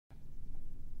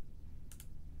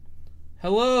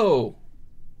Hello,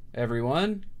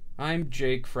 everyone. I'm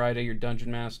Jake Friday, your Dungeon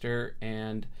Master,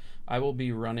 and I will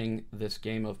be running this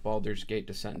game of Baldur's Gate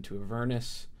Descent into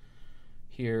Avernus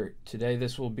here today.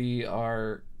 This will be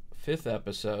our 5th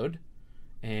episode,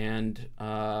 and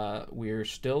we're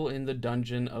still in the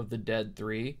dungeon of the Dead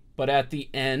Three, but at the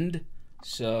end,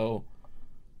 so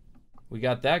we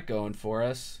got that going for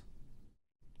us.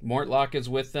 Mortlock is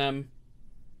with them.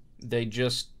 They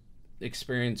just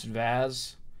experienced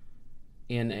Vaz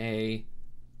in a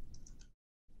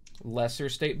lesser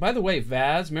state. By the way,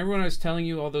 Vaz, remember when I was telling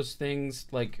you all those things,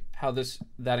 like how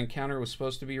that encounter was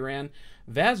supposed to be ran?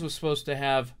 Vaz was supposed to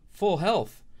have full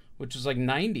health, which is like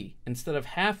 90, instead of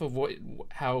half of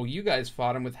how you guys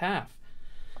fought him with half.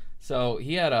 So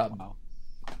he had a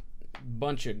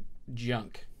bunch of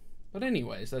junk. But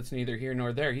anyways, that's neither here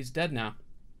nor there. He's dead now.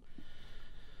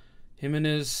 Him and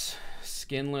his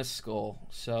skinless skull.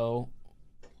 So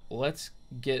let's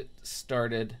get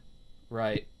started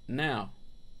right now.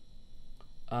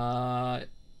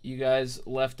 You guys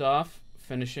left off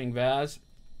finishing Vaz,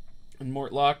 and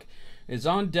Mortlock is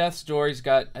on death's door. He's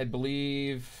got, I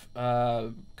believe,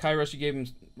 Kairos, you gave him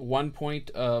 1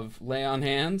 point of lay on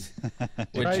hands,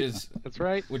 That's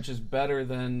right. Which is better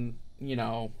than,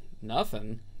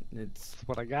 nothing. It's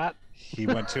what I got. He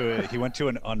went to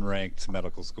an unranked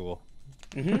medical school.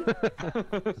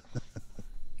 Mm-hmm.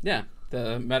 Yeah,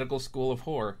 the medical school of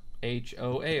Hor,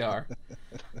 HOAR.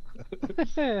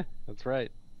 That's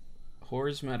right.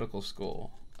 Hor's medical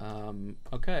school.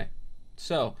 Okay,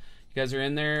 so you guys are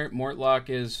in there. Mortlock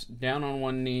is down on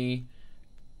one knee.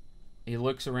 He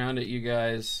looks around at you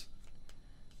guys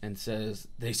and says,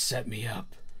 "They set me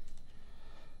up."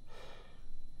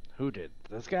 Who did?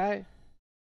 This guy?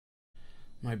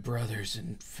 My brothers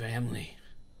and family.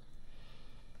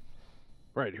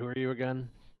 Right, who are you again?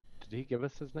 Did he give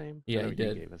us his name? Yeah, he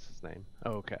did. He gave us his name.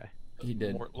 Oh, okay. He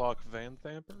did. Mortlock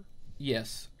Vanthampur?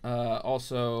 Yes.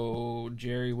 Also,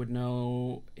 Jerry would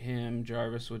know him,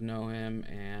 Jarvis would know him,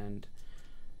 and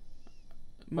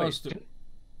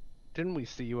Didn't we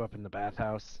see you up in the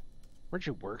bathhouse? Weren't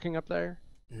you working up there?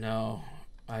 No,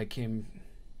 I came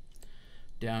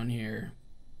down here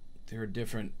through a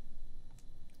different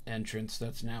entrance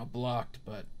that's now blocked,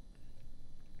 but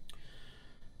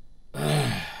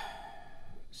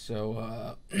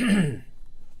so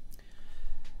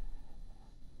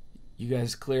you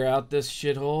guys clear out this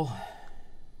shithole?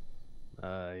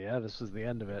 Yeah, this was the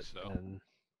end of it, and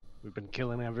we've been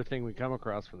killing everything we come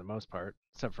across for the most part,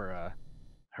 except for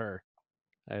her.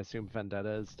 I assume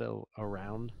Vendetta is still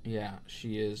around. Yeah,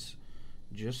 she is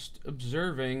just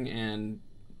observing and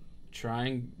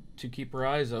trying to keep her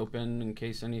eyes open in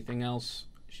case anything else.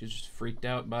 She's just freaked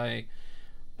out by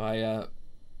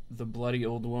the bloody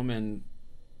old woman.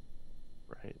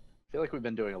 Right. I feel like we've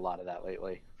been doing a lot of that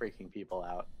lately, freaking people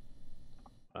out.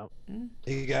 Well,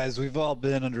 Hey guys, we've all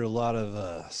been under a lot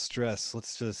of stress.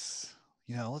 Let's just,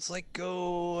 let's like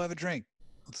go have a drink.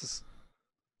 Let's just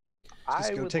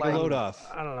go take a load off.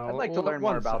 I don't know. I'd like to learn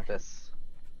more about this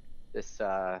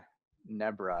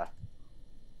Nebra.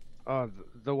 Oh,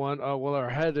 the one. Oh, well, her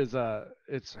head is her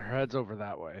head's over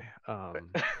that way.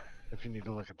 If you need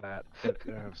to look at that,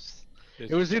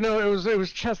 it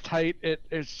was chest height.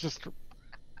 It's just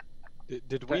Did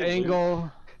the we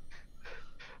angle.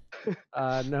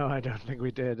 No, I don't think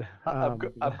we did. I'm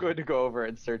going to go over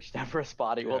and search Nebra's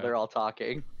body while they're all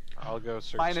talking. I'll go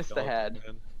search Minus the head.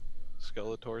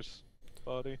 Skeletor's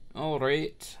body. All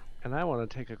right. And I want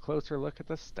to take a closer look at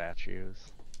the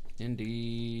statues.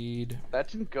 Indeed. That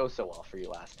didn't go so well for you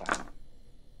last time.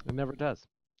 It never does.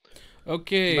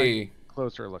 Okay.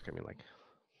 Closer look. I mean, like.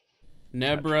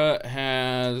 Nebra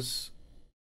has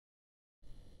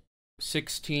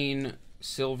 16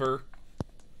 silver.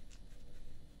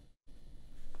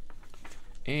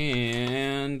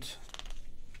 And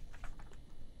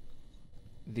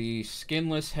the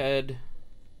skinless head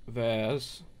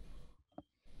Vaz.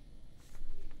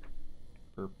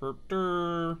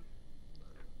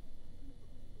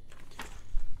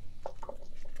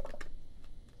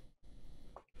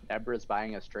 Nebra's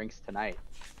buying us drinks tonight.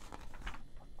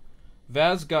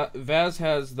 Vaz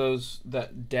has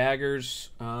that daggers.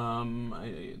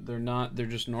 They're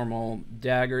just normal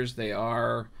daggers. They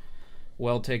are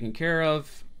well taken care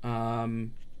of.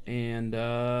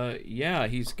 Yeah,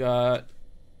 he's got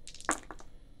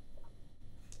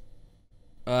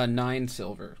 9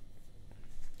 silver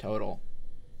total.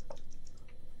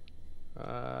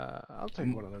 I'll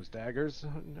take one of those daggers.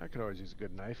 I could always use a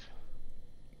good knife.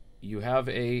 You have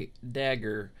a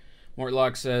dagger.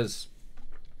 Mortlock says,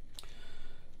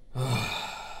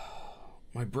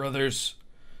 My brothers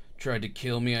tried to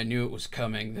kill me. I knew it was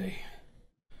coming.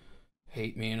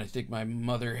 hate me, and I think my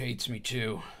mother hates me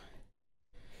too. What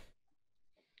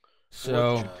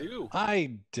So did you do?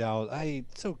 I doubt.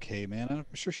 It's okay, man. I'm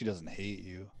sure she doesn't hate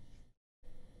you.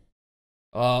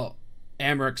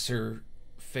 Amrick's her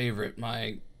favorite,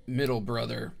 my middle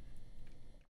brother,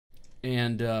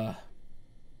 and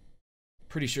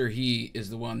pretty sure he is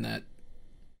the one that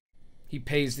he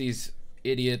pays these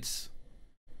idiots,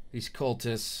 these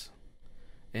cultists,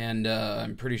 and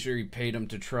I'm pretty sure he paid them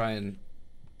to try and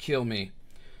kill me.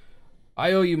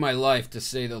 I owe you my life, to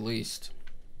say the least.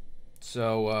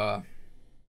 So, I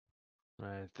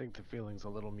think the feeling's a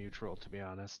little mutual, to be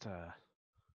honest.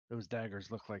 Those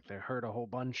daggers look like they hurt a whole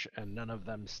bunch, and none of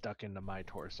them stuck into my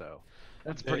torso.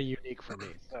 That's pretty unique for me.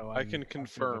 So I can I'm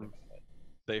confirm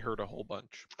they hurt a whole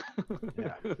bunch.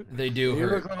 Yeah, they do you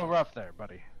hurt. look a little rough there,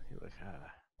 buddy. You look.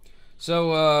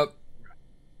 So,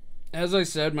 as I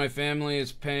said, my family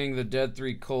is paying the Dead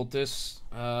Three Cultists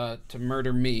to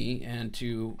murder me and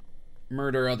to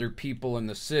murder other people in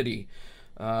the city.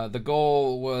 The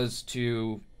goal was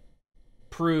to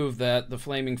prove that the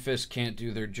Flaming Fist can't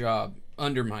do their job,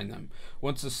 undermine them.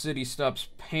 Once the city stops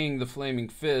paying the Flaming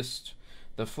Fist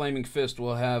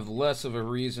will have less of a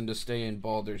reason to stay in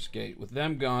Baldur's Gate. With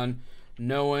them gone,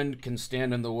 no one can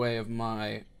stand in the way of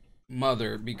my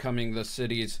mother becoming the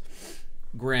city's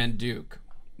Grand Duke.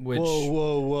 Which,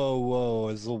 Whoa!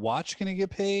 Is the watch gonna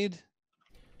get paid?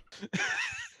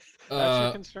 That's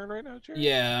your concern right now, Jerry?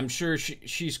 Yeah, I'm sure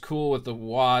she's cool with the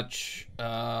watch.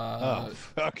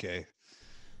 Okay.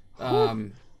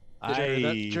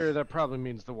 Jerry, that probably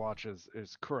means the watch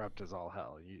is corrupt as all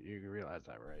hell. You realize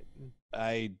that,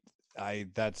 right?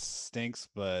 That stinks,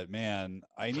 but man,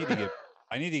 I need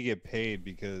to get paid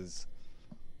because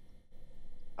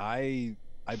I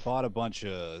bought a bunch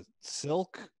of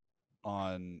silk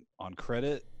on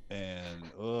credit,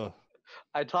 and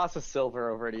I toss a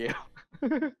silver over to you.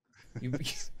 You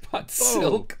bought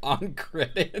silk on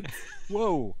credit.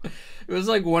 Whoa! It was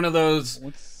like one of those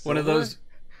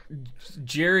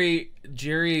Jerry.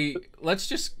 Let's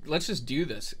just do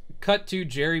this. Cut to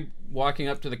Jerry walking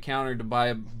up to the counter to buy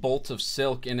a bolt of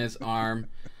silk in his arm.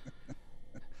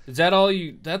 Is that all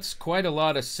you? That's quite a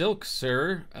lot of silk,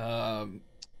 sir.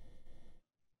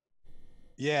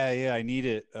 Yeah, I need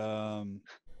it.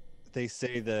 They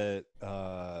say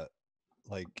that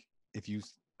like if you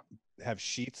have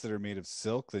sheets that are made of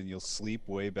silk, then you'll sleep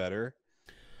way better.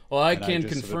 Well, I can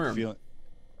confirm.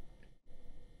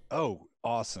 Oh,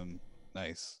 awesome.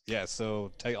 Nice. Yeah,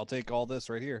 so I'll take all this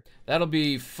right here. That'll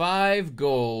be 5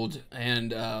 gold. And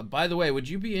by the way, would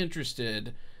you be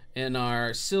interested in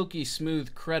our silky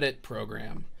smooth credit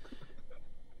program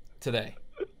today?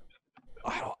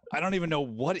 I don't even know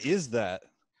what is that.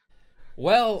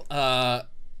 Well,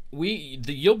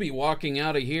 you'll be walking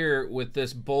out of here with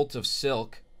this bolt of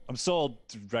silk. I'm sold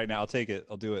right now. I'll take it.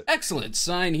 I'll do it. Excellent.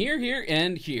 Sign here, here,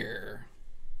 and here.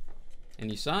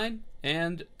 And you sign,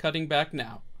 and cutting back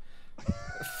now.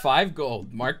 5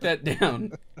 gold. Mark that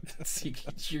down.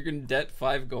 You're going to debt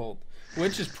 5 gold,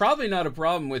 which is probably not a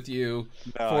problem with you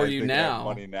for you now. I have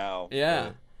money now. Yeah.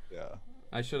 Yeah.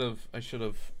 I should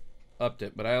have upped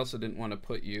it, but I also didn't want to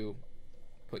put you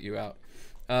out.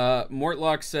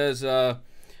 Mortlock says, so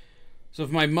if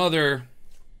my mother,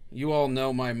 you all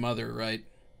know my mother, right?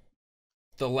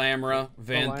 The Lamra,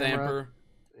 Vanthampur.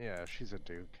 Yeah, she's a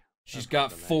duke. She's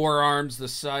got 4 arms the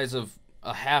size of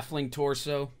a halfling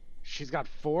torso. She's got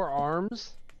 4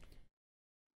 arms?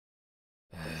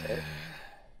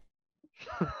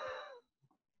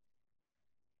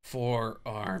 4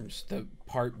 arms. The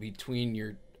part between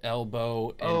your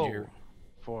elbow and your...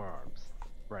 4 arms.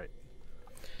 Right.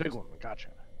 Big one. Gotcha.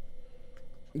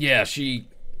 Yeah, she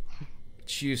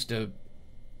used to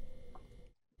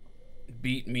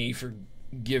beat me for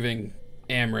giving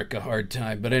Amric a hard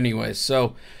time. But anyway,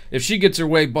 so if she gets her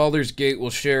way, Baldur's Gate will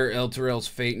share Elturel's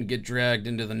fate and get dragged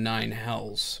into the 9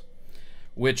 hells,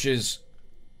 which is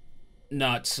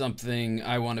not something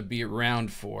I want to be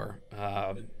around for.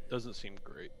 Doesn't seem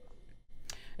great.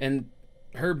 And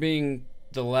her being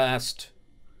the last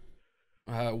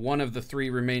one of the 3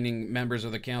 remaining members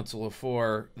of the Council of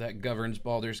 4 that governs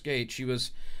Baldur's Gate, she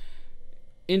was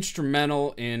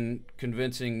instrumental in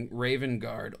convincing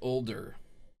Ravengard, Older.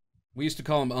 We used to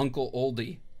call him Uncle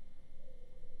Oldie.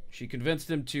 She convinced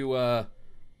him to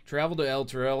travel to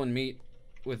Elturel and meet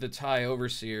with its High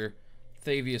Overseer,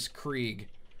 Thavius Krieg.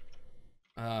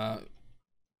 I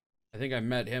think I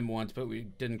met him once, but we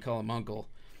didn't call him Uncle.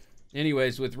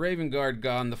 Anyways, with Ravengard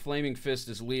gone, the Flaming Fist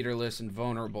is leaderless and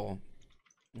vulnerable.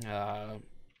 Do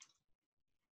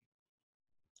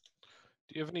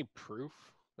you have any proof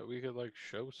that we could, like,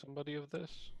 show somebody of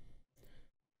this?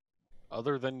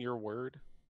 Other than your word?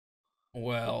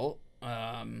 Well,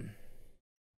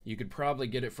 you could probably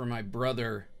get it from my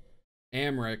brother,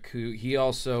 Amric, who he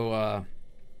also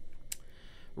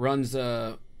runs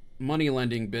a money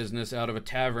lending business out of a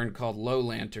tavern called Low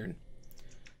Lantern.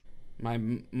 My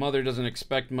mother doesn't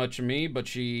expect much of me, but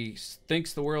she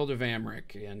thinks the world of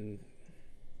Amric. And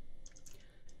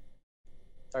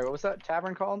Sorry, what was that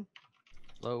tavern called?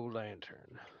 Low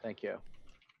Lantern. Thank you.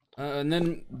 and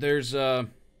then there's I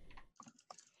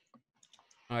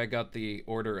got the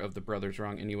order of the brothers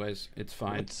wrong. Anyways, it's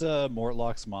fine. What's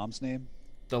Mortlock's mom's name?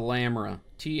 The Lamra.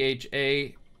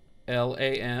 THALAMBRA.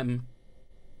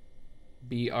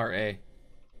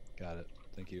 Got it.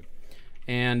 Thank you.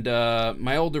 And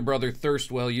my older brother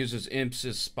Thirstwell uses imps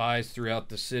as spies throughout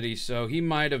the city, so he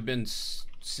might have been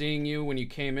seeing you when you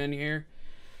came in here.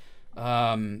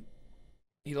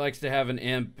 He likes to have an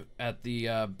imp at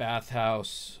the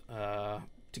bathhouse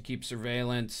to keep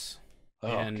surveillance.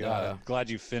 Oh, and God.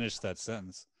 Glad you finished that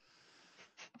sentence.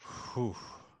 Whew.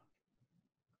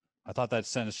 I thought that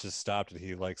sentence just stopped at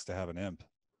he likes to have an imp.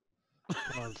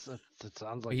 Well, it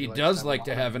sounds like he likes does have a like lot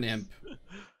to of have an imps. imp.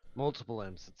 Multiple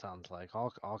imps. It sounds like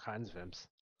all kinds of imps.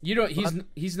 You don't.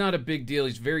 He's not a big deal.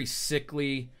 He's very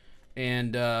sickly,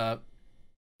 and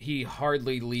he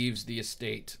hardly leaves the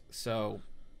estate. So,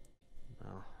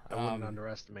 Well, I wouldn't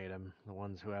underestimate him. The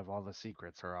ones who have all the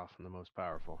secrets are often the most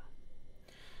powerful.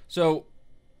 So,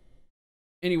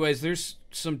 anyways, there's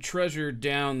some treasure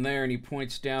down there, and he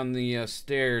points down the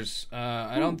stairs.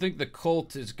 I don't think the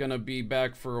cult is gonna be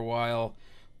back for a while.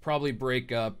 Probably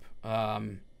break up,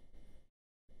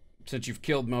 since you've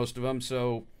killed most of them.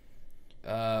 So,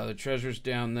 the treasure's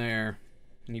down there,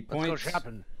 and he points Let's go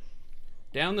shopping.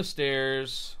 down the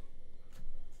stairs,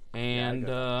 and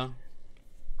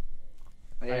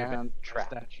And trap.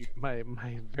 Statue. My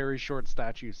very short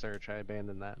statue search. I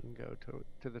abandon that and go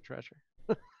to the treasure.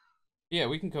 yeah,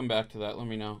 we can come back to that. Let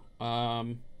me know.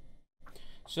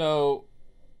 So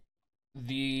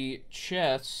the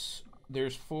chests,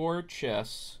 there's 4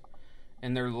 chests,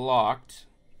 and they're locked.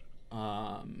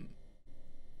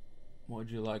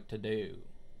 What'd you like to do?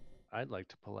 I'd like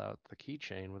to pull out the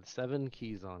keychain with 7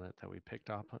 keys on it that we picked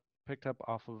up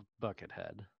off of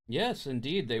Buckethead. Yes,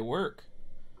 indeed, they work.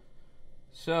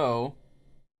 So,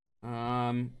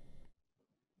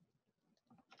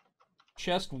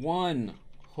 chest 1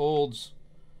 holds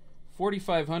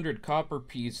 4,500 copper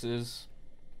pieces,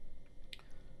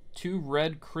 2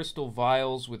 red crystal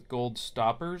vials with gold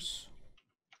stoppers.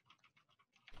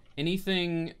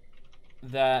 Anything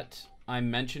that I'm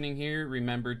mentioning here,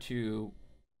 remember to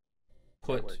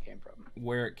put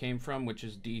where it came from, which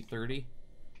is D30.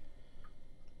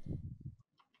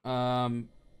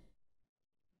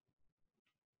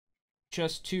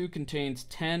 Chest 2 contains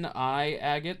 10 eye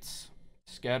agates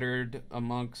scattered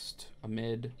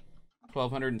amid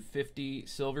 1,250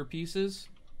 silver pieces.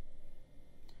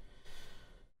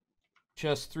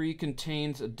 Chest 3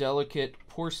 contains a delicate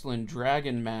porcelain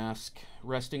dragon mask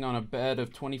resting on a bed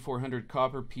of 2,400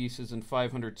 copper pieces and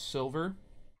 500 silver.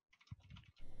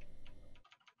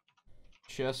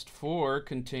 Chest 4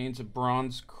 contains a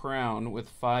bronze crown with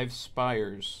 5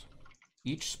 spires.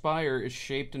 Each spire is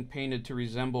shaped and painted to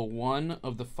resemble one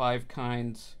of the 5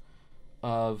 kinds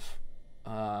of...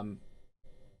 so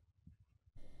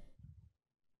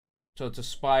it's a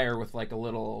spire with like a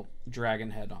little dragon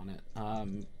head on it.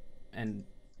 And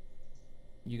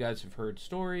you guys have heard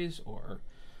stories or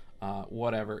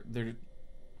whatever. They're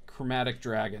chromatic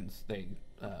dragons. They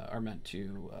are meant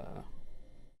to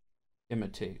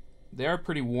imitate. They are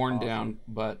pretty worn down,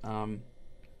 but...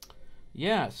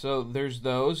 yeah, so there's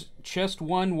those. Chest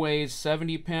 1 weighs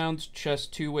 70 pounds.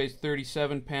 Chest 2 weighs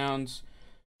 37 pounds.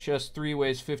 Chest 3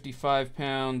 weighs 55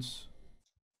 pounds.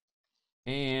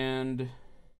 And...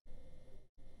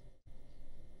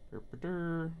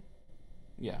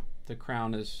 yeah, the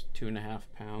crown is 2.5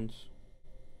 pounds.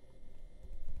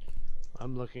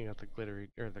 I'm looking at the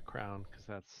the crown, because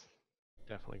that's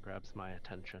definitely grabs my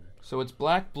attention. So it's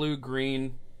black, blue,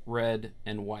 green, red,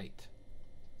 and white.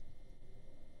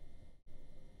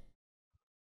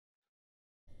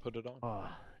 Put it on. Oh,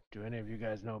 do any of you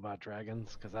guys know about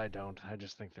dragons? Because I don't. I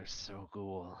just think they're so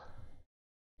cool.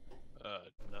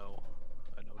 No.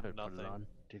 I know Put it nothing. on.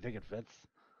 Do you think it fits?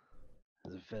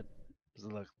 Does it fit? Does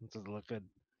it look good?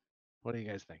 What do you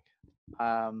guys think?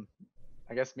 I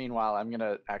guess meanwhile, I'm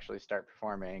gonna actually start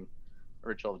performing a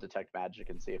ritual of detect magic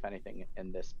and see if anything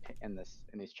in these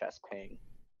chests ping.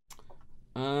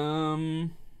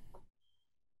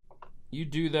 You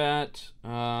do that,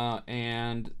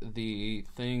 and the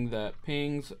thing that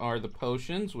pings are the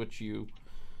potions, which you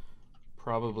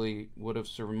probably would have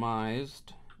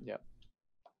surmised. Yep.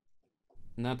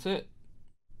 And that's it.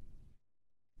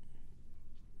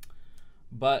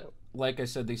 But like I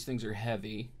said, these things are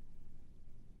heavy.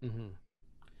 Mm-hmm.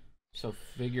 So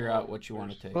figure out what you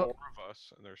want to take. There's 4 of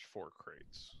us, and there's 4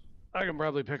 crates. I can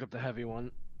probably pick up the heavy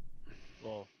one.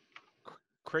 Well,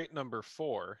 crate number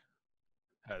 4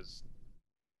 has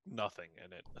nothing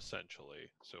in it, essentially.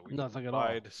 So we Nothing can at all.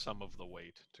 divide some of the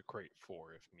weight to crate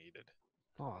 4 if needed.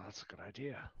 Oh, that's a good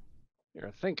idea. You're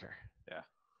a thinker. Yeah.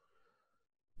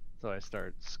 So I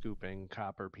start scooping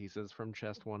copper pieces from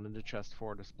chest 1 into chest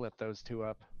 4 to split those 2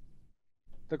 up.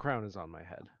 The crown is on my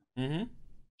head. Mm-hmm.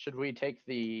 Should we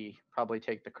probably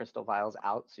take the crystal vials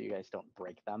out so you guys don't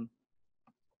break them?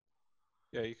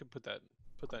 Yeah, you can put that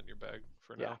in your bag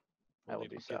for Yeah, now. I will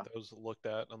need do to so. get those looked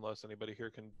at, unless anybody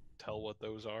here can tell what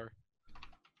those are.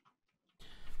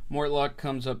 Mortlock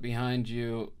comes up behind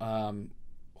you,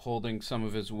 holding some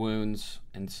of his wounds,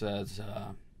 and says,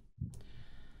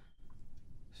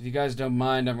 if you guys don't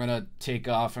mind, I'm going to take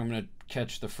off. I'm going to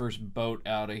catch the first boat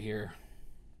out of here.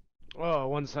 Oh,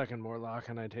 1 second, Morlock,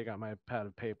 and I take out my pad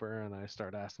of paper and I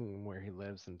start asking him where he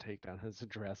lives and take down his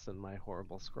address in my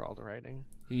horrible scrawled writing.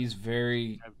 He's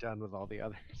very... I've done with all the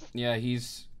others. Yeah,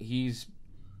 he's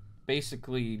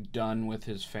basically done with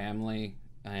his family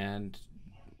and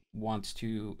wants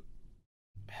to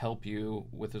help you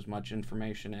with as much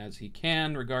information as he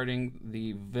can regarding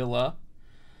the villa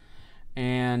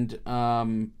and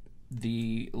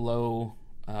the Low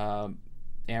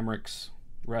Amric's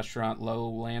restaurant, Low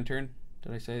Lantern.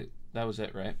 Did I say that was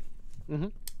it, right?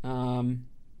 Mm-hmm.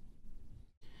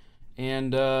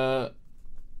 And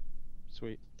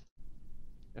Sweet.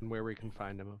 And where we can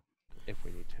find him if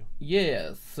we need to.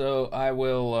 yeah, so I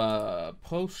will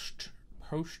post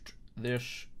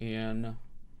this in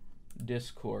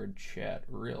Discord chat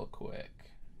real quick.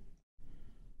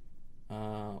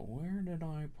 Where did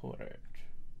I put it?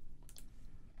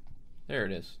 There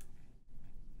it is.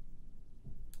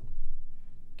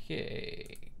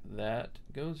 Okay, that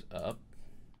goes up.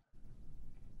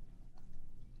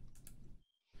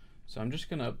 So I'm just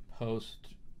gonna post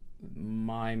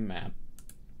my map.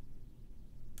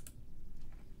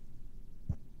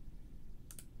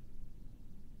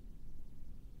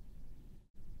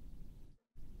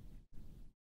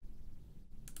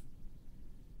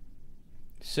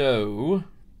 So,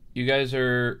 you guys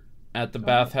are at the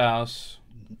bathhouse.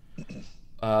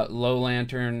 Low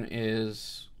Lantern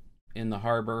is in the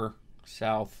harbor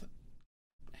south,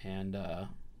 and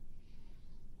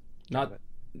not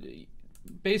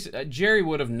basic. Jerry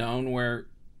would have known where,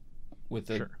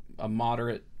 with a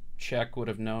moderate check, would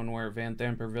have known where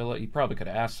Vanthampur Villa. He probably could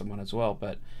have asked someone as well,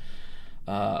 but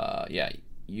yeah,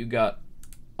 you got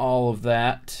all of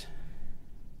that.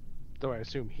 Though I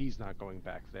assume he's not going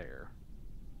back there.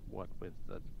 What with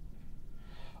the...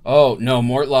 Oh, no,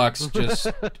 Mortlock's just,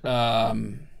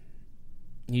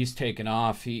 he's taken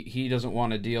off. He doesn't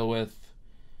want to deal with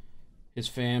his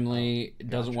family,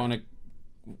 doesn't want to,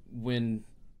 when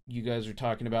you guys are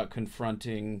talking about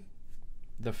confronting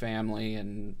the family,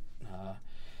 and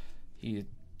he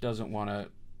doesn't want to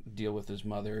deal with his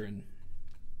mother. And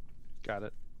Got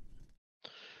it.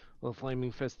 Well,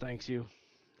 Flaming Fist thanks you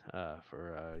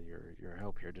for your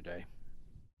help here today.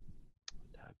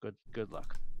 Good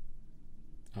luck.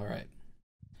 all right.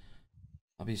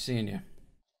 I'll be seeing you.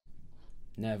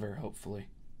 Never, hopefully.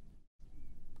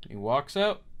 He walks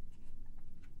out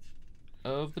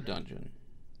of the dungeon.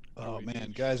 Oh we man,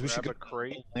 each guys, we should grab go a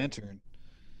crate? lantern.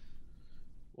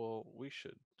 Well, we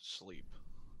should sleep.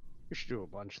 We should do a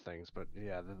bunch of things, but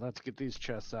yeah, let's get these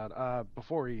chests out.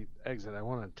 Before we exit, I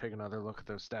want to take another look at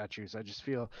those statues. I just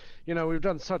feel, we've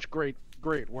done such great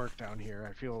work down here.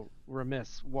 I feel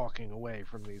remiss walking away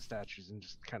from these statues and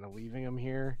just kind of leaving them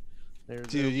here. They're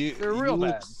real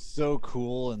look bad. so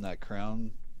cool in that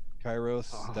crown, Kairos.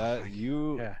 Oh,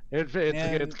 Yeah,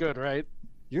 it's good, right?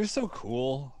 you're so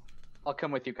cool. I'll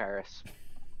come with you, Kairos.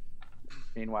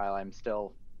 Meanwhile, I'm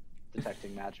still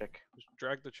detecting magic. Just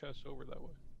drag the chest over that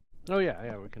way. Oh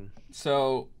yeah, we can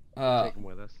So, take them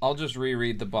with us. I'll just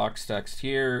reread the box text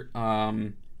here.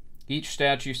 Each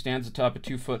statue stands atop a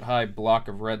 2-foot-high block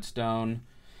of redstone.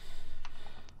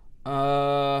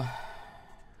 They're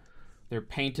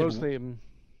painted. Mostly,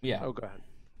 Yeah. Oh, go ahead.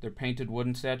 They're painted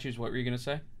wooden statues. What were you gonna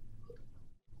say?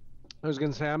 I was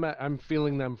gonna say I'm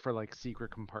feeling them for like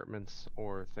secret compartments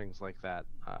or things like that,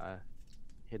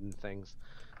 hidden things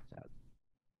that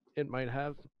it might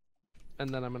have, and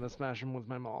then I'm gonna smash them with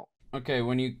my maul. Okay,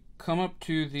 when you come up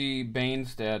to the Bane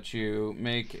statue,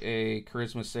 make a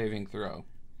charisma saving throw.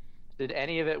 Did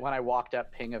any of it, when I walked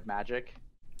up, ping of magic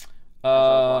as I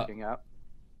was walking up?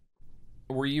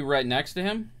 Were you right next to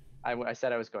him? I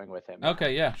said I was going with him.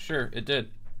 Okay, yeah, sure, it did.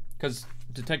 Because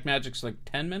detect magic's like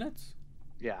 10 minutes?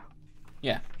 Yeah.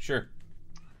 Yeah, sure.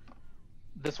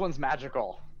 This one's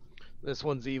magical. This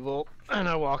one's evil, and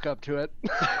I walk up to it.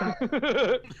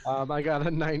 I got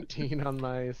a 19 on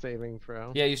my saving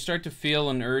throw. Yeah, you start to feel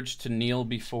an urge to kneel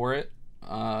before it.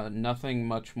 Nothing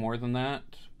much more than that,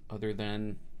 other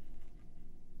than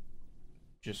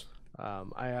just...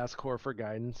 I ask Core for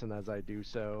guidance, and as I do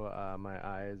so, my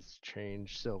eyes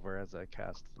change silver as I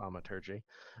cast thaumaturgy,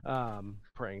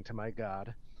 praying to my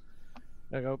god.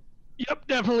 I go, "Yep,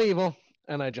 definitely evil,"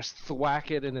 and I just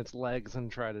thwack it in its legs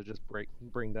and try to just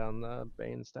bring down the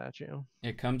Bane statue.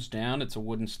 It comes down. It's a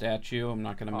wooden statue. I'm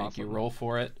not going to make you Awesome. roll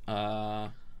for it.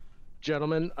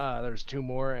 Gentlemen, there's 2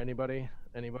 more. Anybody?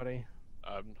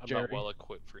 I'm Jerry? not well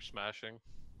equipped for smashing.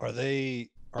 Are they?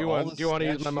 Do you want to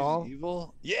use my maul?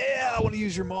 Evil? Yeah, I want to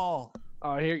use your maul.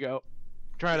 Oh, here you go.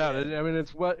 Try it out. I mean,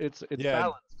 it's Yeah.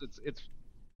 balanced. It's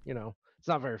it's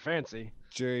not very fancy.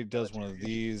 Jerry does one of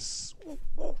these.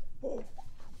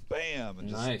 Bam! And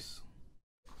just, Nice.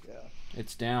 yeah.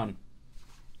 It's down.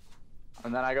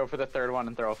 And then I go for the third one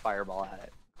and throw a fireball at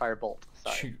it. Firebolt.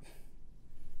 Sorry. Shoot.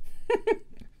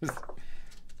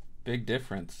 Big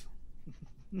difference.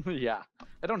 Yeah.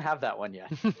 I don't have that one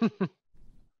yet.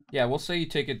 Yeah, we'll say you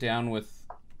take it down with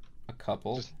a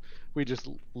couple. We just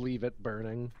leave it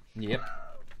burning. Yep.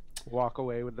 Walk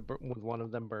away with one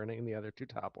of them burning and the other 2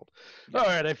 toppled. All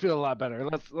right, I feel a lot better.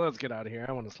 Let's get out of here.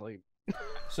 I want to sleep.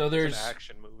 So It's there's an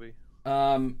action movie.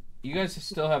 you guys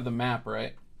still have the map,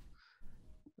 right?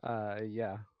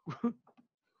 Yeah.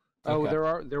 Oh,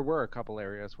 Okay. there were a couple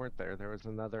areas, weren't there? There was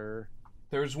another.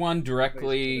 There's one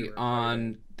directly Place to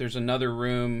on. There's another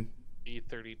room.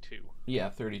 E32. Yeah,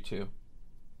 32.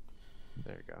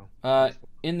 There you go.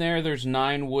 In there's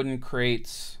 9 wooden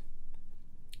crates.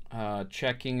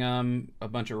 Checking them, a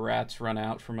bunch of rats run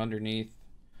out from underneath,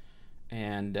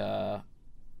 and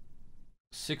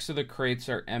 6 of the crates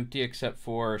are empty except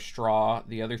for straw.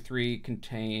 The other 3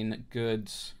 contain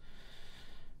goods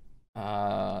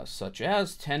such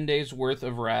as 10 days worth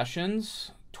of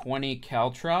rations, 20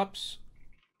 caltrops,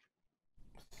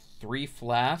 3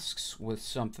 flasks with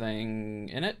something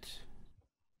in it.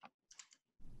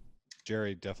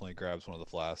 Jerry definitely grabs one of the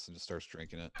flasks and just starts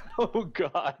drinking it. Oh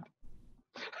God.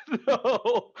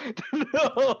 No.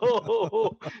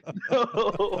 No.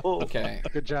 No. Okay.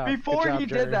 Good job. Before Good job, he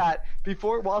Jerry. did that,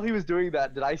 while he was doing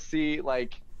that, did I see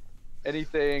like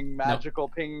anything magical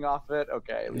pinging off it?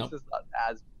 Okay, at least Nope. it's not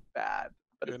as bad.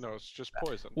 But Yeah, it's no, it's just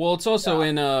poison. Well, it's also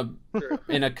Yeah.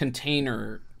 in a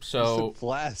container, so Just a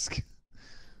flask.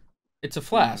 it's a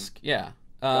flask. Yeah.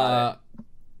 Got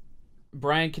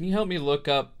Brian, can you help me look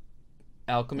up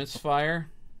alchemist fire?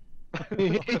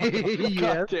 Yes.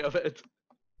 God damn it.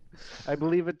 I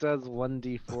believe it does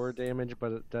 1d4 damage,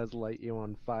 but it does light you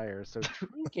on fire. So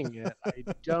drinking it, I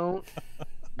don't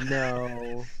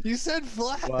know. You said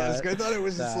flask. What I thought it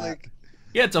was just that- like.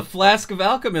 Yeah, it's a flask of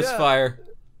alchemist Yeah. fire.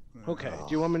 Okay. Do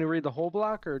you want me to read the whole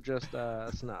block or just a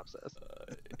synopsis?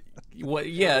 What?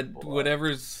 Yeah,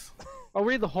 whatever's. I'll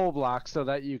read the whole block so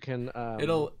that you can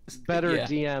It'll better yeah.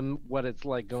 DM what it's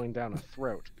like going down a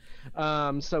throat.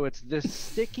 So it's this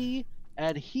sticky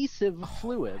adhesive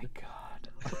fluid My God.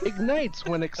 ignites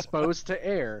when exposed to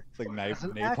air. It's like As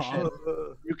an napalm. action,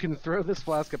 you can throw this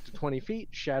flask up to 20 feet,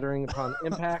 shattering upon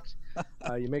impact.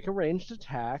 You make a ranged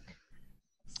attack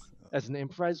as an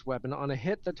improvised weapon. On a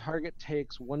hit, the target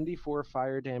takes 1d4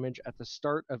 fire damage at the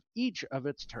start of each of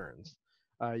its turns.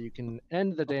 You can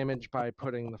end the damage by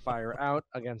putting the fire out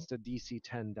against a DC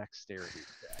 10 dexterity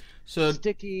check. So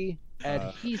Sticky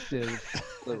adhesive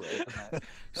fluid.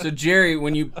 So Jerry,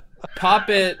 when you pop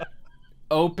it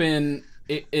open,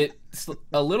 it's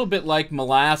a little bit like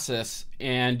molasses,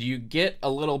 and you get a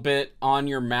little bit on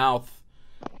your mouth,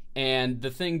 and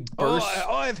the thing bursts.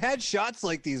 I've had shots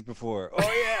like these before.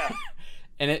 Oh yeah.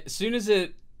 And as soon as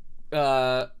it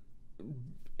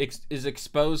is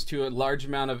exposed to a large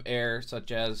amount of air,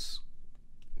 such as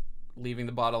leaving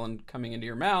the bottle and coming into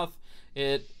your mouth,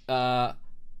 it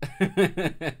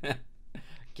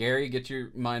Gary, get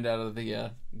your mind out of the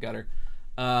gutter.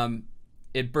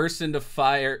 It bursts into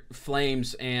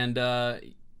flames, and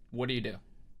what do you do?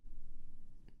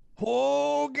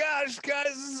 Oh gosh, guys,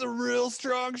 this is a real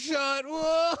strong shot.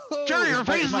 Whoa! Jerry, your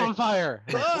face is on fire!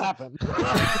 Ah. Slap him.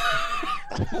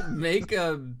 Make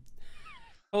a.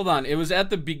 Hold on. It was at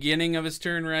the beginning of his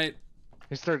turn, right?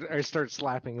 I start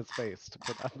slapping his face to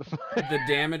put out the fire. The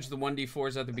damage, the 1d4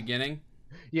 is at the beginning.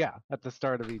 Yeah, at the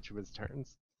start of each of his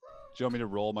turns. Do you want me to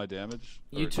roll my damage?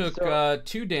 You Or- took So-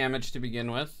 2 damage to begin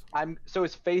with. So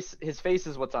his face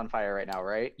is what's on fire right now,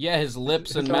 right? Yeah, his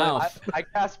lips and So mouth. I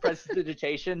cast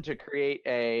prestidigitation to create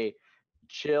a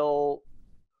chill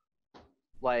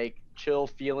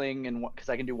feeling, and because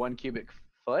I can do 1 cubic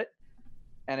foot.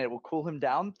 and it will cool him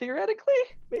down theoretically,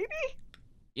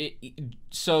 maybe.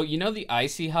 So you know the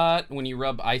icy hot when you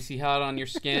rub icy hot on your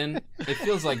skin, it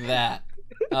feels like that.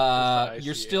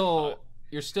 You're still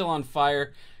on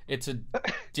fire. It's a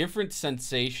different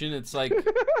sensation. It's like,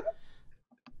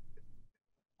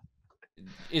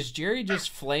 is Jerry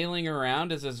just flailing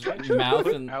around as his mouth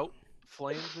and out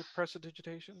flames with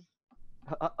prestidigitation?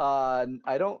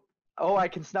 I don't. Oh, I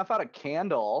can snuff out a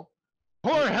candle.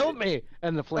 Poor, help me!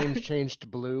 And the flames change to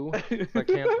blue. If I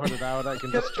can't put it out, I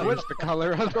can just change the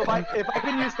color of So it. if I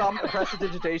can use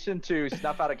prestidigitation to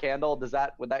snuff out a candle,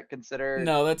 would that consider?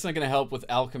 No, that's not gonna help with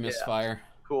alchemist fire.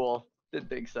 Cool. Didn't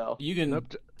think so. You can.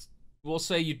 We'll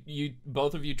say you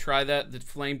both of you try that. The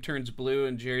flame turns blue,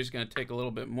 and Jerry's gonna take a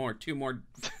little bit more. 2 more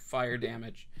fire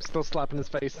damage. Still slapping his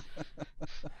face.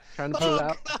 Trying to put it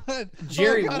out. God.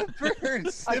 Jerry, God, it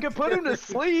burns. I could put him to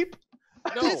sleep.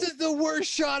 No. This is the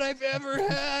worst shot I've ever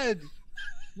had.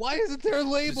 Why isn't there a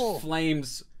label? just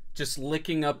flames just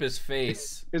licking up his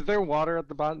face. Is there water at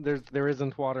the bottom? There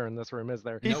isn't water in this room, is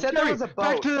there? He said there was a boat.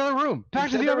 Back to the other room. Back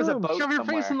to said the there other was a room. boat Shove your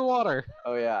face somewhere. in the water.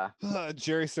 Oh yeah.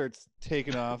 Jerry starts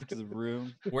taking off to the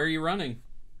room. Where are you running?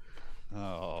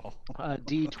 Oh.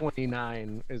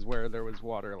 D29 is where there was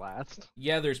water last.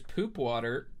 Yeah, there's poop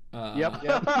water. Yep. Yep,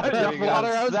 that's where Yep, he water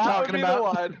goes. I was That would talking be about.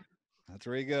 the one. That's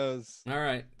where he goes. All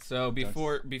right. So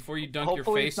before you dunk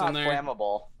Hopefully your it's face not in there,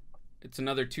 flammable. it's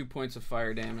another 2 points of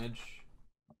fire damage.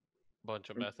 Bunch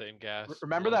of methane gas.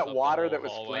 Remember blows that up the water whole that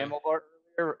was hallway. flammable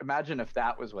earlier? Imagine if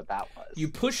that was what that was. You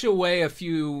push away a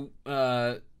few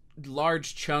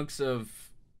large chunks of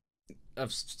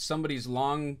somebody's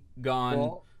long gone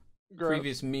Well, gross.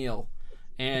 previous meal,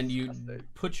 and you Disgusting.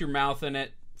 put your mouth in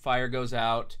it. Fire goes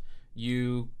out.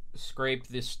 You scrape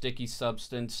this sticky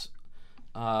substance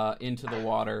into the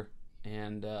water,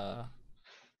 and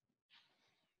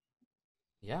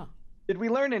yeah. Did we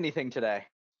learn anything today?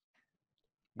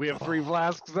 We have 3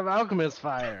 flasks of alchemist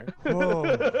fire. Well,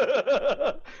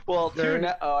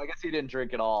 There- Oh, I guess he didn't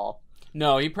drink at all.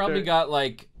 No, he probably There- got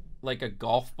like a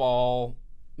golf ball,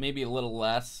 maybe a little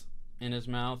less in his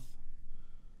mouth.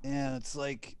 And it's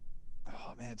like,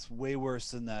 oh man, it's way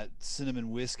worse than that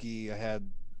cinnamon whiskey I had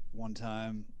one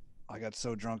time. I got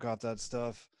so drunk off that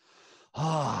stuff.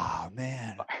 Ah,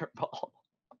 man. Fireball.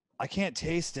 I can't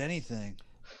taste anything.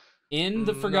 In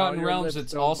the No, Forgotten your Realms, lips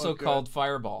it's don't also look good. called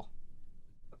Fireball.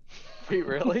 Wait,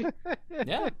 really?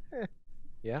 Yeah.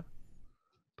 Yeah.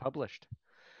 Published.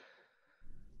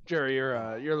 Jerry,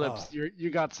 your lips, Oh. you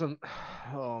got some.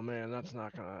 Oh man, that's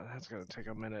gonna take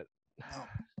a minute.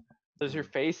 Does your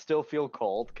face still feel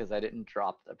cold? Because I didn't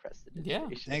drop the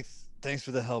prestidigitation. Thanks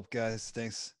for the help, guys.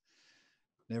 Thanks.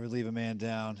 Never leave a man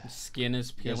down. His skin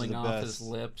is You guys are peeling the off his best.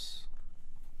 lips.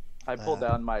 I pulled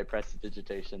down my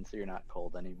prestidigitation, so you're not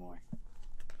cold anymore.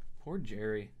 Poor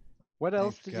Jerry. What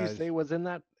else Thanks, did guys. you say was in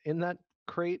that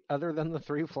crate other than the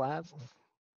 3 flasks?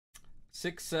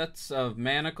 6 sets of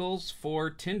manacles, 4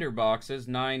 tinder boxes,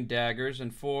 9 daggers,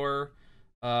 and 4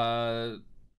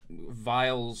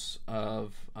 vials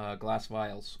of glass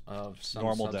vials of some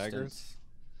Normal substance. daggers?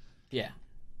 Yeah.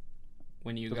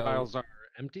 When you The go vials are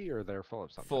empty or they're full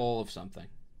of something? full of something.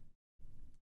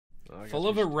 Well, I guess Full we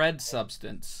of a should- red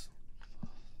substance.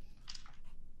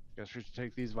 Guess we should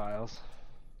take these vials.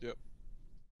 Yep.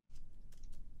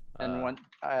 And when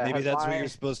Maybe has that's what my- you're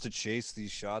supposed to chase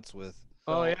these shots with.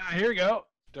 Oh yeah, here you go.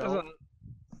 Don't.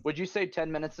 Would you say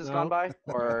 10 minutes has No. gone by,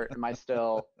 or am I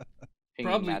still pinging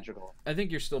Probably- magical? I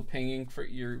think you're still pinging for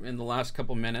your in the last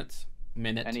couple minutes.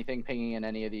 Anything pinging in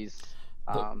any of these?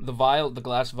 The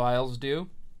glass vials do.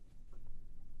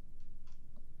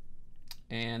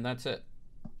 And that's it.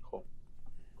 Cool.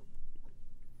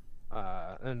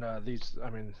 These, I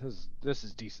mean, this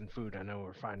is decent food. I know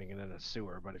we're finding it in a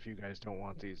sewer, but if you guys don't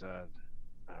want these, I'm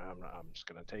just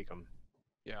gonna take them.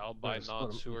 Yeah, I'll buy Split 'em.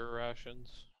 non-sewer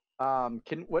rations.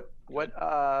 What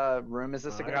room is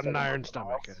this I again? got an So I can iron look at the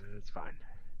stomach. walls? It's fine.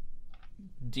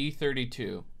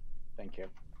 D32. Thank you.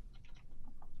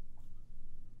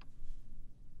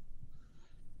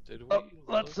 Did we? Oh,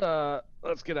 look-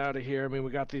 let's get out of here. I mean,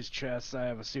 we got these chests. I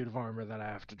have a suit of armor that I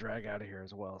have to drag out of here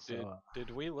as well. So, Did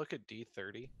we look at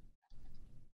D30?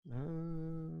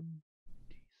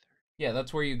 Yeah,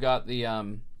 that's where you got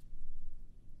the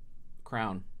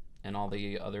crown and all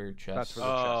the other chests. That's where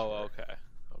the chests Oh, were. okay.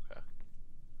 Okay.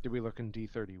 Did we look in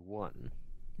D31?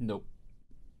 Nope.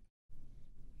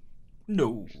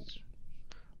 No.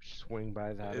 Swing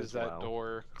by that Is as that well.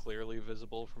 door clearly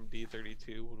visible from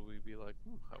D32? Would we be like,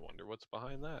 I wonder what's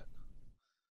behind that?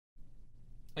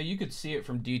 Oh, you could see it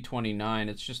from D29.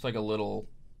 It's just like a little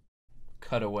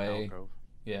cutaway. Alcove.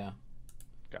 Yeah.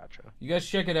 Gotcha. You guys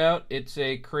check it out. It's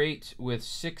a crate with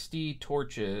 60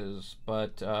 torches,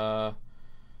 but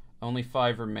only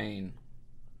 5 remain.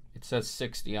 It says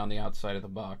 60 on the outside of the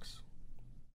box.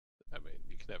 I mean,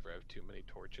 you can never have too many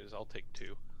torches. I'll take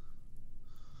 2.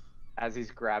 As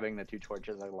he's grabbing the 2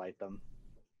 torches, I light them.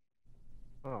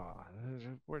 Oh,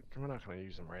 we're not going to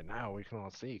use them right now. We can all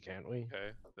see, can't we?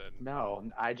 Okay, then No,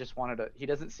 I just wanted to. He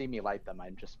doesn't see me light them.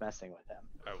 I'm just messing with him.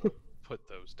 I will put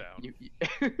those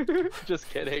down. Just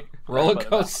kidding. Roller Put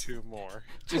 'em out. coaster. 2 more.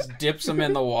 Just dips them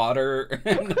in the water.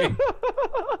 And they-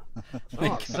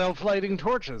 Oh, self-lighting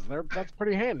torches. That's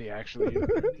pretty handy, actually.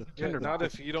 Yeah, not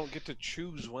if you don't get to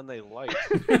choose when they light.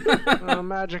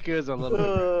 Magic is a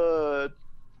little.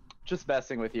 Just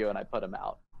messing with you, and I put him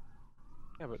out.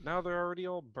 Yeah, but now they're already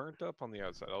all burnt up on the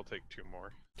outside. I'll take 2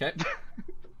 more. Okay.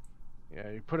 Yeah,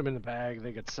 you put them in the bag.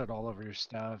 They get set all over your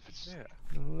stuff. Yeah.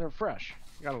 They're fresh.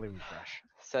 You gotta leave them fresh.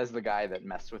 Says the guy that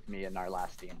messed with me in our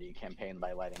last D&D campaign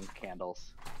by lighting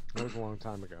candles. That was a long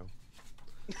time ago.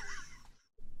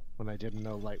 When I didn't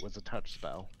know light was a touch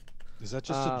spell. Is that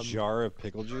just a jar of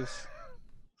pickle juice?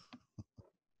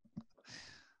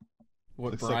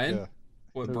 What, Looks Brian? Like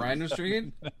What Brian was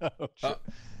drinking?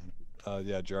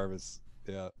 yeah, Jarvis.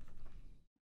 Yeah.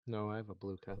 No, I have a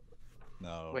blue cup.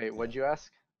 No. Wait, yeah. what'd you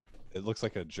ask? It looks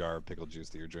like a jar of pickle juice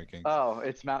that you're drinking. Oh,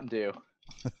 it's Mountain Dew.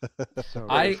 So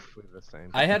I- roughly the same.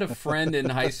 I had a friend in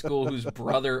high school whose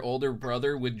older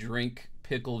brother, would drink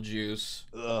pickle juice.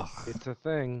 Ugh. It's a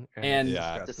thing. And- it's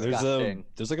Yeah, disgusting. Disgusting.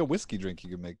 there's like a whiskey drink you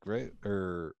can make, right?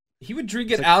 Or He would drink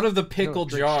It's it like- out of the No, pickle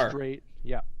drink jar. Straight.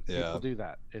 Yeah, yeah. people do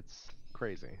that. It's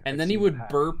crazy. And I've then he seen would it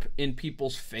happen. burp in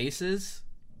people's faces,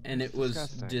 and It's it was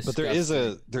disgusting.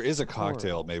 disgusting. But there is a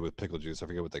cocktail Horrible. made with pickle juice. I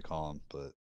forget what they call them,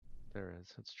 but There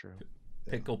is. It's true.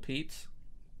 Pickle Pete's?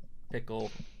 Pickle.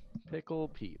 Pickle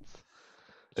Pete's. it's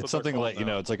they're something called like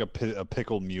now. it's like a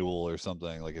pickle mule or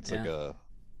something. Like it's Yeah.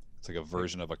 like a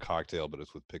version of a cocktail, but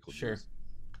it's with pickle Sure. juice.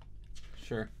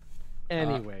 Sure.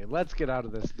 Anyway, let's get out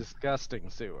of this disgusting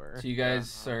sewer. So you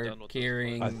guys I'm are done with this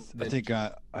carrying. I the- think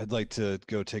I'd like to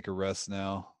go take a rest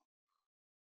now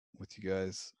with you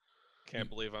guys. Can't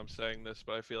believe I'm saying this,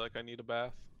 but I feel like I need a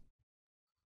bath.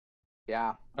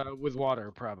 Yeah. With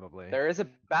water, probably. There is a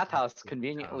bathhouse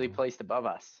conveniently placed above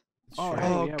us. Oh, Sure. hey,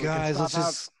 Oh yeah, we can guys,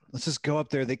 stop let's just go up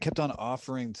there. They kept on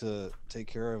offering to take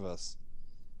care of us.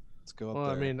 Let's go up Well,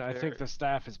 there. I mean, I think There- the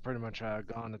staff is pretty much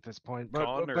gone at this point, but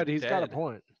Gone or but he's got a dead.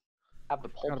 point. Have the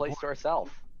whole Got a place point. to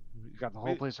ourselves. We got the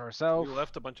whole We- place to ourselves. We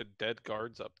left a bunch of dead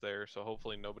guards up there, so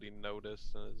hopefully nobody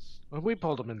noticed his Well, we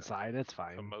pulled them inside. It's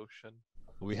fine. emotion.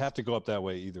 we have to go up that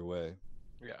way either way.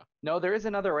 Yeah. No, there is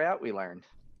another way out we learned.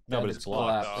 No, That but is it's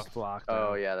blocked. collapsed. It's blocked.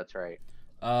 Oh, out. yeah, that's right. Is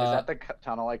Uh, that the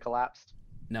tunnel I collapsed?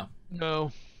 no.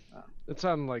 No. Oh. It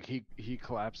sounded like he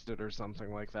collapsed it or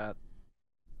something like that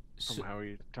from So how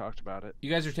he talked about it.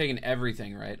 you guys are taking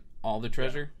everything, right? All the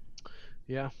treasure?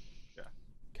 Yeah.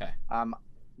 Okay.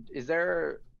 Is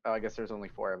there? Oh, I guess there's only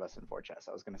 4 of us in 4 chests.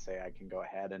 I was gonna say I can go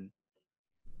ahead and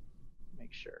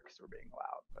make sure because we're being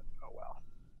loud, but oh well.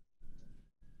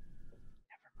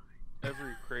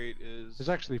 Every crate is There's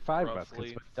actually 5 of us roughly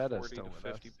because Vendetta 40 still to with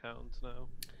 50 us. pounds now.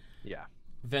 Yeah.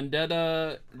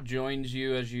 Vendetta joins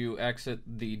you as you exit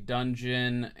the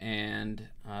dungeon and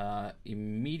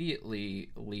immediately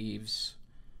leaves,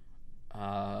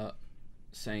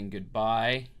 saying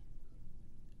goodbye.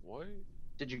 What?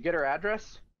 Did you get her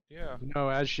address? Yeah. No,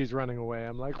 as she's running away,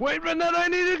 I'm like, wait a minute, I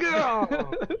need to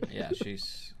go. Yeah,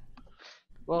 she's.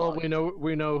 Well, we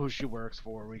know who she works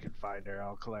for. We can find her.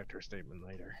 I'll collect her statement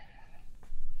later.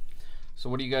 So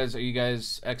what are you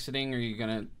guys exiting, or are you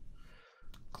gonna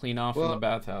clean off in the Well-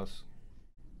 bathhouse?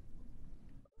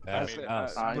 Bad I-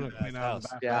 house. I'm gonna Bad clean out house. the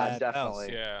bathhouse. Yeah, Bad definitely.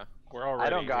 house. Yeah. We're already I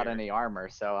don't got here. any armor,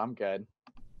 so I'm good.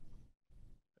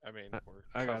 I mean, I- we're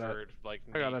I gotta- covered like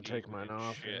I gotta knee-deep take mine in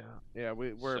off. shit. Yeah,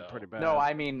 we're So- pretty bad. No,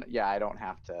 I mean, yeah, I don't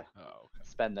have to Oh, okay.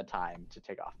 spend the time to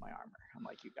take off my armor. I'm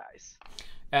like you guys.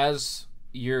 As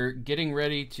you're getting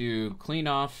ready to clean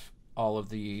off all of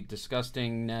the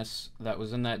disgustingness that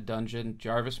was in that dungeon,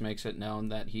 Jarvis makes it known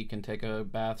that he can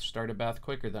start a bath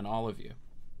quicker than all of you.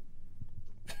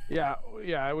 Yeah,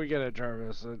 we get it,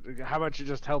 Jarvis. How about you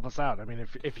just help us out? I mean,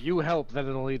 if you help, then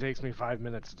it only takes me 5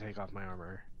 minutes to take off my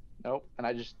armor. Nope, and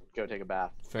I just go take a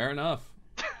bath. Fair enough.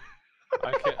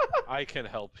 I can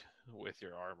help with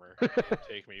your armor. It won't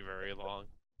take me very long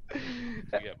to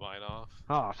get mine off.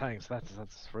 Oh, thanks. That's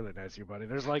really nice of you, buddy.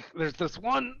 There's this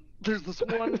one.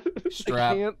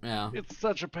 Strap. can't. Yeah. It's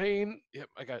such a pain. Yep,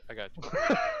 I got you.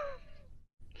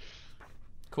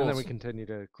 Cool. And then we continue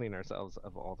to clean ourselves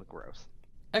of all the gross.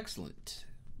 Excellent.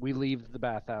 We leave the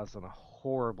bathhouse in a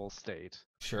horrible state.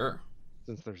 Sure.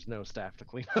 since there's no staff to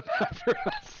clean up after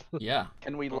us. Yeah.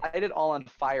 Can we light it all on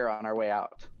fire on our way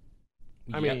out?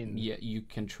 I Yeah, mean- yeah, you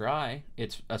can try.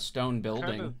 It's a stone building.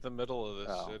 Kind of the middle of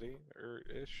the Oh. city, or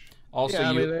ish. Also, yeah,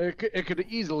 I you mean, it could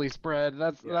easily spread.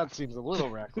 Yeah. That seems a little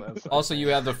reckless. also you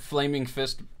have the flaming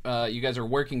fist. You guys are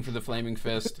working for the flaming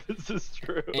fist, This is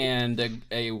true. and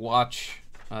a watch,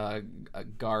 a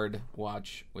guard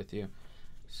watch with you.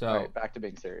 So, All right, back to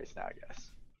being serious now, I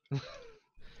guess.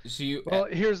 so you. Well,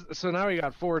 so now we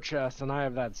got 4 chests, and I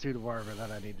have that suit of armor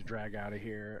that I need to drag out of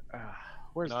here.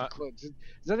 Where's Not- the clothes?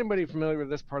 Is anybody familiar with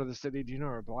this part of the city? Do you know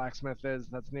where a blacksmith is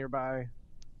that's nearby?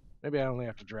 Maybe I only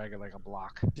have to drag it like a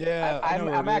block. Yeah, I know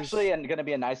where I'm it is. actually going to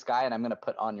be a nice guy, and I'm going to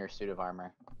put on your suit of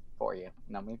armor for you,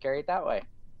 and I'm going to carry it that way.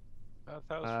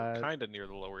 That was kind of near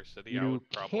the lower city. I You would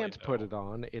probably can't put know. it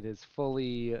on. It is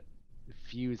fully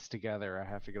fused together. I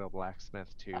have to get a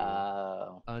blacksmith to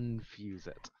Oh, unfuse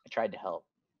it. I tried to help.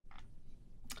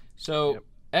 So, Yep.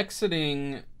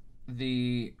 exiting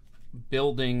the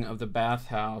building of the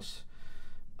bathhouse,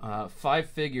 5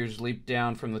 figures leap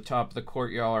down from the top of the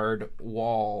courtyard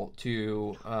wall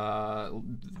to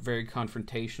very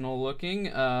confrontational looking.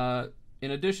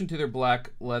 In addition to their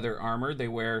black leather armor, they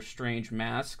wear strange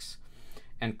masks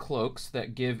and cloaks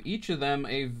that give each of them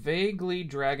a vaguely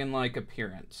dragon-like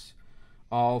appearance.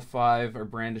 All 5 are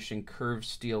brandishing curved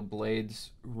steel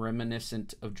blades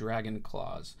reminiscent of dragon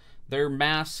claws. Their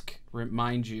mask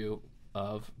reminds you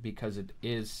of, because it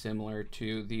is similar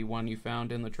to the one you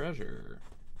found in the treasure.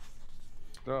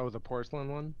 Oh, the porcelain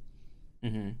one?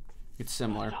 Mm-hmm. It's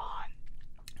similar.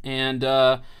 And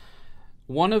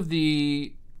one of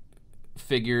the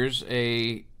figures,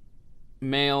 a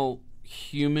male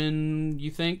human,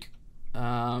 you think,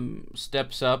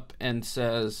 steps up and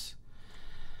says,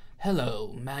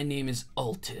 "Hello, my name is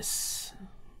Altus."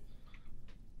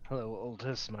 Hello,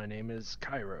 Altus. My name is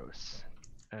Kairos.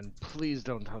 And please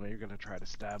don't tell me you're going to try to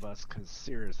stab us, because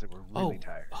seriously, we're really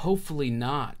tired. Hopefully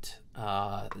not.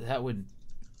 That would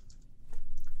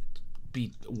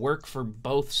be work for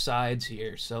both sides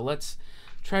here. So let's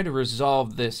try to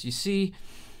resolve this. You see,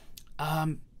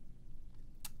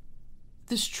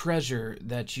 this treasure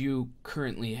that you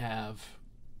currently have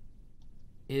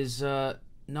is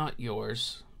not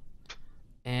yours,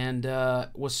 and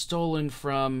was stolen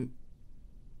from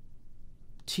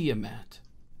Tiamat,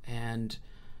 and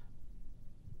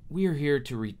we are here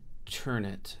to return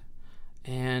it.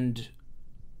 And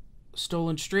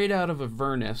stolen straight out of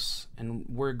Avernus, and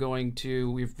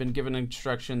we've been given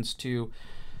instructions to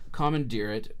commandeer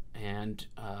it, and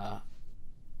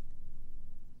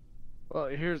Well,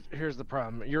 here's the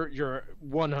problem. You're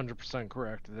 100%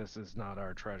 correct. This is not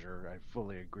our treasure. I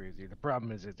fully agree with you. The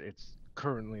problem is it's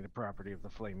currently the property of the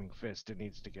Flaming Fist. It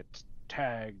needs to get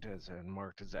tagged and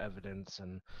marked as evidence,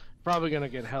 and probably gonna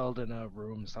get held in a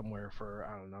room somewhere for,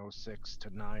 I don't know, 6 to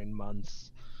 9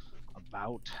 months,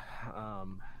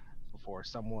 before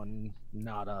someone,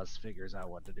 not us, figures out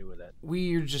what to do with it.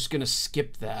 we're just gonna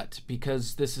skip that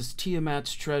because this is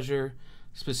Tiamat's treasure,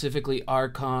 specifically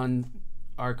Archon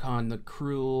the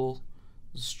Cruel's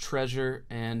treasure,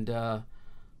 and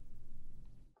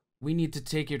we need to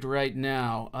take it right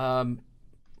now.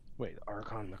 Wait,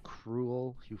 Archon the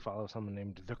Cruel? You follow someone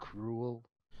named the Cruel?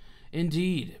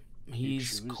 Indeed, choose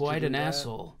he's to quite do an that?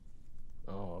 asshole.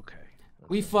 Oh, okay.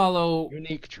 We That's a follow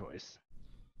unique choice.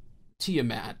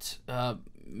 Tiamat,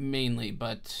 mainly,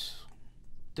 but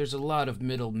there's a lot of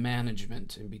middle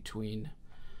management in between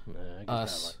I get that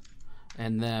us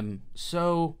and them.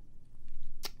 So,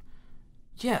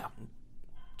 yeah,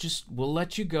 we'll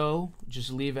let you go.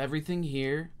 Just leave everything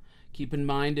here. Keep in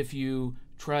mind, if you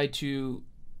try to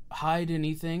hide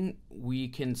anything, we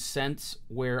can sense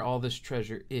where all this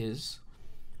treasure is.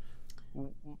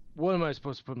 What am I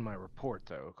supposed to put in my report,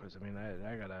 though? Because I mean,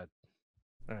 I gotta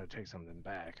take something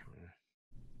back. I mean,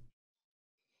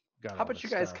 got How all about this you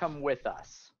guys stuff. come with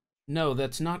us? No,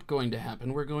 that's not going to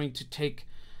happen. We're going to take...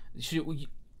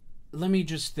 let me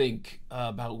just think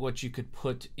about what you could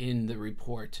put in the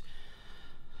report.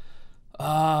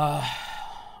 A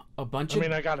bunch I of...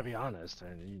 mean, I gotta be honest,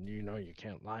 and you know you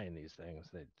can't lie in these things.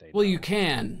 They Well, know. you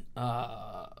can.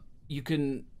 You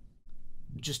can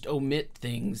just omit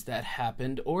things that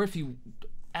happened, or if you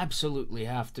absolutely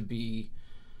have to be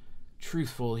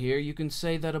truthful here, you can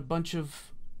say that a bunch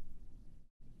of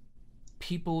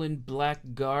people in black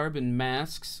garb and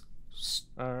masks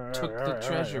took the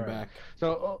treasure back.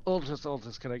 So,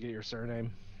 Ultis, can I get your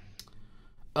surname?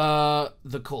 The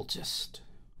cultist.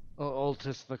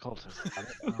 Ultis the Cultist.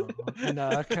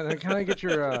 And can I get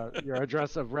your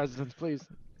address of residence, please?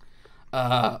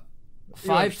 You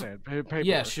Five. understand, paperwork.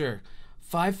 Yeah, sure.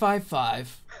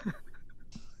 555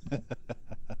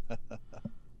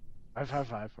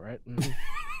 555, right? Mm-hmm.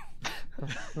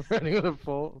 Running with a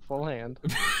full hand.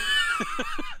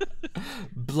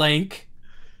 Blank.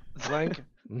 Blank.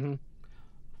 Mm-hmm.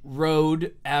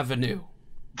 Road Avenue.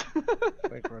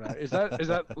 Is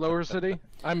that Lower City?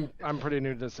 I'm pretty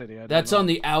new to the city. I don't That's know. on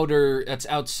the outer. That's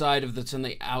outside of. That's in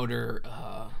the outer.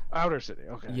 Outer City.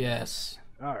 Okay. Yes.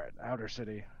 All right. Outer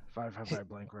City. 555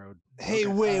 Blank Road. Hey,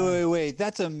 Okay, wait.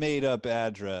 That's a made-up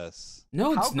address.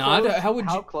 No, it's not. How would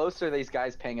how you? close are these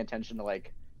guys paying attention to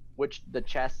like the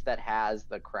chest that has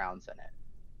the crowns in it?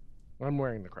 I'm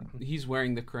wearing the crown. He's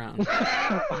wearing the crown.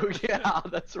 Oh yeah,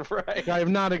 that's right. I have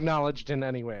not acknowledged in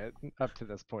any way up to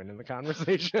this point in the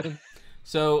conversation.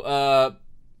 So,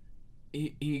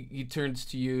 he turns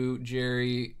to you,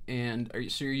 Jerry, and are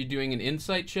you doing an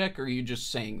insight check, or are you just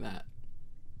saying that?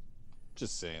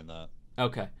 Just saying that.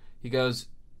 Okay. He goes,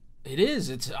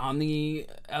 it's on the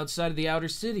outside of the outer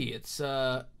city. It's,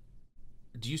 do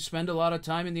you spend a lot of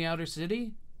time in the outer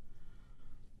city?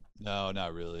 No,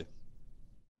 not really.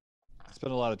 I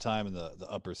spend a lot of time in the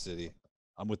upper city.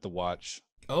 I'm with the watch.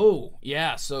 Oh,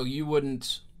 yeah, so you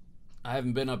wouldn't... I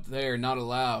haven't been up there, not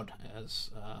allowed,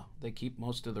 as they keep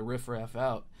most of the riffraff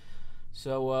out.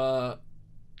 So,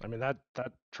 I mean, that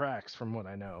tracks from what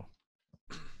I know.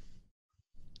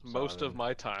 Most of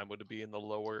my time would be in the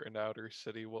lower and outer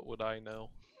city. What would I know?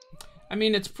 I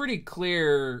mean, it's pretty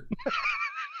clear...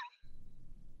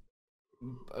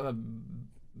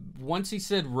 once he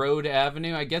said Road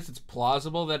Avenue, I guess it's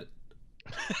plausible that...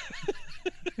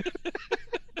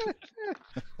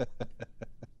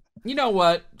 You know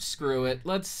what? Screw it.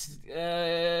 Let's...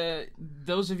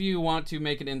 those of you who want to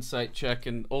make an insight check,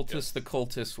 and Ultis the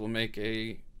Cultist will make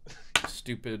a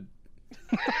stupid...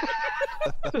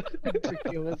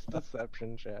 Ridiculous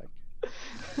deception check.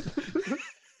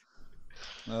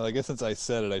 Well, I guess since I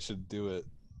said it, I should do it.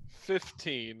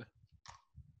 15.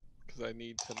 Because I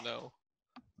need to know.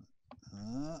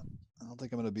 I don't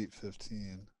think I'm going to beat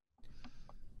 15.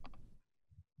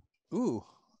 Ooh.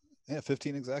 Yeah,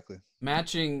 15 exactly.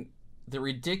 Matching the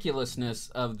ridiculousness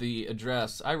of the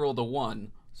address, I rolled a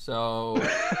 1. So...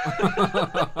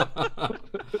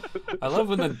 I love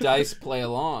when the dice play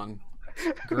along.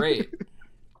 Great.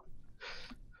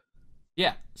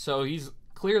 Yeah, so he's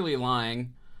clearly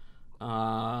lying.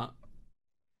 All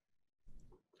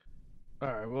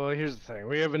right. Well, here's the thing.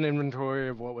 We have an inventory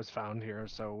of what was found here,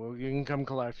 so you can come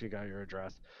collect. You got your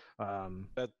address.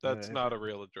 That's not a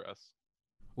real address.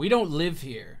 We don't live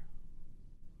here.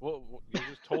 Well, you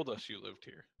just told us you lived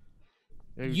here.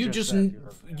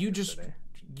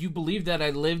 You believe that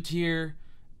I lived here,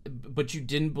 but you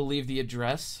didn't believe the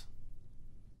address?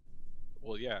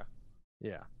 Well, yeah.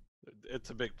 Yeah. It's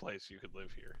a big place. You could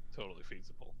live here. Totally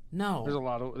feasible. No. There's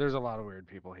a lot of weird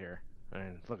people here. I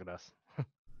mean, look at us.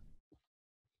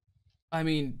 I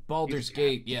mean, Baldur's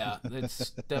Gate, yeah, that's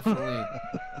definitely...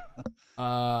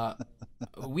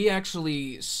 we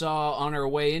actually saw on our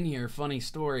way in here, funny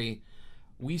story,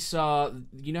 we saw,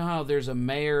 you know how there's a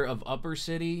mayor of Upper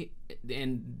City?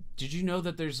 And did you know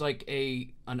that there's like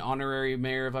an honorary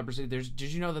mayor of Upper City?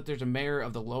 Did you know that there's a mayor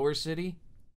of the Lower City?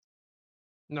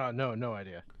 No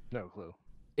idea. No clue.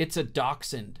 It's a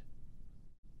dachshund.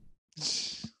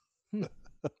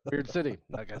 Weird city,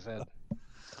 like I said.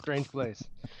 Strange place.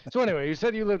 So anyway, you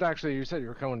said you were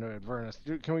coming to Avernus.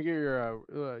 Can we get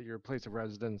your place of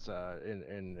residence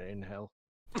in hell?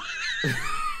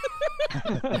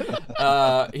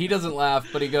 He doesn't laugh,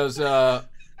 but he goes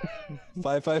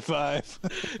 555.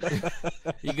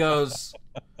 He goes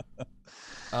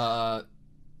the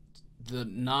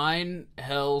 9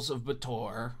 hells of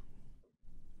Bator,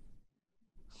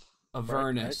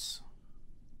 Avernus. Right.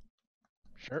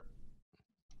 Sure.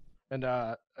 And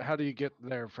how do you get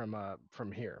there from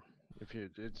here? If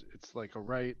it's like a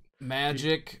right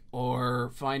Magic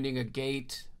or finding a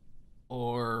gate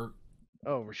or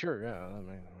Oh, sure, yeah. That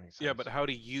makes sense. Yeah, but how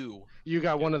do you? You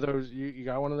got one of those? You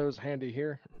got one of those handy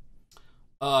here?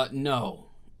 No.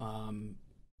 The ground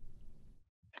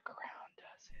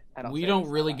does it. We don't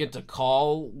really get to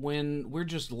call when we're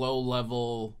just low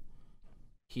level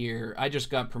here. I just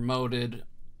got promoted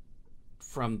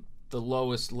from the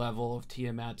lowest level of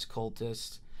Tiamat's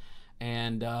cultists,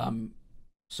 and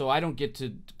so I don't get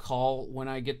to call when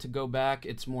I get to go back.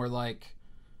 It's more like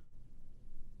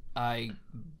I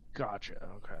Gotcha.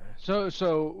 Okay. So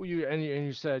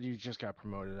you said you just got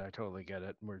promoted. I totally get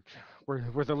it. We're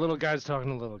the little guys talking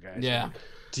to little guys. yeah.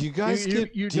 Do you guys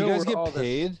get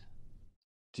paid?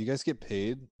 Do you guys get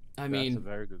paid? I mean, that's a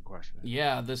very good question.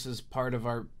 yeah, this is part of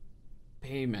our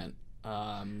payment.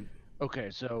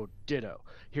 Okay, so ditto.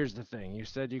 Here's the thing. You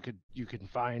said you can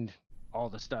find all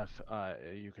the stuff,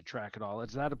 you could track it all.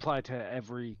 Does that apply to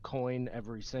every coin,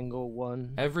 every single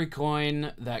one? Every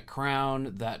coin, that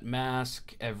crown, that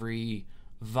mask, every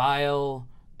vial,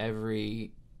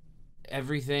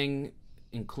 everything,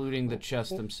 including the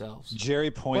chests themselves.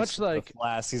 Jerry points Much to like- the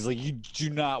flask. He's like, "You do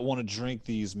not want to drink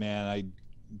these, man. I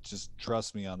just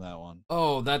trust me on that one."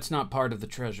 Oh, that's not part of the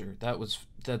treasure.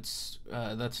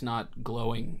 That's not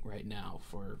glowing right now.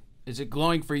 Is it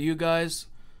glowing for you guys?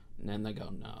 And then they go,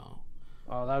 no.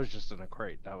 Oh, that was just in a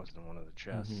crate. That wasn't in one of the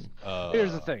chests. Mhm.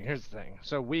 Here's the thing.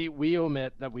 So we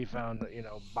omit that we found,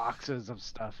 boxes of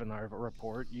stuff in our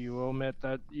report. You omit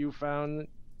that you found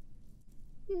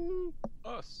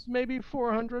Us. maybe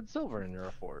 400 silver in your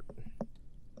report.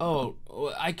 Oh,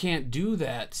 I can't do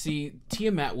that. See,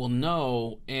 Tiamat will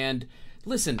know. And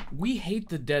listen, we hate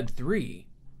the Dead Three.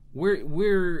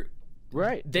 We're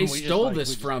Right. They stole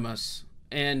this from us,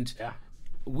 and Yeah.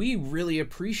 we really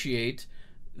appreciate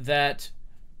that.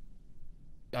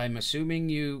 I'm assuming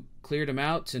you cleared them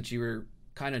out since you were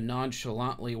kind of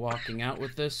nonchalantly walking out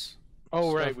with this.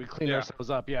 Oh, right. stuff. We cleaned Yeah. ourselves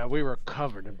up. Yeah, we were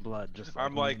covered in blood just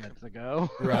I'm like- minutes ago.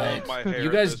 Right. My hair You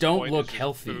at guys this don't point look is just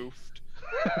healthy.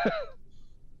 poofed.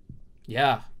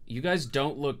 Yeah, you guys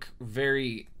don't look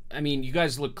very. I mean, you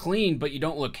guys look clean, but you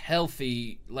don't look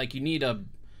healthy. Like you need a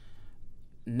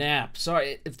nap.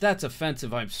 Sorry if that's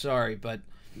offensive. I'm sorry, but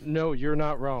No, you're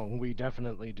not wrong. We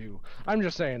definitely do. I'm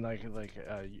just saying,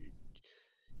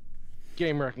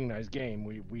 game recognized game.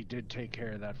 We did take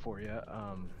care of that for you.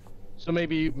 So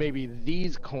maybe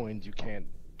these coins you can't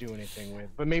do anything with,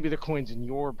 but maybe the coins in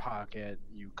your pocket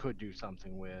you could do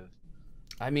something with.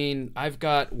 I mean, I've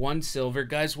got 1 silver,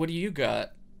 guys. What do you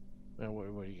got?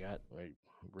 What do you got? Wait,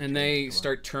 And they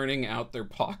start turning out their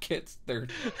pockets.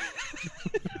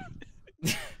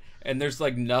 And there's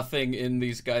like nothing in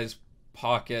these guys'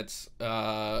 pockets.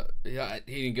 Yeah,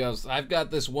 he goes, I've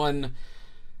got this 1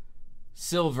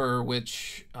 silver,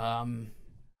 which Do you have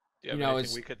You know, anything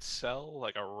it's- we could sell,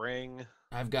 like a ring,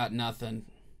 I've got nothing.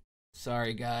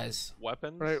 Sorry, guys.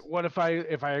 weapons? Right. What if I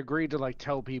agreed to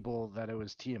tell people that it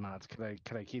was Tiamat's? Could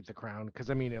I keep the crown? Because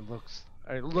I mean, it looks.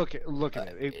 Look at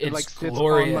it. It It's sits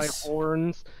glorious. on my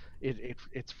horns.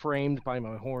 It's framed by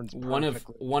my horns. One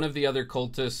Perfectly. of the other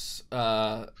cultists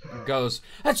goes,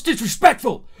 "That's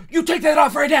disrespectful. You take that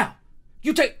off right now.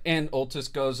 You take." And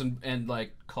Ultis goes and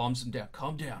like calms him down.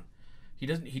 Calm down. He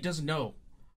doesn't know.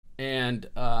 And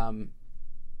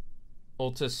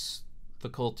Ultis, the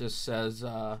cultist, says,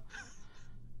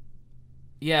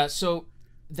 "Yeah, so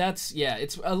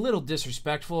it's a little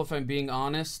disrespectful if I'm being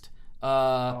honest.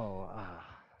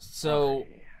 So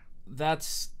sorry.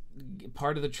 that's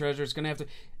part of the treasure. Is gonna have to.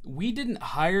 We didn't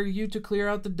hire you to clear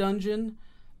out the dungeon.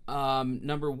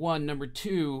 Number one, number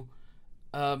two,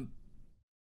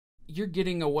 you're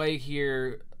getting away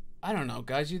here. I don't know,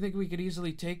 guys. You think we could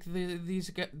easily take these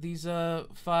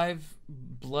 5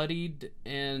 bloodied,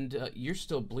 and you're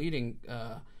still bleeding.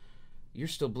 You're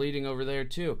still bleeding over there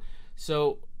too.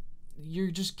 So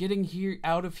you're just getting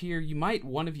out of here.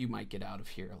 One of you might get out of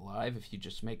here alive if you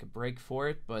just make a break for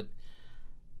it. But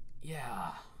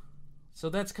yeah, so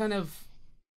that's kind of.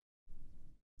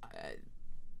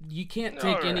 You can't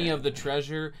take any of the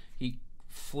treasure. He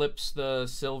flips the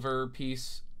silver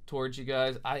piece towards you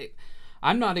guys.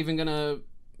 I'm not even gonna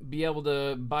be able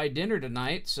to buy dinner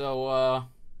tonight, so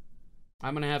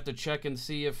I'm gonna have to check and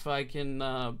see if I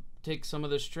can take some of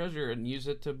this treasure and use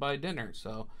it to buy dinner.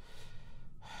 So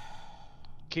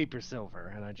Keep your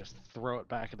silver, and I just throw it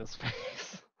back at his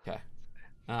face. okay,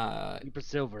 Keep your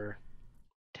silver.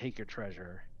 Take your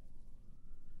treasure.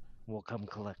 We'll come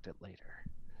collect it later.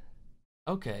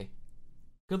 okay.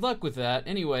 Good luck with that.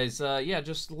 Anyways, yeah,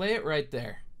 just lay it right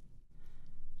there.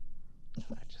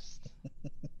 I just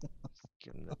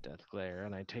give him the death glare,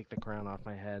 and I take the crown off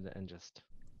my head and just.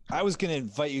 I was gonna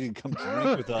invite you to come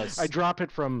drink with us. I drop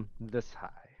it from this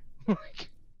high.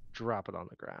 Drop it on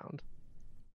the ground.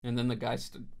 And then the guy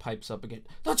pipes up again.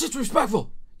 That's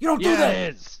disrespectful. You don't do Yeah, that.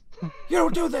 it is. You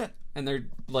don't do that. And they're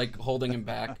like holding him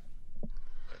back.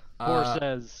 Or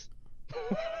says.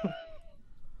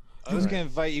 I was gonna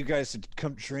invite you guys to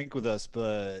come drink with us,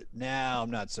 but now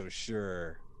I'm not so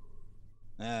sure.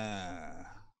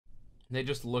 They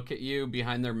just look at you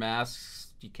behind their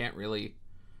masks. You can't really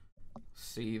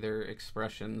see their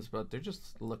expressions, but they're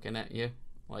just looking at you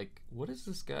like, what is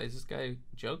this guy? Is this guy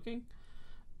joking?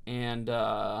 And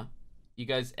you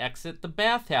guys exit the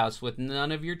bathhouse with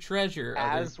none of your treasure.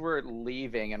 As we're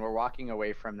leaving and we're walking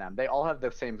away from them, they all have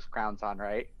the same crowns on,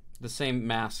 right? The same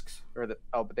masks. But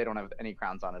they don't have any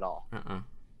crowns on at all.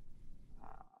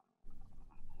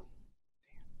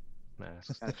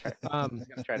 Masks. I'm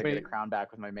gonna try to get a crown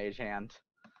back with my mage hand.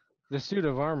 The suit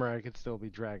of armor I could still be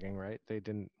dragging, right? They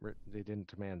didn't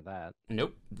demand that.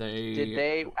 Nope. Did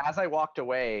they, as I walked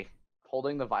away,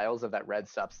 holding the vials of that red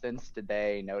substance, did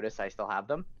they notice I still have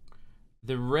them?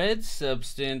 The red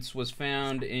substance was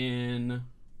found in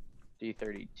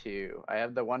D32. I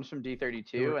have the ones from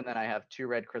D32, and then I have 2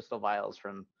 red crystal vials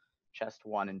from chest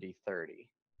 1 and D30.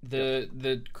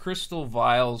 the crystal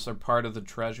vials are part of the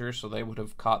treasure, so they would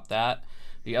have caught that.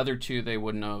 The other 2 they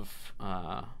wouldn't have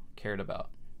cared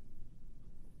about.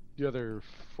 The other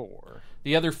 4.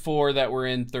 The other 4 that were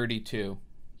in 32.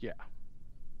 Yeah.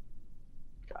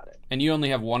 Got it. And you only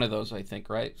have one of those, I think,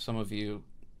 right? Some of you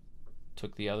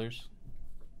took the others.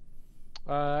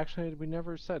 Actually, we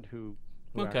never said who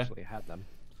Okay. actually had them.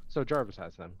 So Jarvis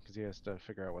has them because he has to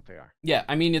figure out what they are. Yeah,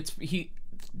 I mean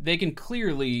they can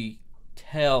clearly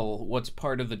tell what's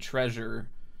part of the treasure.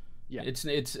 Yeah.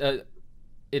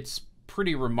 It's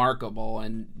pretty remarkable,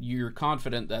 and you're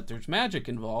confident that there's magic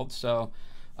involved. So,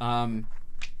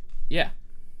 yeah.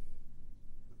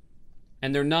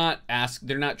 And they're not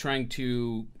trying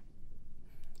to,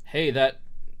 hey, that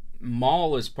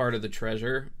mall is part of the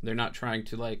treasure. They're not trying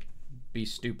to like be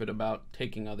stupid about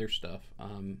taking other stuff.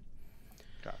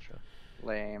 Gotcha.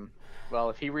 Lame. Well,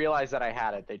 if he realized that I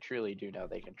had it, they truly do know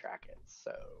they can track it.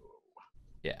 So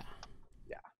Yeah.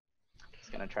 he's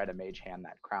gonna try to mage hand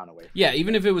that crown away. From Yeah, me.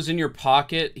 even if it was in your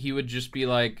pocket, he would just be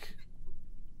like,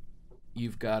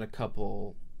 "You've got a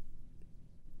couple."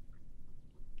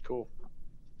 Cool.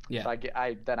 Yeah. So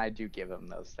I do give him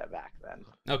those back then.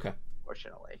 Okay.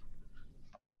 Fortunately.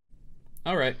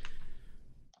 All right.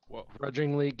 Well,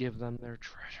 Grudgingly give them their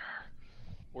treasure.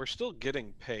 we're still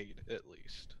getting paid at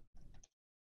least.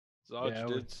 Zaj Yeah,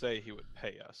 did say he would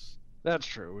pay us. That's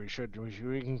true. We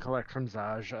can collect from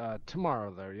Zaj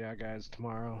tomorrow though. Yeah, guys,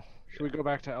 tomorrow. Should we go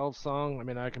back to Elf Song? I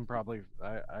mean, I can probably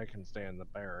I can stay in the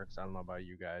barracks. I don't know about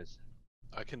you guys.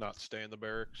 I cannot stay in the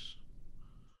barracks.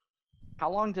 How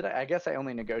long did I guess I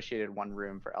only negotiated 1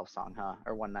 room for Elf Song, huh?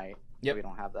 Or 1 night. Yep. We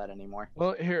don't have that anymore.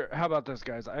 Well, here, how about this,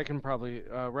 guys? I can probably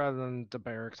rather than the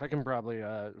barracks, I can probably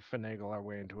finagle our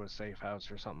way into a safe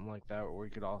house or something like that, where we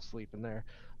could all sleep in there.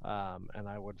 And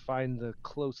I would find the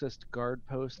closest guard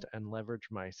post and leverage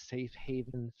my safe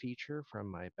haven feature from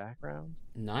my background.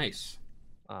 Nice.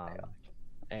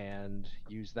 And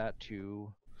use that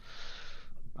to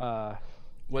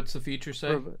What's the feature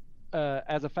say?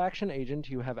 as a faction agent,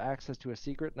 you have access to a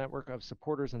secret network of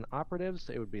supporters and operatives.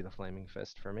 It would be the Flaming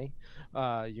Fist for me.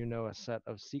 You know a set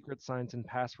of secret signs and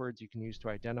passwords you can use to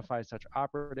identify such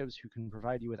operatives who can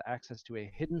provide you with access to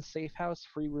a hidden safe house,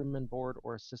 free room and board,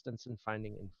 or assistance in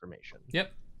finding information.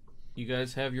 Yep. You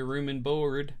guys have your room and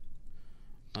board.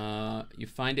 You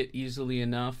find it easily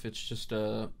enough. It's just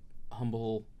a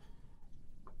humble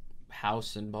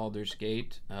house in Baldur's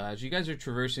Gate. As you guys are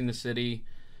traversing the city,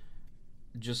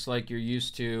 just like you're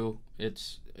used to,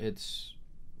 it's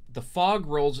the fog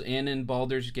rolls in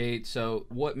Baldur's Gate. So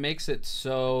what makes it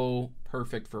so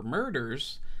perfect for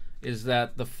murders is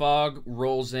that the fog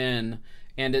rolls in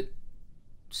and it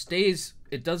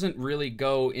doesn't really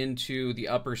go into the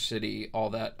upper city all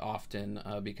that often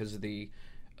because of the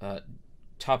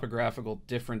topographical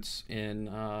difference in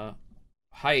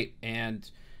height,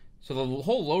 and so the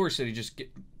whole lower city just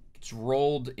gets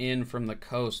rolled in from the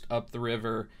coast up the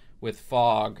river with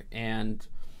fog, and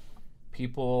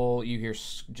people, you hear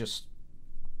just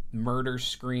murder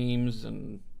screams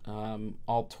and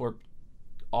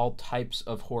all types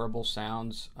of horrible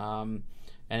sounds, and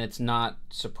it's not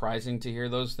surprising to hear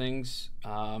those things.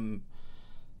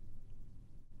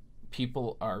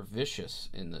 People are vicious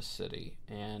in this city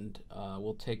and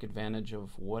will take advantage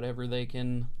of whatever they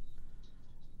can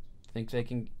think they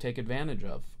can take advantage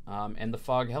of, and the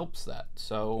fog helps that.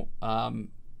 So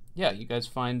yeah, you guys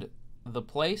find the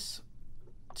place,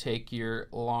 take your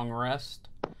long rest.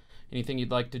 Anything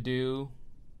you'd like to do?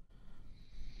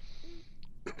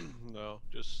 No,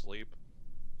 just sleep.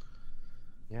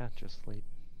 Yeah, just sleep.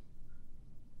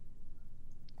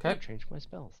 Okay. Change my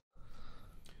spells.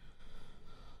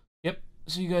 Yep.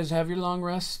 So you guys have your long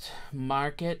rest.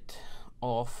 Mark it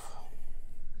off.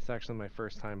 It's actually my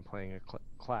first time playing a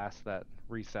class that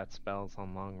resets spells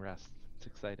on long rest. It's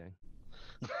exciting.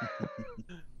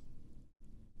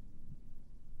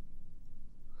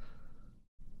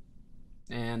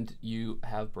 And you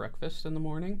have breakfast in the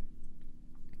morning.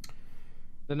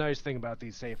 The nice thing about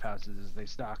these safe houses is they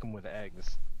stock them with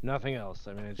eggs. Nothing else.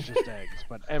 I mean, it's just eggs.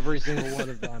 But every single one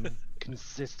of them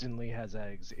consistently has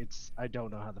eggs. I don't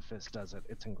know how the Fist does it.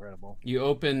 It's incredible. You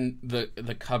open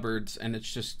the cupboards and it's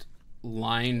just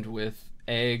lined with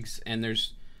eggs, and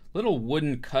there's little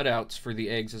wooden cutouts for the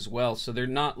eggs as well. So they're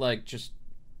not like just,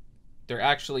 they're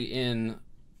actually in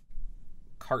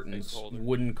cartons, holder.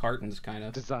 wooden cartons, kind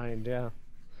of. Designed, yeah.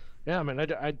 Yeah, I mean,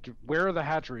 where are the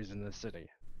hatcheries in this city?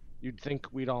 You'd think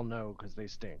we'd all know because they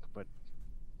stink, but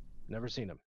never seen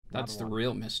them. That's the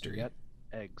real mystery. Yet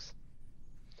eggs.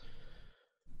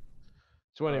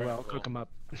 So anyway, Alright, I'll cook them up.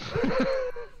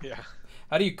 Yeah.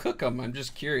 How do you cook them? I'm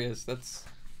just curious. That's.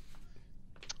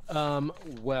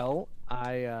 Well,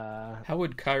 I How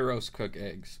would Kairos cook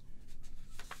eggs?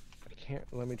 can't.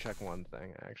 Let me check one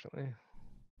thing actually.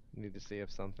 Need to see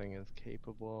if something is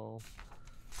capable.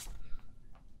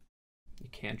 You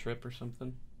cantrip or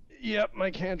something? Yep, my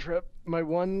cantrip. My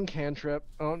one cantrip.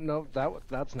 Oh no,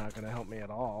 that's not gonna help me at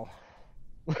all.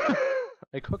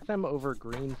 I cook them over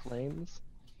green flames,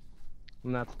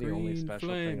 and that's the only Green special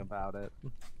flame. thing about it.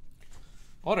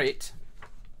 All right.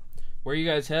 Where are you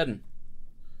guys heading?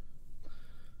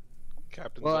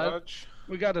 Captain Well, Dodge.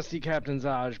 We got to see Captain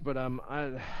Zaj, but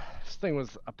this thing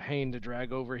was a pain to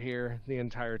drag over here the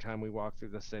entire time we walked through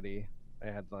the city. I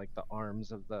had like the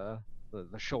arms of the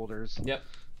shoulders Yep.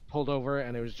 pulled over,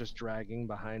 and it was just dragging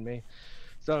behind me.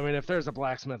 So I mean, if there's a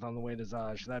blacksmith on the way to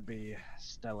Zaj, that'd be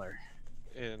stellar.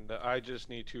 And I just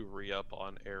need to re-up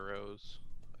on arrows.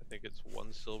 I think it's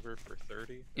 1 silver for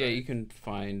 30. Yeah, you can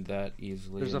find that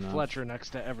easily. There's enough. a Fletcher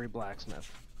next to every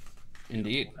blacksmith.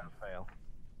 Indeed. Without fail.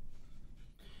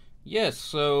 Yes,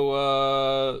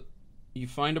 so you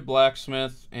find a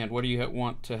blacksmith, and what do you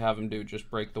want to have him do?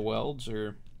 Just break the welds,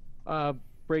 or?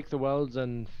 Break the welds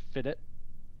and fit it.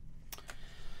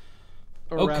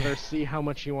 Or Okay. rather, see how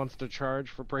much he wants to charge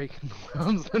for breaking the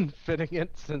welds and fitting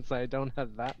it, since I don't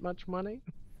have that much money.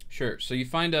 Sure. So you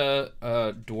find a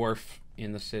dwarf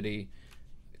in the city,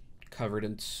 covered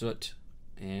in soot,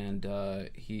 and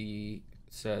he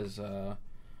says, "Do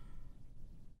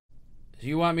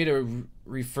you want me to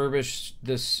refurbish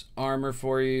this armor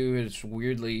for you? It's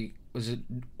weirdly, was it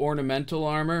ornamental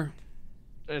armor?"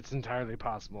 It's entirely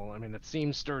possible. I mean, it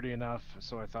seems sturdy enough,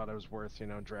 so I thought it was worth,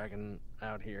 dragging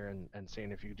out here and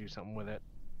seeing if you could do something with it.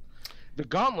 The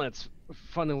gauntlets,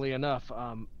 funnily enough,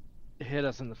 hit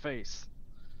us in the face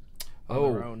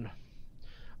on their own.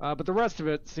 But the rest of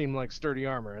it seemed like sturdy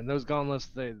armor, and those gauntlets,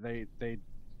 they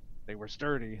were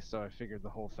sturdy, so I figured the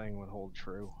whole thing would hold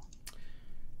true.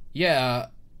 Yeah.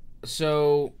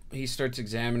 So he starts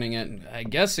examining it, and I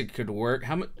guess it could work.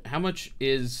 How much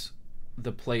is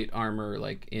the plate armor,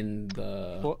 like, in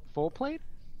the Full plate?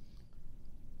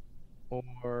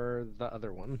 Or the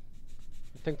other one?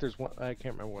 I think there's one. I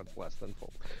can't remember what's less than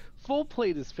full. Full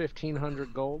plate is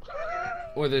 1,500 gold.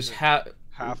 or there's half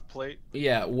plate?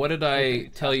 Yeah, what did I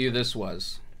tell you this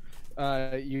was?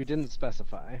 You didn't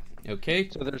specify. Okay.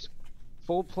 So there's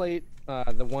full plate.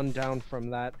 The one down from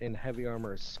that in heavy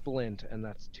armor is splint, and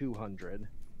that's 200.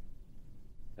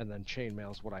 And then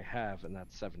chainmail's what I have, and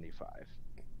that's 75.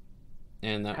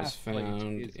 And that was Half plate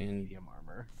found is in medium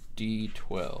armor.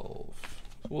 D12.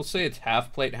 We'll say it's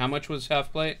half plate. How much was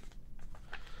half plate?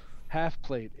 Half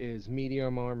plate is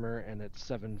medium armor, and it's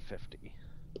 750.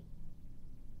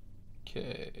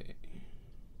 Okay.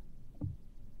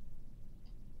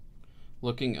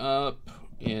 Looking up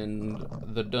in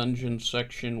the dungeon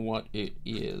section what it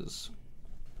is.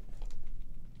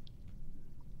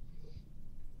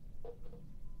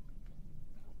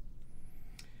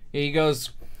 He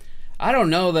goes, "I don't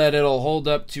know that it'll hold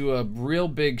up to a real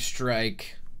big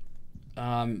strike.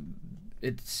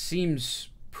 It seems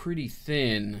pretty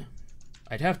thin.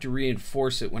 I'd have to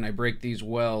reinforce it when I break these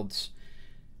welds.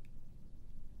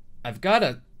 I've got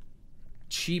a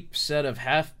cheap set of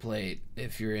half plate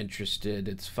if you're interested.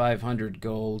 It's 500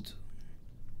 gold."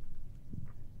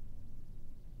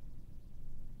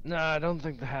 No, I don't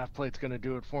think the half plate's gonna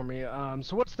do it for me.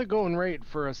 So what's the going rate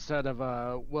for a set of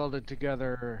welded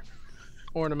together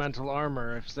ornamental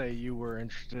armor? If say you were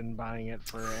interested in buying it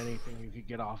for anything you could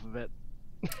get off of it.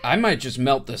 I might just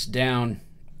melt this down,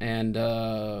 and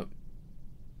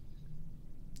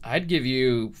I'd give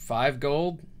you 5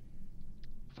 gold.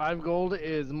 5 gold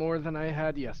is more than I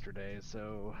had yesterday,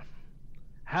 so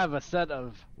have a set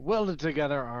of welded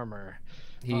together armor.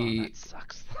 That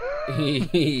sucks.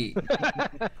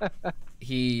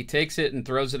 He takes it and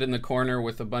throws it in the corner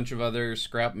with a bunch of other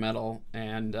scrap metal,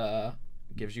 and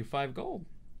gives you 5 gold.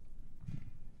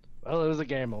 Well, it was a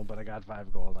gamble, but I got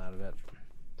 5 gold out of it.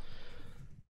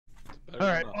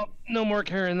 Alright, well, no more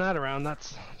carrying that around.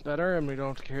 That's better, and we don't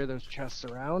have to carry those chests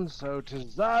around. So to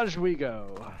Zaj we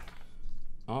go.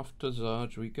 Off to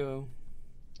Zaj we go.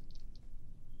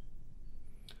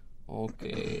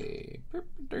 Okay.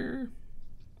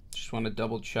 Just want to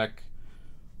double check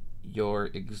your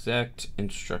exact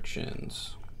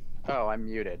instructions. Oh, I'm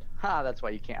muted. Ha, that's why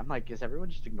you can't. I'm like, is everyone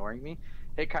just ignoring me?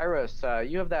 Hey, Kairos,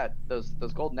 you have those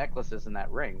gold necklaces and that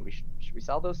ring. Should we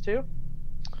sell those too?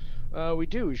 We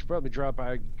do. We should probably drop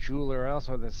by a jeweler. I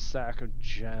also have this sack of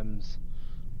gems.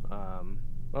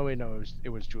 Oh wait, no, it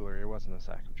was jewelry. It wasn't a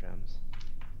sack of gems.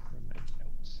 Where are my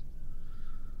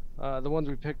notes? The ones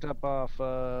we picked up off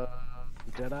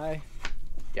Deadeye.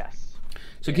 Yes.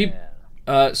 So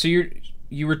Yeah. so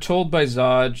you were told by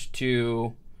Zaj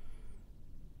to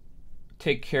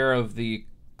take care of the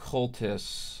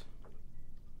cultists.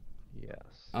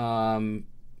 Yes.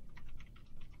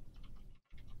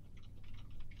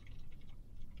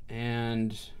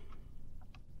 And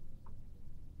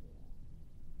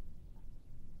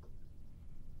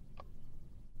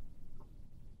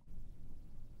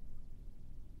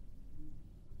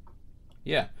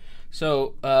yeah.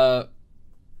 So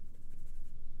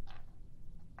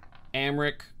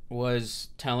Amric was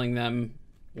telling them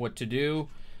what to do.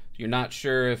 You're not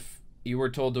sure if you were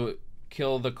told to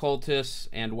kill the cultists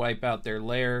and wipe out their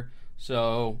lair.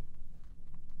 So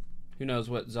who knows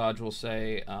what Zaj will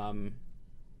say.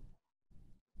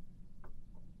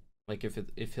 Like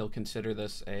if he'll consider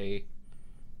this a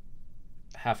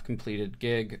half completed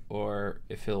gig or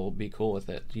if he'll be cool with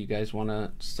it. Do you guys want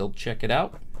to still check it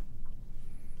out?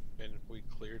 And we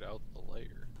cleared out the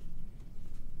layer.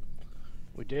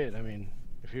 We did. I mean,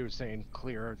 if he was saying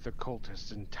clear the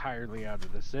cultists entirely out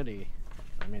of the city,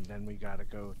 I mean, then we gotta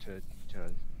go to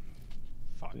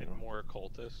Find more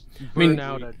cultists. burn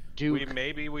out a duke.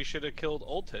 Maybe we should have killed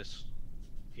Ultis.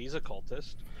 He's a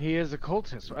cultist. He is a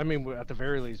cultist. I mean, at the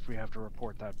very least, we have to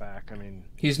report that back. I mean,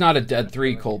 he's not a Dead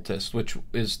Three cultist, which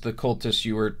is the cultist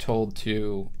you were told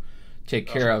to take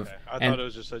care of. I thought it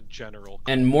was just a general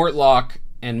cultist.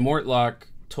 And Mortlock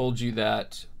told you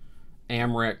that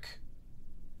Amric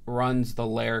runs the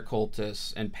lair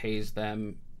cultists and pays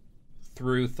them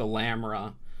through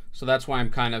Thalamra. So that's why I'm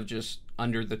kind of just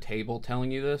under the table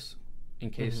telling you this, in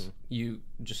case you,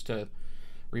 just to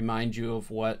remind you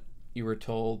of what you were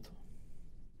told.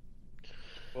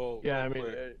 Well, yeah, I mean,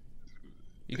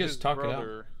 you guys talk it out. His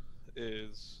brother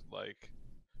is like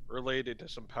related to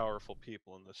some powerful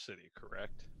people in the city,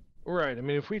 correct? right. I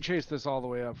mean, if we chase this all the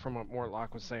way up from what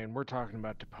Mortlock was saying, we're talking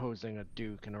about deposing a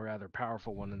duke and a rather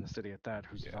powerful one in the city at that,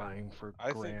 who's vying for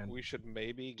I grand. think we should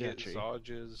maybe get duchy.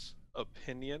 Zaj's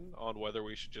opinion on whether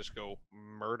we should just go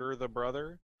murder the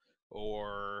brother,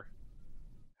 or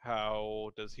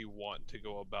how does he want to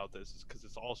go about this? Because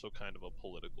it's also kind of a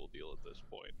political deal at this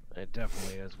point. It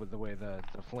definitely is, with the way the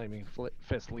Flaming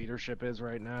Fist leadership is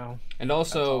right now. And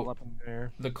That's all also, up in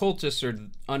there. the cultists are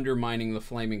undermining the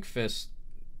Flaming Fist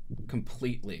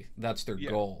completely. That's their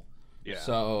goal. Yeah.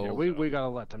 So Yeah, we gotta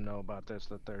let them know about this.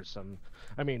 That there's some.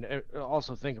 I mean,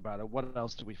 also think about it. What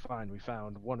else did we find? We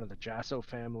found one of the Jasso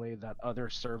family, that other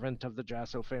servant of the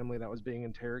Jasso family that was being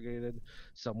interrogated.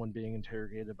 Someone being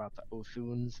interrogated about the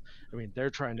Othuns. I mean,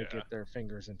 they're trying to get their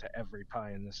fingers into every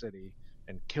pie in the city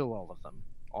and kill all of them.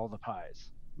 All the pies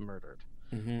murdered.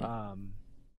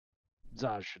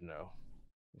 Zaj should know.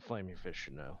 Flaming Fish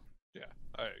should know. Yeah,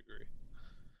 I agree.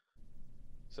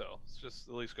 So let's just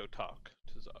at least go talk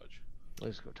to Zaj.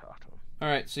 Let's go talk to him. all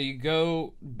right, so you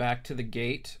go back to the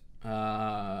gate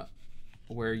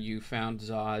where you found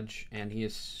Zaj, and he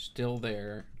is still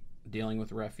there dealing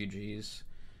with refugees,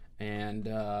 and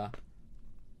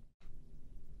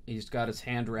he's got his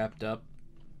hand wrapped up,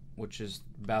 which is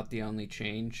about the only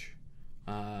change.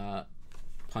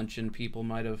 Punching people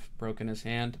might have broken his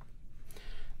hand.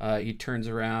 He turns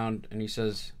around and he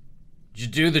says, "Did you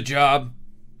do the job?"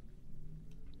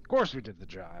 Of course we did the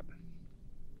job.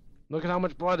 Look at how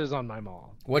much blood is on my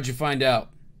maul. What'd you find out?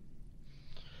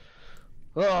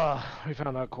 Oh, we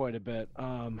found out quite a bit.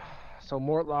 So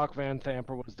Mortlock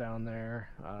Vanthampur was down there.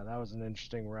 That was an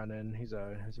interesting run-in. He's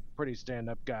a pretty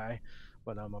stand-up guy,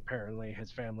 but apparently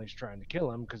his family's trying to kill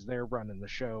him because they're running the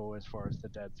show as far as the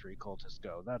Dead Three Cultists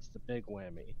go. That's the big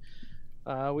whammy.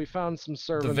 We found some The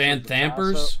servants.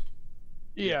 Vanthampurs?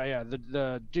 Yeah,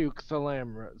 the Duke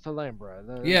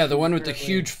Thalambra. Yeah, the one with the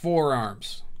huge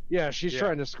forearms. Yeah, she's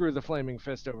trying to screw the Flaming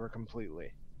Fist over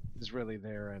completely. Is really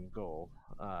their end goal.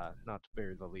 Not to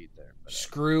bury the lead there. But,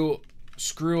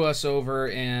 screw us over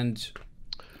and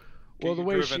well, the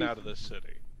way driven out of the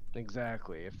city.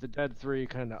 Exactly. If the Dead Three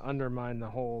kind of undermine the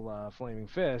whole Flaming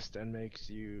Fist and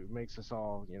makes us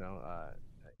all,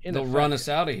 they'll run us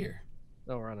out of here.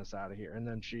 They'll run us out of here, and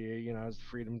then she, has the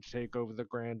freedom to take over the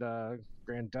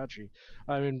Grand Duchy.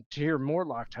 I mean, to hear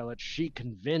Mortlock tell it, she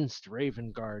convinced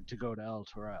Ravengard to go to El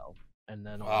Torel, and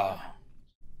then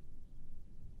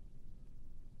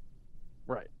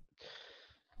right.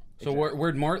 So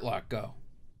where'd Mortlock go?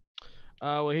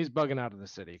 Well, he's bugging out of the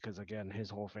city because again, his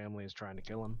whole family is trying to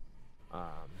kill him.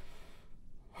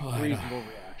 Oh, Reasonable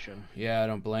reaction. Yeah, I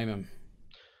don't blame him.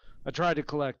 I tried to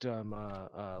collect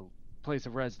a place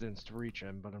of residence to reach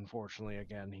him, but unfortunately,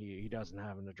 again, he doesn't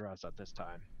have an address at this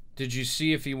time. Did you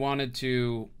see if he wanted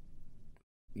to,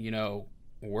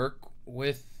 work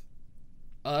with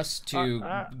us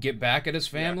to get back at his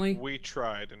family? Yeah, we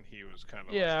tried, and he was kind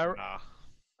of Yeah, like, nah.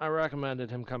 I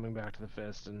recommended him coming back to the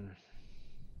Fist, and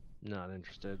not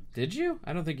interested. Did you?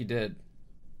 I don't think you did.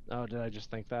 Oh, did I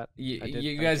just think that?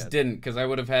 You guys didn't, because I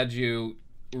would have had you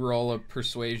roll a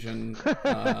persuasion.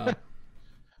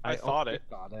 I thought it.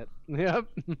 Thought it. Yep.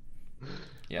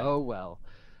 Yeah. Oh well.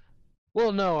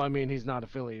 Well, no, I mean he's not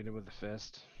affiliated with the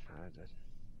Fist. I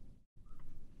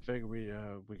figure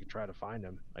we could try to find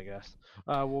him. I guess.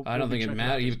 I don't think it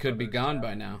matters. He could be gone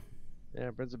by now.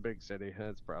 Yeah, but it's a big city.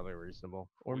 That's probably reasonable.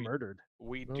 Or murdered.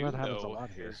 We Well, do that happens a know lot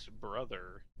here. his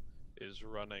brother is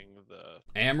running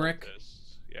the Amric?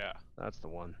 cultists. Yeah. That's the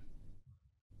one.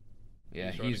 Yeah,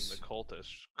 running he's the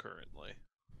cultists currently,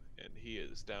 and he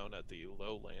is down at the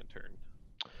Low Lantern.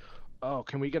 Oh,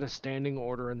 can we get a standing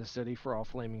order in the city for all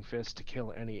Flaming Fists to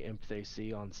kill any imp they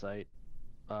see on site?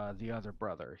 The other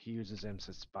brother. He uses imps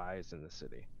as spies in the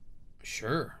city.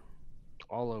 sure.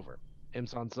 All over.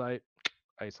 Imps on site,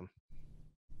 ice them.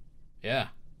 Yeah.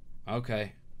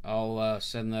 Okay. I'll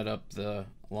send that up the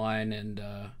line and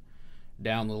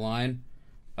down the line.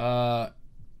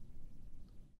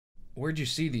 Where'd you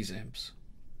see these imps?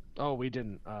 Oh, we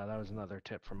didn't. That was another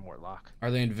tip from Mortlock.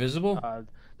 Are they invisible?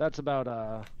 That's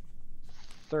about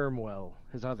Thermwell,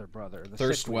 his other brother. The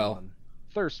Thirstwell. sickly one.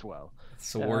 Thirstwell.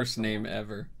 It's the worst name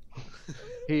ever.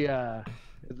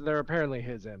 They're apparently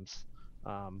his imps.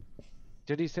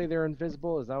 Did he say they're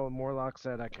invisible? Is that what Morlock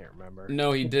said? I can't remember.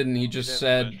 No, he didn't. He just Didn't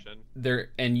said mention. there,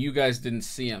 and you guys didn't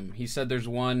see him. He said there's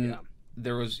one. Yeah.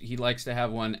 There was. He likes to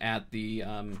have one at the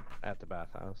At the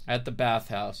bathhouse. at the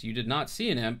bathhouse. You did not see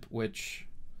an imp, which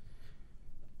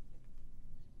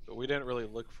But we didn't really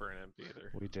look for an imp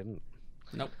either. We didn't.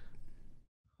 nope.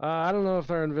 I don't know if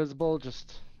they're invisible.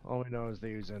 Just all we know is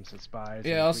they use imps as spies.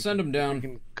 Yeah, and I'll if we send can- them if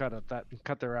down. We can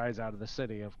cut their eyes out of the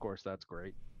city. Of course, that's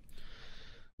great.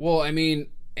 Well, I mean,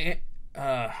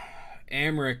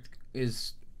 Amric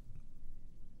is.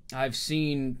 I've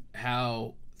seen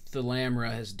how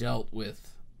Thalamra has dealt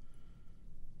with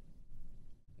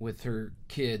her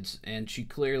kids, and she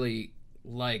clearly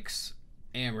likes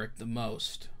Amric the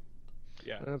most.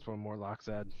 Yeah. That's what Morlock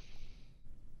said.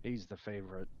 He's the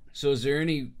favorite. So, is there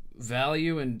any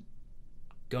value in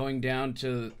going down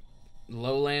to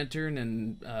Low Lantern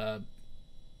and,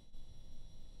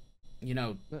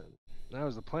 That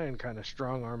was the plan, kind of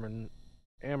strong arming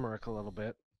Amaric a little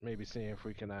bit. Maybe seeing if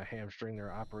we can hamstring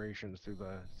their operations through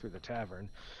the tavern.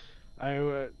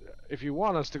 If you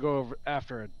want us to go over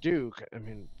after a duke, I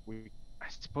mean, I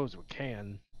suppose we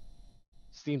can.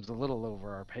 Seems a little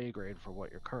over our pay grade for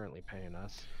what you're currently paying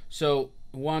us. So,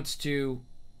 wants to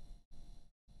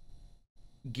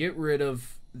get rid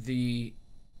of the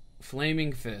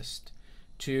Flaming Fist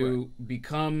to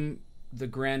become the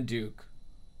Grand Duke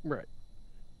Right.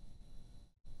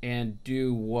 and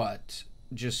do what?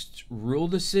 Just rule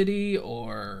the city,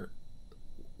 or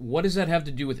what does that have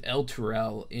to do with El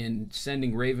Turel in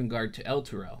sending Ravengard to El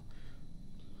Turel?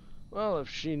 Well, if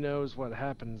she knows what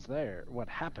happened there,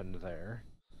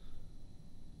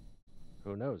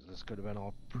 who knows? This could have been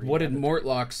all What did premeditated.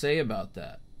 Mortlock say about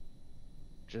that?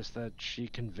 Just that she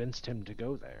convinced him to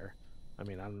go there. I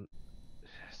mean,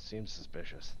 seems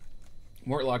suspicious.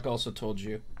 Mortlock also told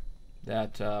you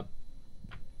that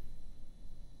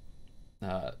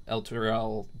El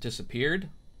Turel disappeared.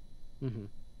 Mm-hmm.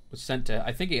 Was sent to.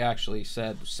 I think he actually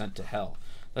said was sent to hell.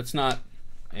 That's not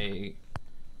a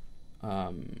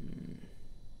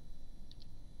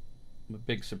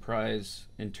big surprise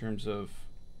in terms of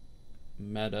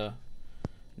meta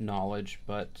knowledge,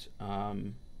 but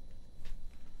Well,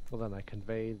 then I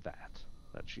convey that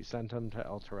she sent him to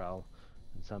El Turel,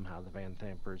 and somehow the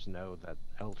Vanthampurs know that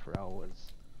El Turel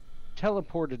was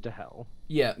teleported to hell.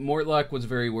 yeah, Mortlock was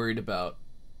very worried about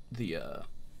the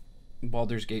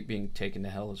Baldur's Gate being taken to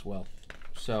hell as well.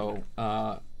 So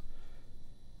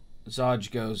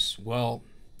Zaj goes, well,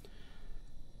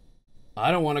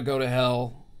 I don't want to go to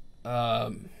hell.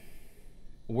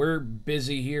 We're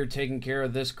busy here taking care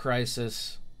of this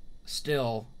crisis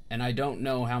still, and I don't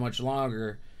know how much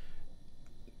longer.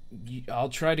 I'll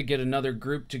try to get another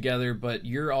group together, but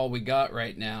you're all we got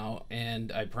right now, and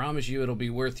I promise you it'll be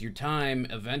worth your time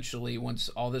eventually once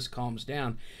all this calms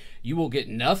down. You will get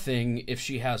nothing if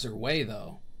she has her way,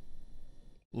 though.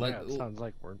 Yeah, it sounds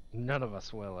like none of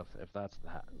us will if that's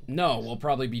that. No, we'll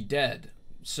probably be dead.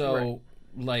 So, Right.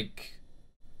 like,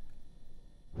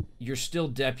 you're still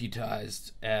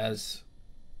deputized as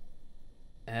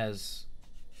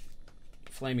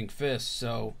Flaming Fist,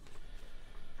 so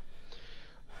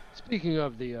Speaking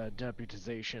of the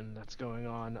deputization that's going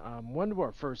on, when do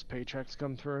our first paychecks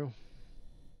come through?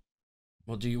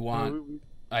 well, do you I want mean,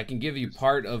 I can give you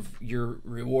part of your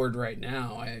reward right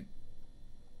now.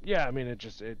 yeah, I mean,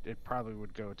 it probably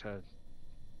would go to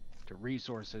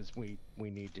resources we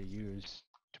need to use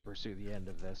to pursue the end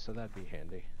of this, so that'd be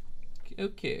handy.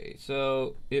 Okay,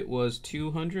 so it was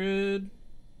 200.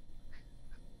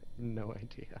 No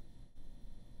idea.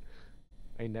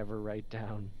 I never write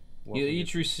down. What You we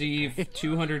each get receive paid.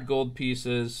 200 gold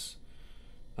pieces,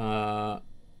 and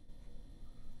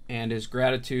his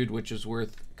gratitude, which is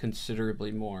worth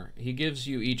considerably more. He gives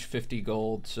you each 50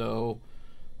 gold, so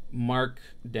mark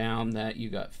down that you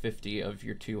got 50 of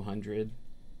your 200.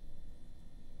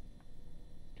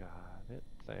 Got it.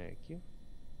 Thank you.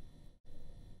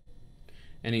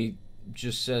 And he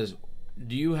just says,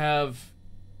 do you have,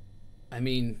 I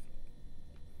mean,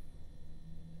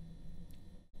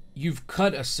 you've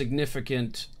made a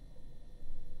significant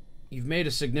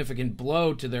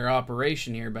blow to their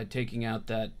operation here by taking out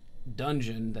that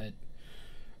dungeon, that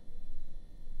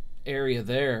area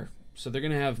there. So they're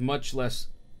going to have much less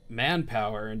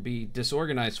manpower and be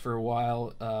disorganized for a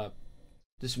while.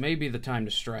 This may be the time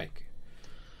to strike.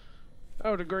 I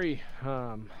would agree.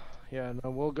 Yeah, no,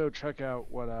 we'll go check out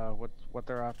what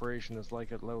their operation is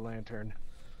like at Low Lantern,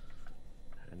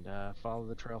 and follow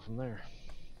the trail from there.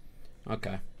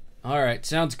 Okay. All right,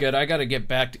 sounds good. I got to get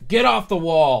back to... Get off the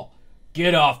wall!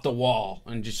 Get off the wall!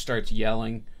 And just starts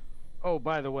yelling. Oh,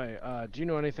 by the way, do you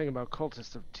know anything about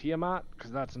cultists of Tiamat?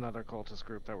 Because that's another cultist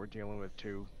group that we're dealing with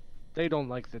too. They don't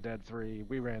like the Dead Three.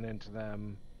 We ran into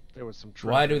them. There was some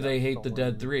treasure. Why do that they was hate the Dead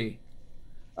stolen. Three?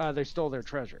 They stole their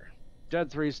treasure. Dead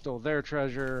Three stole their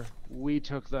treasure. We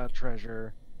took that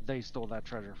treasure. They stole that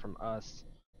treasure from us,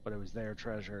 but it was their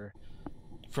treasure.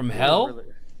 From hell?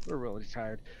 We're really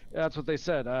tired. That's what they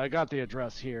said. I got the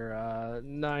address here.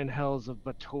 9 Hells of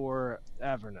Baldur,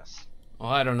 Avernus. Well,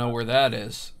 I don't know where that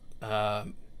is. That's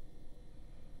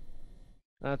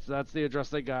the address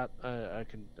they got. I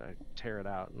tear it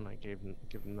out, and I give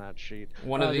them that sheet.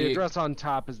 One of the address on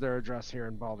top is their address here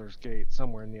in Baldur's Gate,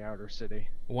 somewhere in the outer city.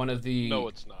 One of the... No,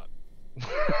 it's not.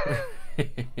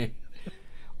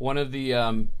 One of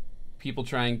the people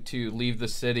trying to leave the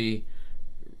city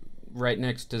right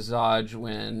next to Zaj,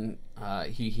 when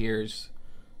he hears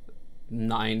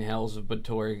 9 Hells of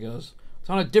Bator, he goes, "It's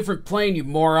on a different plane, you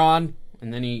moron!"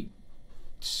 And then he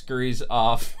scurries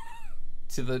off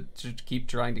to keep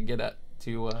trying to get at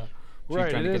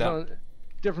right, it is on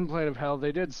different plane of hell.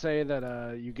 They did say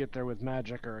that you get there with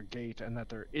magic or a gate, and that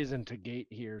there isn't a gate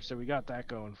here, so we got that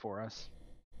going for us.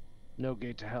 No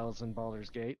gate to hell's in Baldur's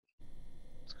Gate.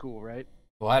 It's cool, right?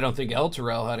 Well, I don't think El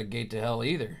Terrell had a gate to hell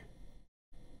either.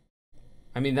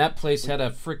 I mean, that place had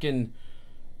a frickin'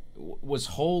 was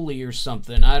holy or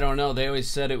something. I don't know. They always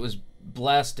said it was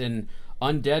blessed, and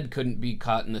undead couldn't be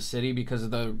caught in the city because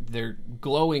of their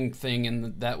glowing thing,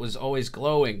 and that was always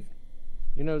glowing.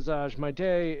 You know, Zaj, my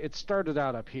day, it started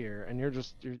out up here, and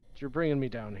you're bringing me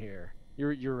down here.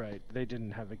 You're right. They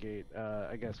didn't have a gate.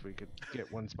 I guess we could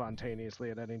get one spontaneously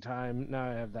at any time.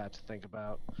 Now I have that to think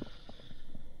about.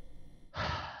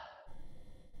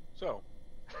 So,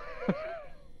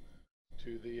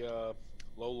 to the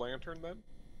Low Lantern then?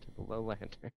 To the Low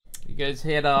Lantern. You guys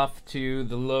head off to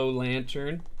the Low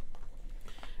Lantern.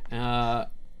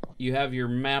 You have your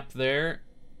map there.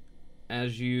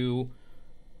 As you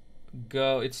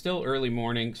go, it's still early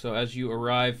morning, so as you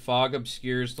arrive, fog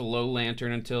obscures the Low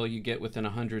Lantern until you get within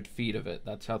 100 feet of it.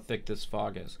 That's how thick this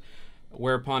fog is.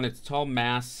 Whereupon its tall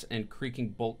masts and creaking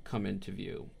bulk come into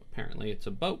view. Apparently it's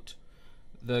a boat.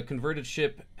 The converted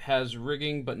ship has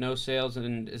rigging but no sails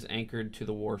and is anchored to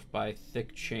the wharf by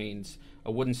thick chains.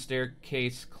 A wooden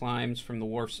staircase climbs from the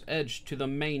wharf's edge to the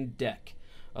main deck.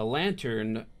 A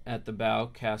lantern at the bow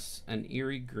casts an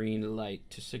eerie green light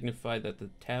to signify that the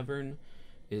tavern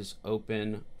is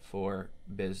open for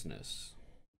business.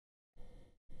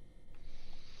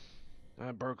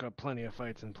 I broke up plenty of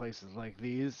fights in places like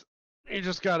these. You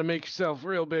just gotta make yourself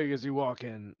real big as you walk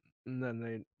in, and then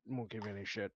they won't give you any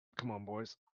shit. Come on,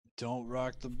 boys. Don't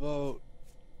rock the boat.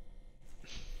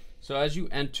 So as you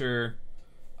enter,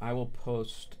 I will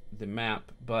post the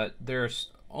map, but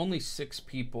there's only 6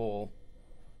 people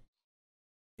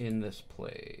in this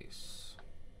place.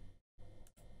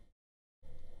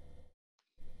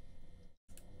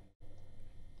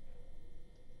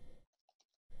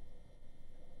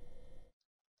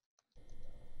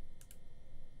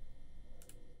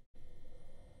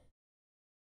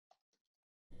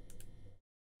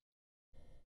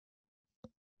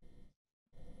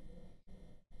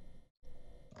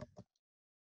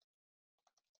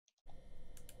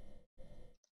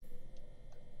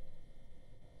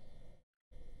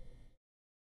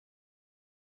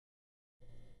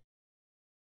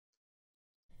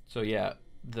 So yeah,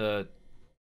 the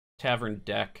tavern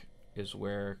deck is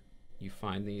where you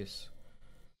find these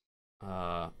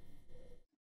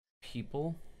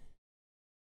people.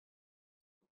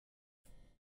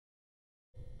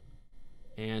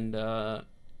 And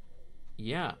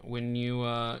yeah, when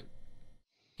you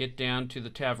get down to the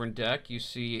tavern deck, you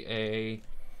see a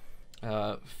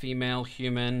female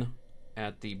human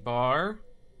at the bar,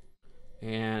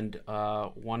 and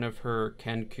one of her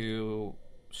Kenku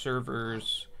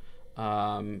servers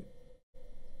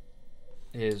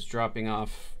is dropping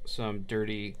off some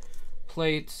dirty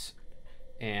plates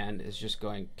and is just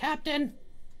going, "Captain!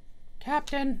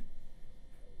 Captain!"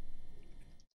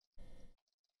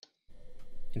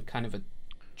 in kind of a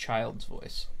child's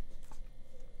voice.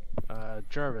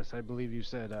 Jarvis, I believe you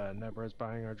said Nebra's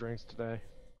buying our drinks today.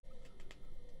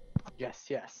 Yes,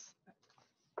 yes.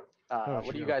 Oh, What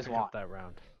she do you gonna guys pick want? up that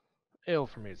round? Ale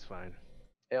for me is fine.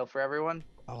 Ale for everyone?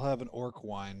 I'll have an orc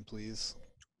wine, please.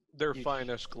 Their You-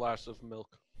 finest glass of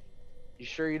milk. You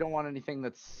sure you don't want anything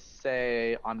that's,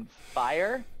 say, on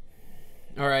fire?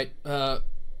 All right,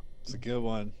 It's a good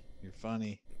one. You're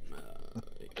funny.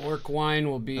 orc wine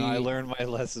will be... No, I learned my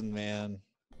lesson, man.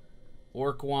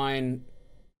 Orc wine,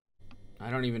 I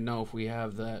don't even know if we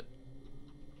have that.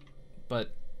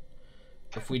 But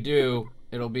if we do,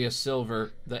 it'll be a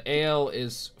silver. The ale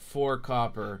is 4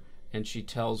 copper, and she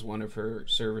tells one of her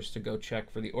servers to go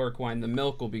check for the orc wine. The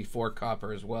milk will be 4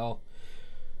 copper as well.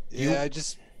 Yeah, I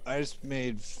just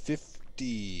made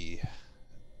 50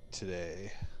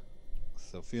 today.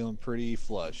 So feeling pretty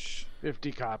flush.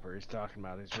 50 copper he's talking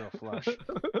about. He's real flush.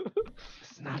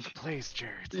 It's not the place,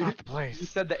 Jerry. It's not the You place.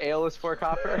 said the ale is 4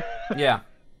 copper? Yeah.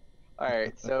 All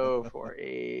right, so 4,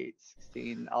 8,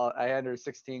 16. I under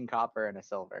 16 copper and a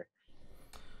silver.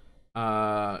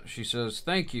 She says,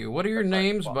 "Thank you. What are your Or sorry,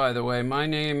 names, 12. by the way? My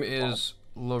name is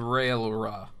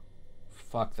Laraelra."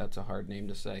 Fuck, that's a hard name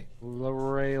to say.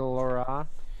 Laraelra.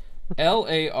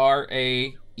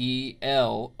 Laraelra.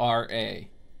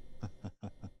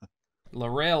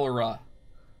 Laraelra.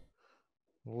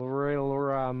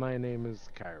 Laraelra, my name is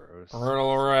Kairos.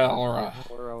 Laraelra.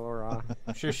 Laraelra.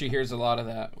 I'm sure she hears a lot of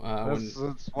that.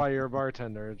 That's why you're a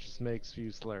bartender. It just makes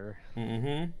you slur.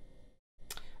 Mm-hmm.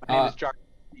 My name is Jarvis.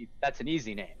 That's an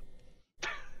easy name.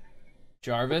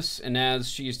 Jarvis, and as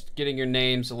she's getting your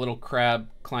names, a little crab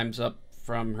climbs up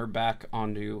from her back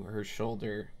onto her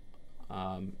shoulder,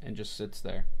 and just sits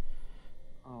there.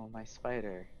 Oh, my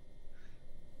spider.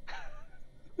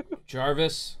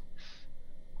 Jarvis,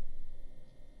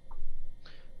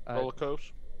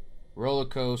 Rollercoaster.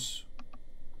 Rollercoaster,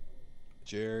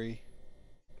 Jerry.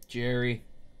 Jerry,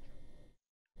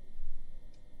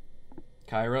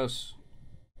 Kairos.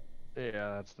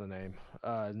 Yeah, that's the name.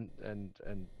 And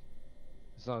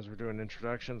as long as we're doing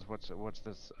introductions, what's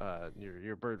this?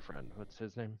 Your bird friend. What's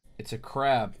his name? It's a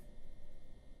crab.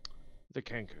 The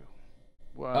Kenku.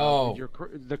 Oh.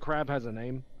 The crab has a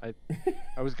name. I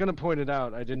was gonna point it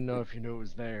out. I didn't know if you knew it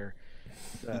was there.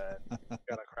 Got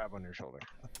a crab on your shoulder.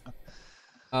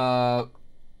 The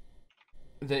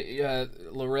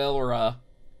Lorelra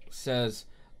says,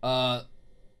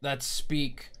 that's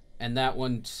Speak, and that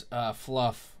one's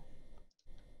Fluff.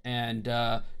 And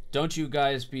don't you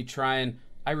guys be trying.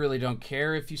 I really don't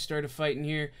care if you start a fight in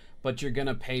here, but you're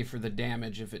gonna pay for the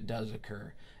damage if it does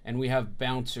occur. And we have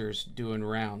bouncers doing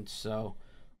rounds, so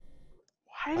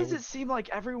Why does it seem like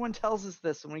everyone tells us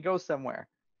this when we go somewhere?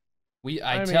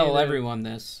 I I tell mean, everyone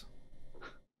this.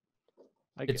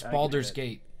 It's I Baldur's get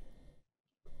Gate.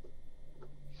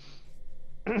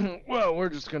 it. Well, we're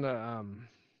just gonna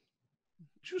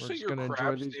Did you We're say just your gonna enjoy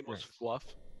crab's these name was drinks. Fluff?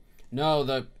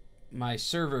 No, my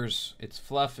servers, it's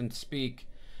Fluff and Speak,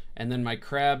 and then my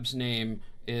crab's name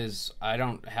is, I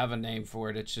don't have a name for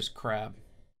it, it's just Crab.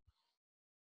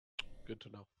 Good to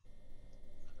know.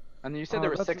 And you said there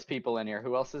were 6 people in here.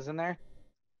 Who else is in there?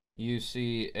 You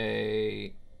see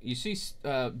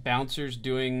bouncers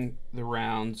doing the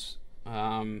rounds.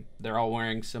 They're all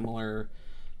wearing similar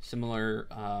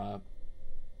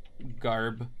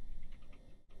garb.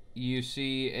 You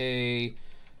see a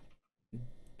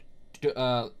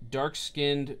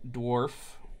dark-skinned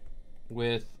dwarf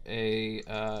with a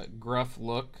gruff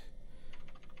look,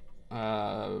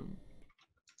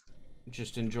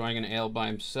 just enjoying an ale by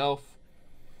himself.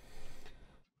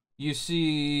 You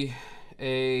see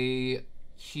a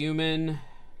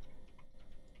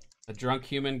drunk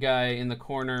human guy in the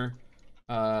corner,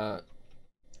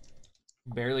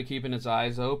 barely keeping his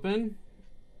eyes open.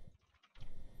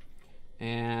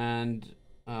 And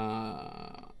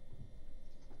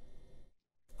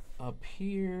up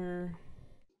here,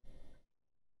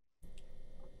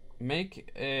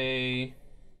 make a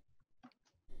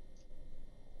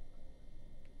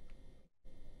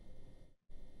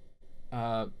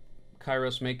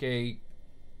Kairos, make a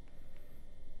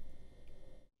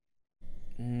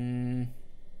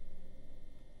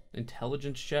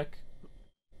intelligence check.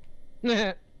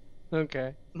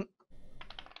 Okay.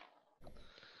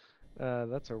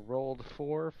 That's a rolled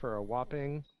 4 for a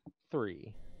whopping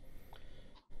 3.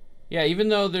 Yeah, even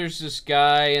though there's this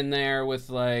guy in there with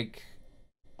like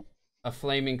a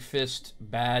flaming fist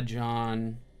badge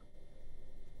on,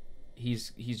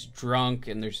 he's drunk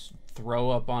and there's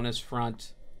throw up on his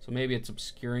front, so maybe it's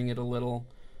obscuring it a little.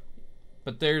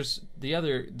 But there's the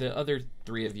other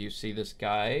three of you see this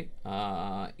guy.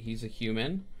 He's a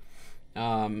human.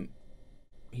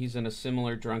 He's in a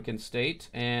similar drunken state,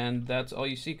 and that's all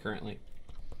you see currently.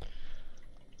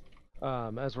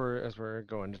 As we're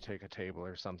going to take a table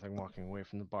or something, walking away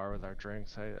from the bar with our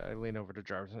drinks, I lean over to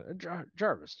Jarvis.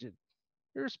 Jarvis,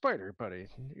 you're a spider, buddy.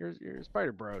 You're a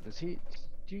spider bro. Do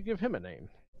you give him a name?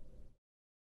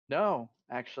 No,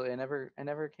 actually, I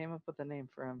never came up with a name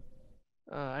for him.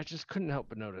 I just couldn't help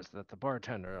but notice that the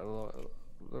bartender,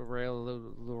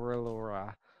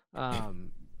 Lorella,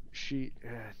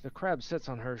 the crab sits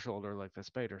on her shoulder like the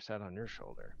spider sat on your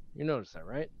shoulder. You noticed that,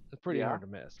 right? It's pretty hard to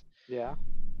miss. Yeah.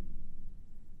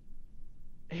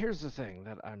 Here's the thing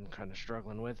that I'm kind of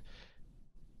struggling with.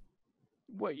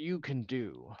 What you can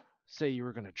do, say you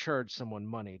were going to charge someone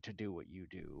money to do what you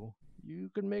do, you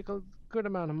could make a good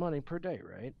amount of money per day,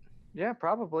 right? Yeah,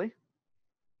 probably.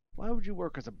 Why would you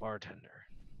work as a bartender?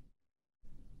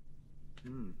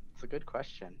 It's a good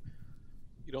question.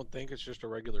 You don't think it's just a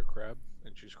regular crab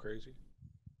and she's crazy?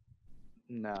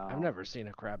 No. I've never seen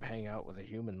a crab hang out with a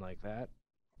human like that.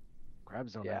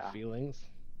 Crabs don't have feelings.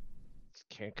 Just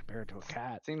can't compare it to a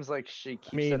cat. Seems like she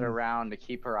keeps it around to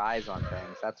keep her eyes on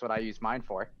things. That's what I use mine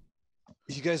for.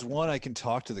 If you guys want, I can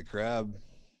talk to the crab.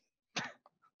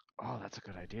 Oh, that's a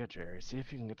good idea, Jerry. See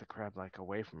if you can get the crab like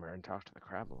away from her and talk to the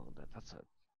crab a little bit. That's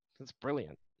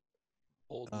brilliant.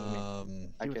 Old See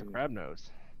what the crab knows.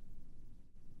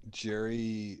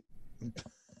 Jerry,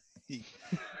 he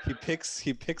picks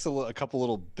a couple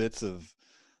little bits of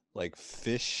like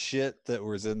fish shit that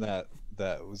was in that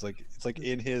was like, it's like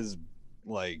in his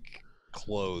like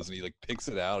clothes, and he like picks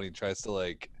it out and he tries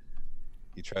to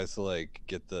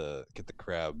get the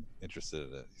crab interested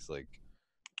in it. He's like,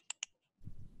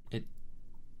 it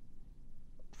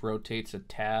rotates a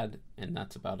tad, and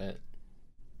that's about it.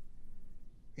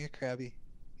 Here, crabby.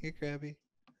 Here, crabby.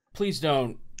 Please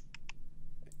don't.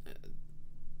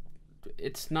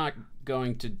 It's not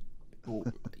going to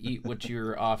eat what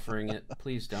you're offering it.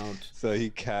 Please don't. So he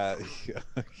can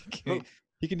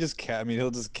just cast. I mean,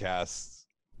 he'll just cast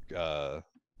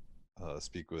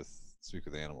speak with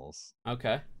animals.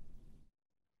 Okay.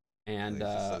 And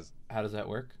says, how does that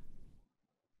work?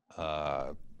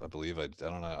 I believe I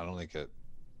don't know. I don't think it.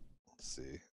 Let's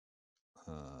see.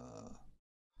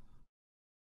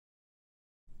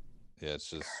 Yeah, it's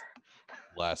just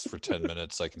lasts for 10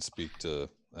 minutes. I can speak to.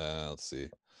 Let's see.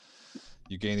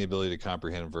 You gain the ability to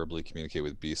comprehend and verbally communicate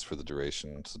with beasts for the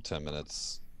duration. So 10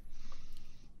 minutes.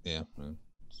 Yeah.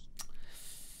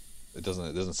 It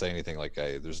doesn't say anything like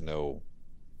there's no.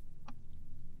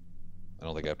 I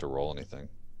don't think I have to roll anything.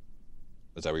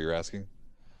 Is that what you're asking?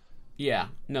 Yeah.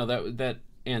 No, that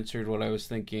answered what I was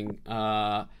thinking.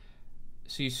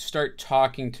 So you start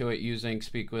talking to it using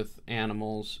speak with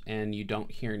animals, and you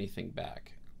don't hear anything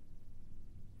back.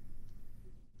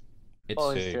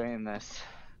 While he's doing this.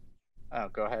 Oh,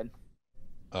 go ahead.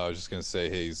 I was just gonna say,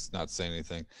 hey, he's not saying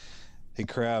anything. Hey,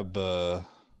 Crab. Do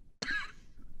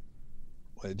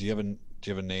you have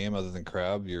a name other than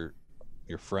Crab? Your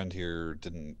friend here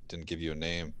didn't give you a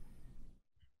name.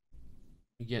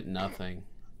 You get nothing.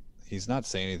 He's not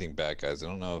saying anything back, guys. I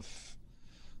don't know if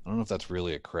that's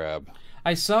really a crab.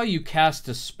 I saw you cast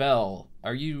a spell.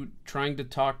 Are you trying to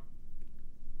talk?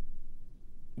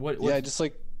 What? Yeah,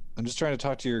 I'm just trying to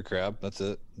talk to your crab. That's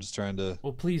it. I'm just trying to.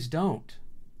 Well, please don't.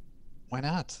 Why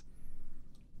not?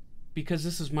 Because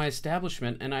this is my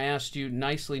establishment, and I asked you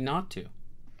nicely not to.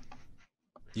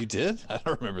 You did? I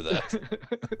don't remember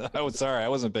that. I was sorry. I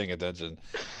wasn't paying attention.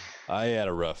 I had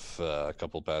a rough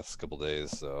past couple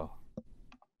days, so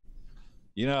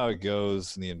you know how it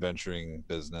goes in the adventuring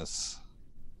business.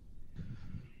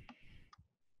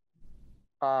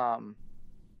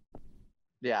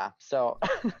 Yeah, so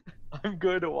I'm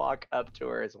going to walk up to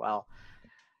her as well.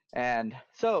 And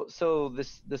so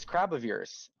this crab of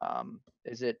yours,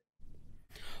 is it?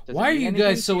 Why are you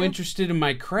guys so interested in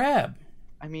my crab?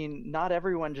 I mean, not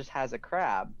everyone just has a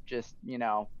crab, just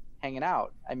hanging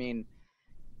out. I mean,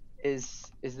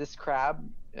 is this crab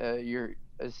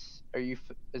is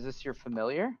this your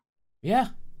familiar? Yeah.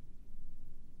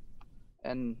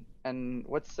 And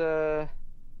what's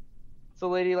What's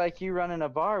a lady like you running a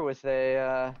bar with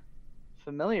a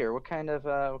familiar? What kind of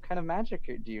magic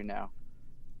do you know?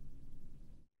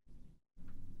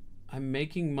 I'm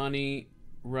making money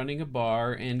running a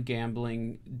bar and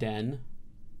gambling den.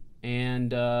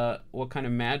 And what kind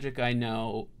of magic I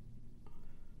know?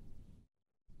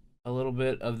 A little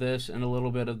bit of this and a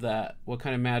little bit of that. What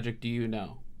kind of magic do you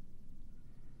know?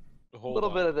 A little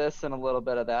bit of this and a little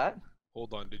bit of that.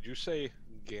 Hold on. Did you say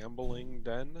gambling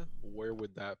den? Where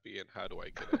would that be, and how do I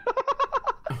get in?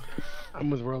 I'm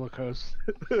with roller coaster.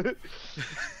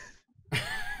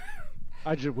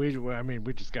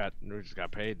 we just got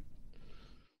paid.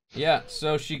 Yeah,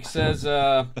 so she says,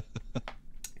 oh,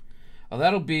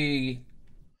 that'll be,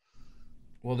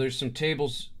 well, there's some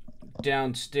tables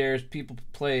downstairs. People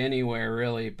play anywhere,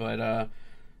 really, but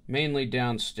mainly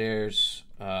downstairs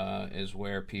is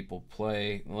where people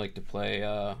like to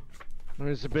play.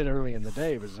 It's a bit early in the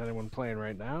day, but is anyone playing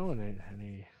right now?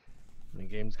 Any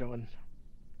games going?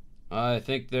 I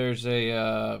think there's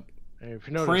a if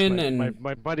you notice, Prin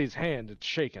my buddy's hand, it's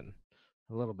shaking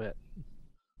a little bit.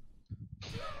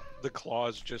 The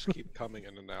claws just keep coming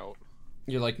in and out.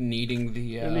 You're like kneading the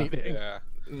Yeah.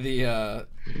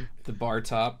 the bar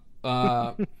top.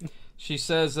 She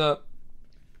says,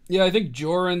 yeah, I think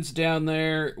Joran's down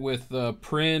there with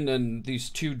Prin, and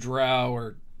these two drow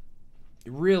are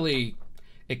really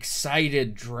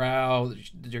excited drow.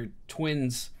 They're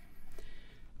twins,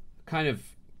 kind of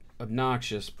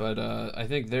obnoxious, but I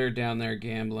think they're down there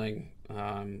gambling.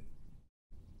 I'm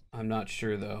not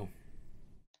sure though.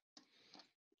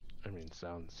 I mean,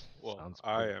 sounds.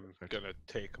 I am gonna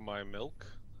take my milk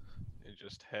and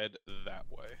just head that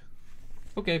way.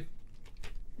 Okay.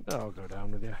 I'll go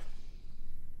down with you.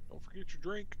 Don't forget your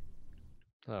drink.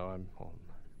 Oh, I'm home.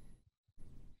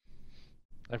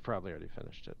 I've probably already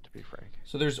finished it, to be frank.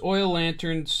 So there's oil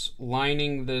lanterns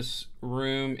lining this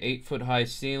room, 8-foot-high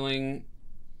ceiling.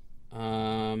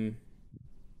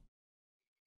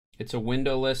 It's a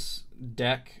windowless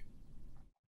deck.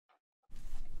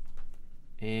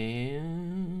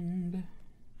 And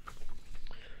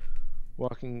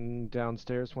walking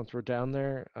downstairs, once we're down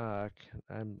there,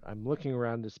 I'm looking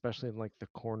around, especially in like the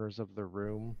corners of the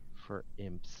room, for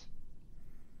imps.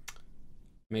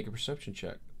 Make a perception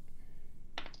check.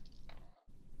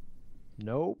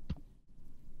 Nope.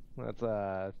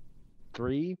 That's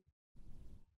 3.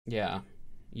 Yeah.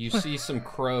 You see some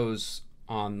crows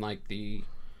on like the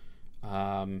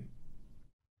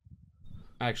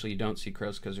actually you don't see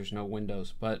crows because there's no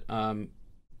windows, but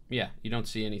yeah, you don't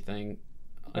see anything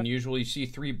unusual. You see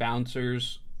 3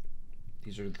 bouncers.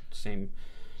 These are the same.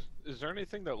 Is there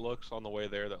anything that looks on the way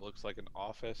there that looks like an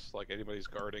office, like anybody's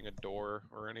guarding a door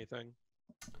or anything?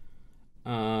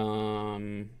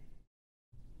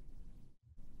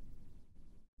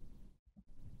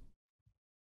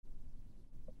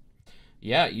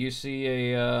 Yeah, you see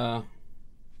a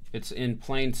it's in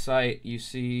plain sight. You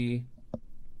see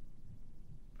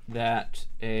that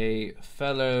a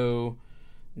fellow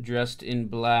dressed in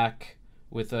black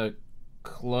with a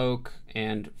cloak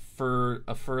and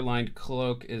a fur-lined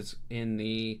cloak is in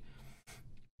the.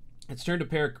 It's turned a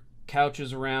pair of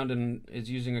couches around and is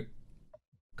using a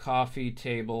coffee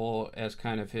table as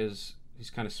kind of his. He's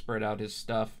kind of spread out his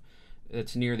stuff.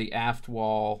 It's near the aft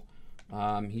wall.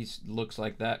 He looks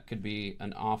like that could be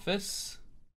an office,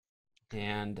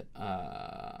 and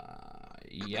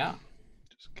yeah.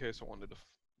 Just in case I wanted to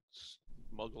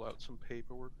smuggle out some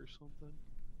paperwork or something.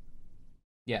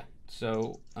 Yeah.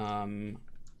 So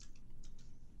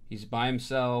he's by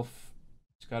himself.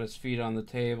 He's got his feet on the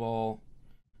table.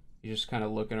 He's just kind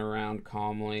of looking around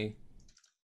calmly.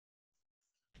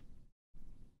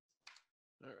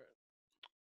 All right.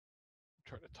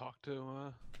 Try to talk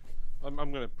to. I'm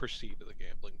going to proceed to the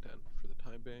gambling den for the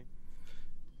time being.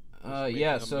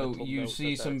 Yeah, so you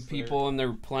see some people and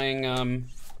they're playing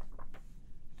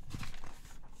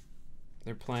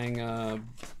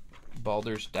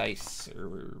Baldur's Dice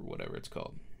or whatever it's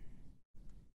called.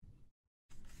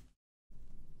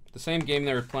 The same game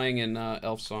they were playing in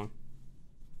Elf Song.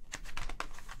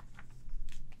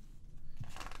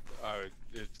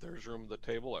 If there's room at the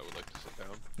table, I would like to sit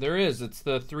down. There is. It's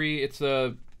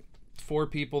the 4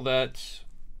 people that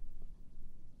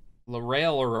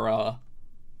Lorelra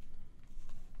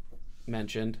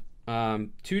mentioned.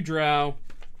 2 drow,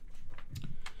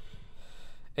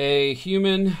 a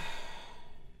human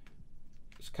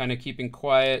is kind of keeping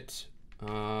quiet,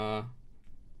 and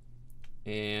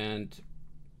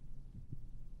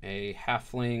a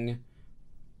halfling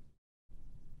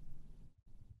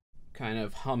kind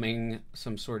of humming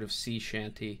some sort of sea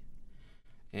shanty.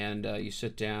 And you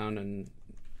sit down and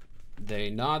they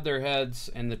nod their heads,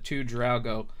 and the 2 drow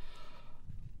go,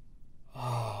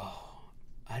 Oh,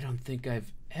 I don't think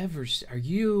I've ever. Are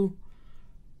you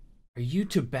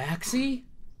Tabaxi?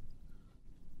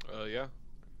 Yeah.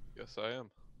 Yes, I am.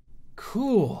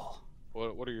 Cool.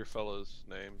 What are your fellas'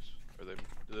 names? Do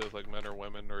they look like men or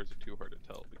women, or is it too hard to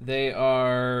tell? They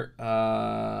are.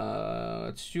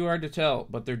 It's too hard to tell,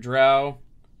 but they're drow,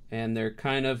 and they're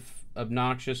kind of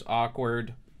obnoxious,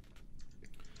 awkward,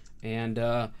 and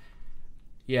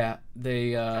yeah,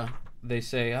 they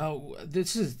say, "Oh,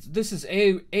 this is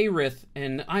Aerith,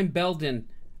 and I'm Belden."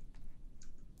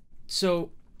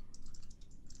 So,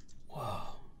 whoa,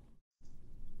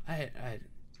 I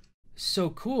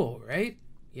so cool, right?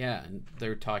 Yeah, and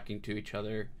they're talking to each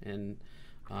other, and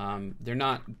they're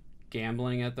not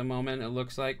gambling at the moment. It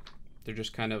looks like they're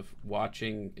just kind of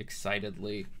watching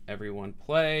excitedly everyone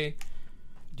play.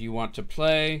 Do you want to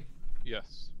play?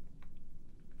 Yes.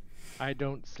 I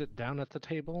don't sit down at the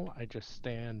table. I just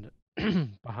stand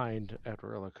behind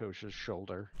Edrilakosh's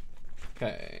shoulder,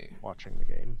 Okay. watching the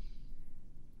game.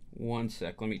 One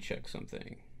sec. Let me check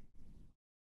something.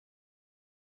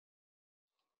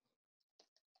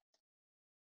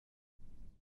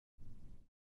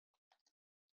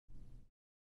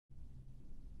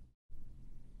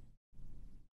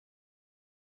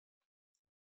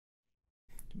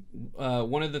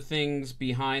 One of the things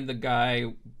behind the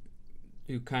guy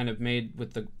who kind of made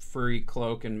with the furry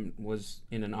cloak and was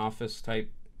in an office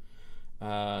type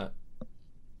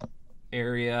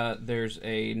area, there's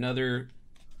another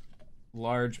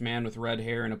large man with red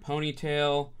hair and a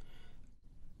ponytail,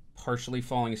 partially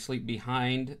falling asleep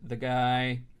behind the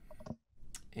guy.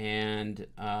 And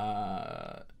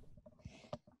as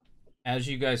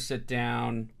you guys sit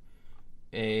down,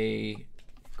 a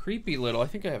creepy little, I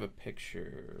think I have a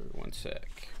picture. One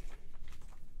sec.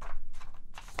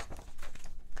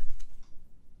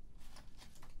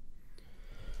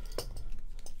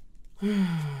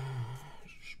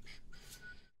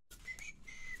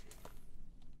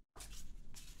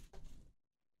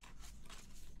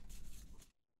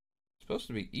 Supposed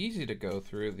to be easy to go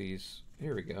through these.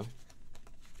 Here we go.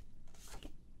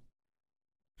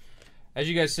 As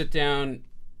you guys sit down,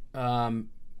 kind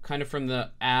of from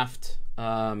the aft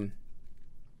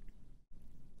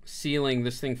ceiling,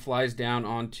 this thing flies down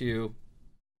onto,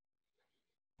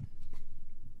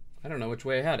 I don't know which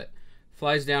way I had it,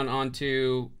 flies down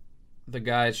onto the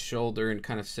guy's shoulder and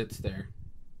kind of sits there.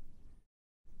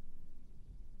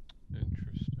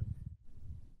 Interesting.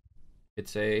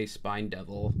 It's a spine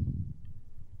devil.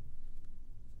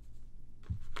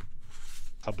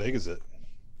 How big is it?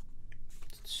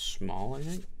 It's small, I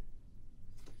think.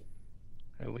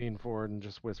 I lean forward and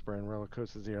just whisper in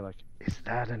Relicosa's ear, like, "Is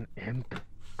that an imp?"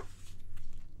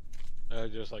 I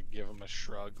just like give him a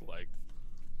shrug, like.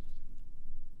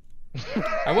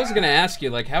 I was gonna ask you,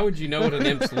 like, how would you know what an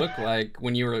imps look like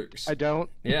when you were? I don't.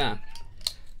 Yeah.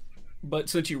 But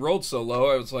since you rolled so low,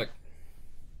 I was like,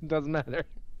 Doesn't matter.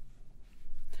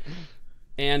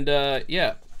 and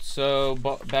yeah. So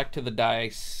back to the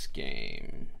dice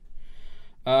game.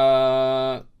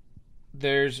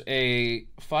 There's a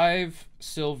 5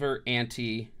 silver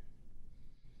ante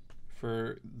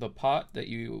for the pot that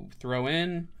you throw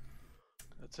in.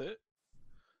 That's it?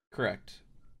 Correct.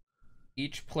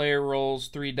 Each player rolls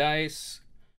 3 dice.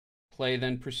 Play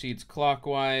then proceeds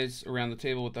clockwise around the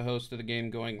table with the host of the game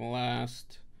going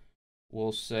last.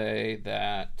 We'll say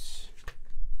that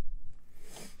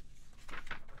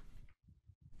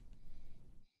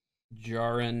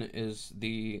Jaren is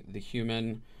the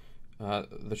human,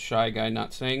 the shy guy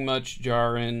not saying much.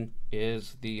 Jaren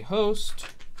is the host.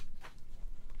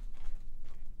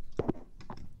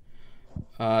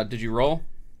 Did you roll?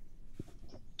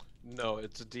 No,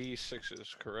 it's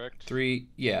D6s, correct? 3,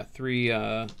 yeah, 3.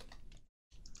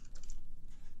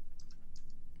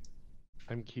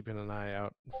 I'm keeping an eye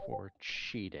out for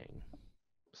cheating.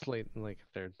 Like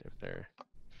if they're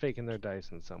faking their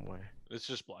dice in some way. It's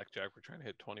just blackjack. We're trying to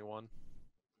hit 21.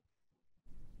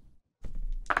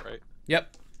 Right?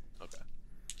 Yep. Okay.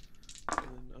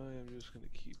 And I am just going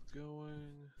to keep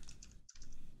going.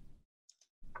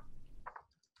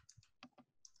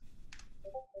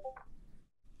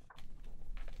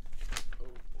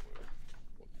 Oh boy.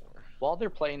 One more. While they're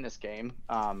playing this game,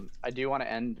 I do want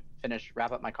to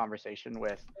wrap up my conversation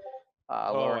with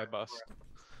I bust.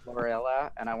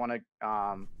 Lorella, and I want to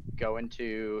go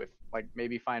into, like,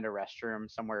 maybe find a restroom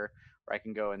somewhere where I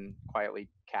can go and quietly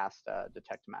cast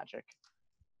detect magic.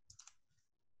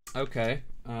 Okay.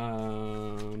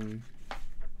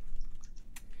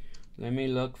 Let me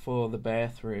look for the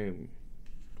bathroom.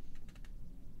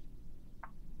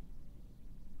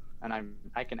 And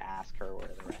I can ask her where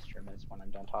the restroom is when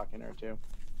I'm done talking to her too.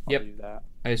 I'll Yep. do that.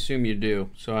 I assume you do.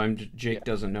 So Jake Yeah.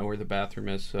 doesn't know where the bathroom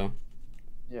is, so.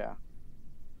 Yeah.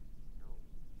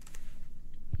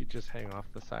 You just hang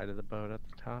off the side of the boat at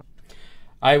the top.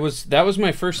 That was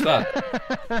my first thought.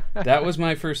 That was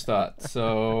my first thought.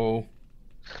 So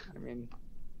I mean,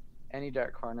 any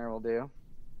dark corner will do.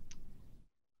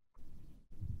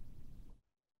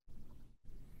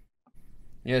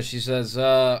 yeah, she says,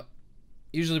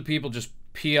 usually people just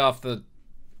pee off the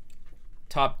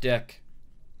top deck.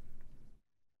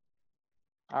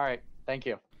 All right. Thank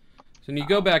you. So when you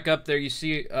go back up there, you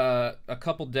see a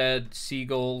couple dead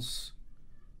seagulls,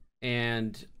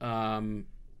 and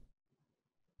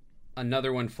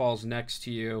another one falls next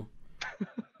to you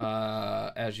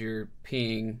as you're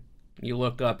peeing. You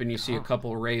look up and you see a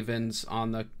couple ravens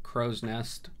on the crow's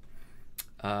nest,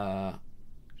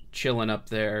 chilling up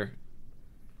there.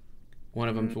 One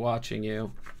of them's watching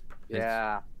you.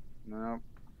 Yeah. Nope.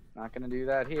 Not gonna do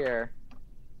that here.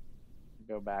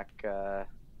 Go back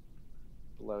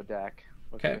below deck.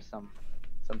 Look Okay. for some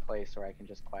place where I can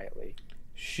just quietly.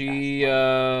 She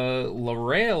Laura.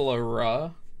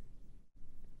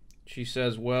 She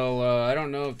says, "Well, I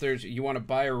don't know if you want to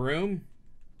buy a room."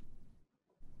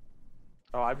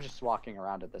 Oh, I'm just walking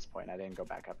around at this point. I didn't go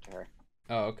back up to her.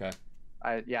 Oh, okay.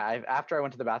 After I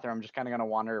went to the bathroom, I'm just kind of gonna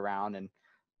wander around and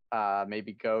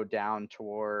maybe go down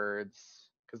towards,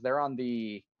 because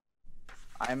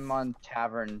I'm on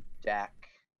tavern deck.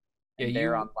 And Yeah,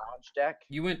 they're on lounge deck.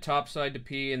 You went topside to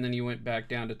pee, and then you went back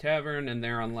down to tavern, and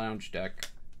they're on lounge deck.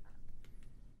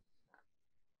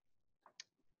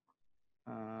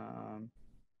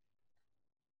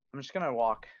 I'm just gonna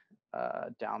walk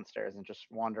downstairs and just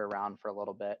wander around for a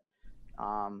little bit.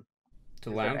 To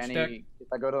lounge deck? If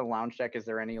I go to the lounge deck, is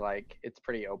there any, like, it's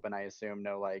pretty open, I assume,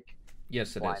 no like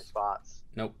Yes, it blind is. spots?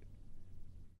 Nope.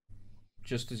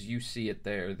 Just as you see it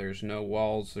there. There's no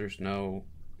walls. There's no.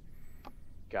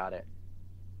 Got it.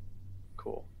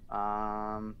 Cool.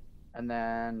 And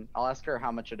then I'll ask her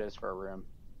how much it is for a room.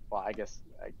 Well, I guess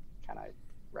I kind of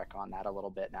wreck on that a little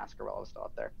bit and ask her while I was still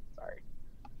up there. Sorry.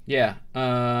 Yeah.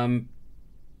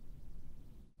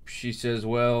 She says,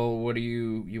 "Well, what do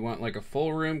you want, like a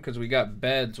full room? Because we got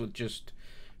beds with just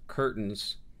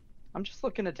curtains." I'm just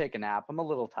looking to take a nap. I'm a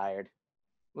little tired.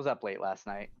 Was up late last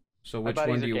night. So My which one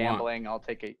buddies do are you want? gambling. I'll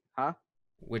take a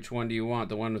Which one do you want?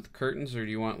 The one with curtains, or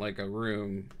do you want like a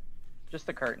room? Just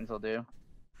the curtains will do.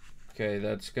 Okay,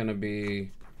 that's gonna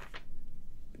be.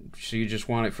 So you just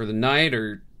want it for the night,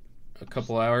 or a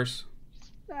couple hours?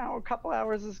 No, a couple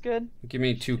hours is good. Give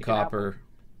me 2 take a nap. copper.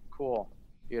 Cool.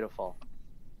 Beautiful.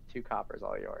 2 coppers,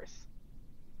 all yours.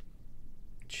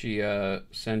 She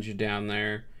sends you down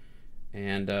there,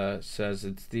 and says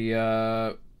it's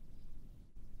the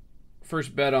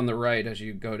first bed on the right as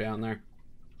you go down there.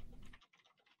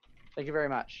 Thank you very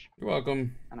much. You're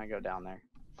welcome. And I go down there.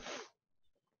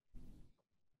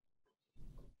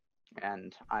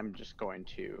 And I'm just going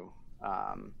to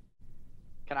I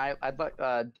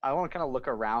want to kind of look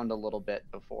around a little bit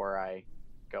before I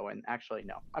go in. Actually,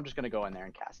 no. I'm just going to go in there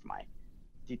and cast my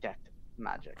detect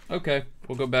magic. Okay,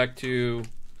 we'll go back to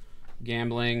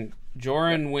gambling.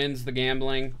 Joran wins the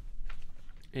gambling.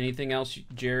 Anything else,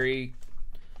 Jerry?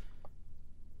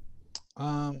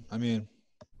 I mean,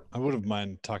 I would have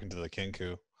mind talking to the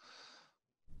Kenku.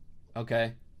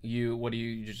 Okay. What do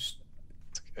you just?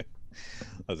 Okay.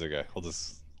 That's okay. We'll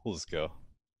just go.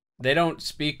 They don't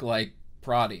speak like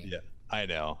Proddy. Yeah, I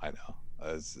know. I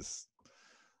was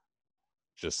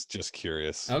just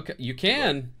curious. Okay, you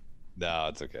can. No,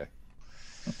 it's okay.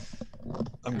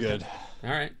 I'm good. All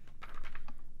right.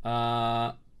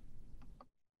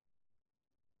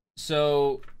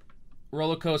 So,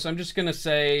 Rollercoaster, I'm just gonna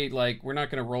say, like, we're not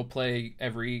gonna role play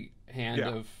every hand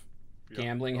of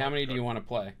gambling. How many do you want to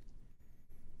play?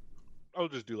 I'll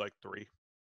just do like 3.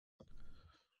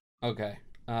 Okay.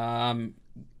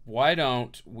 Why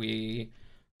don't we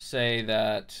say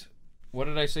that? What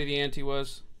did I say the ante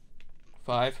was?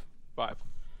 5? 5.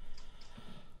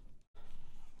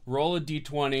 Roll a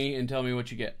d20 and tell me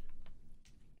what you get.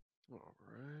 All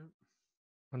right.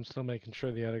 I'm still making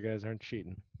sure the other guys aren't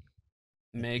cheating.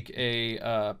 Make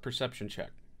a perception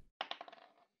check.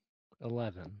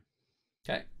 11.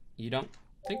 Okay. You don't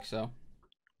think so.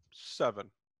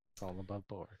 7. It's all above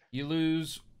board. You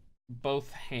lose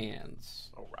both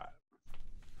hands. All right.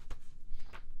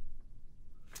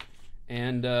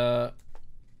 And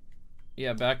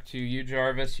yeah, back to you,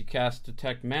 Jarvis. You cast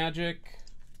detect magic.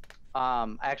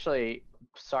 Actually,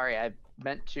 sorry, I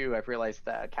realized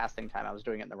the casting time. I was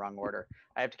doing it in the wrong order.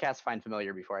 I have to cast Find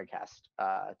Familiar before I cast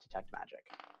Detect Magic.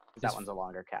 'Cause that one's a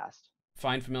longer cast.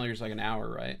 Find Familiar is like an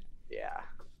hour, right? Yeah.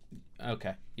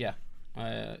 Okay. Yeah.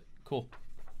 Cool.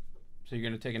 So you're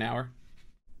gonna take an hour.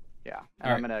 Yeah, All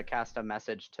and I'm right. gonna cast a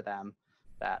message to them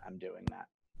that I'm doing that.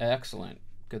 Excellent.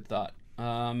 Good thought.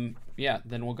 Yeah.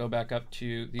 Then we'll go back up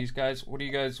to these guys. What do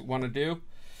you guys want to do?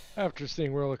 After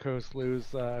seeing Rollercoast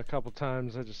lose a couple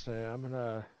times, I just say I'm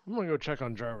gonna go check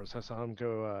on Jarvis. I saw him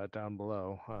go down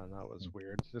below. That was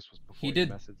weird. This was before He he did-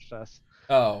 messaged us.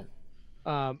 Oh.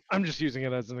 I'm just using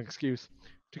it as an excuse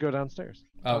to go downstairs.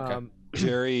 Okay.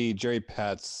 Jerry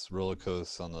pats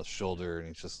Rollercoast on the shoulder, and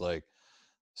he's just like,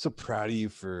 "So proud of you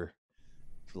for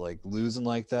like losing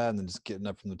like that, and then just getting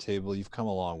up from the table. You've come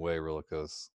a long way,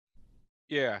 Rollercoast."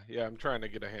 Yeah, I'm trying to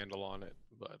get a handle on it,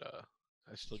 but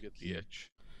I still get the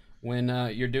itch. When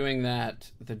you're doing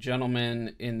that, the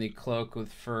gentleman in the cloak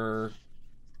with fur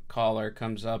collar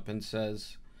comes up and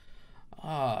says,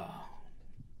 "Ah,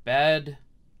 bad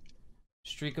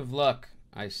streak of luck,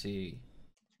 I see.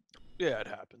 Yeah, it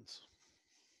happens.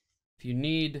 If you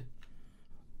need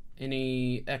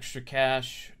any extra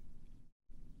cash,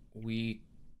 we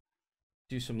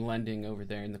do some lending over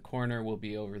there in the corner. We'll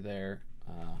be over there.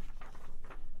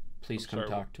 Please come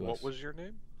talk to us." What was your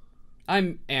name?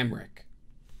 I'm Amric.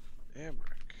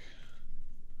 Amric.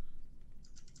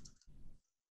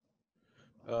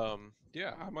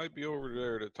 Yeah, I might be over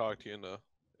there to talk to you in a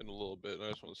little bit. I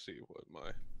just want to see what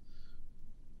my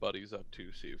buddy's up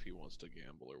to, see if he wants to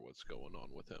gamble or what's going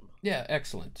on with him. Yeah,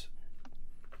 excellent.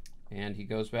 And he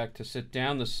goes back to sit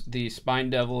down. The spine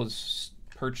devil is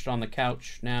perched on the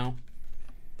couch now.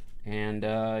 And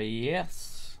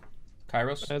yes,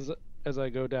 Kairos. As I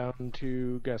go down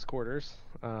to guest quarters,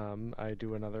 I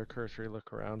do another cursory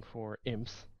look around for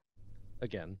imps.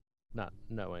 Again, not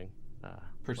knowing.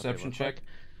 Perception check.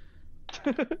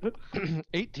 Like.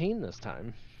 18 this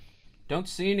time. Don't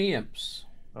see any imps.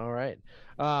 All right.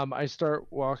 I start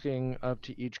walking up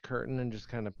to each curtain and just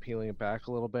kind of peeling it back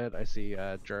a little bit. I see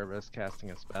Jarvis casting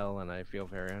a spell, and I feel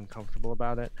very uncomfortable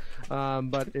about it.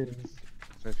 But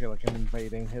I feel like I'm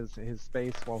invading his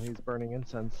space while he's burning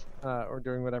incense or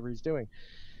doing whatever he's doing.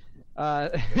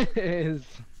 Are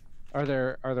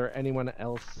there anyone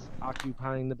else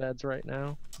occupying the beds right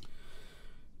now?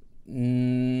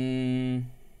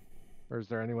 Or is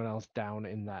there anyone else down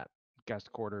in that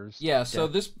guest quarters? Yeah, so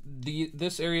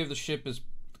this area of the ship is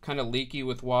kind of leaky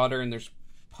with water, and there's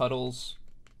puddles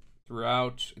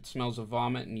throughout. It smells of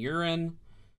vomit and urine.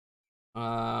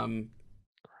 In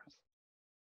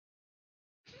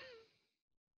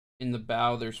the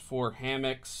bow, there's 4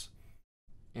 hammocks,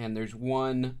 and there's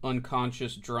one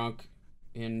unconscious drunk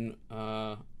in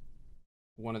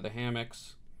one of the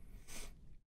hammocks.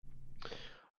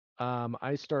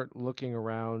 I start looking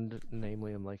around,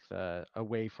 namely in like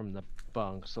away from the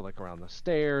bunk, so like around the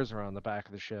stairs, around the back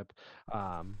of the ship.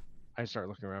 I start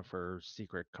looking around for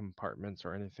secret compartments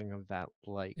or anything of that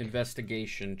like.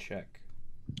 Investigation check.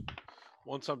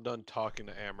 Once I'm done talking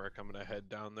to Amric, I'm gonna head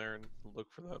down there and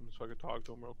look for them so I can talk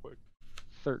to them real quick.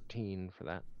 13 for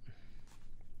that.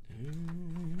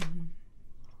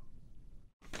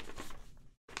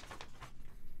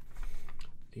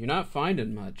 You're not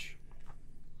finding much.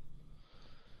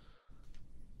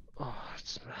 Oh,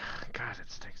 God,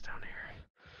 it stinks down here.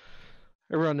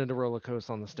 I run into Rollercoast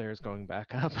on the stairs going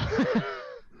back up.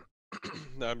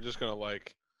 No, I'm just gonna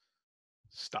like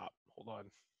stop. Hold on.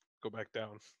 Go back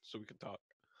down so we can talk.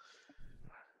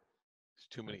 There's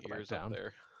too many ears up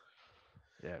there.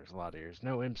 Yeah, there's a lot of ears.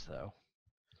 No imps though.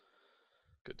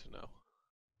 Good to know.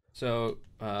 So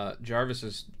Jarvis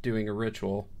is doing a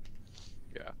ritual.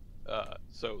 Yeah.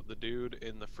 So the dude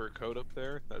in the fur coat up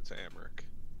there, that's Amric.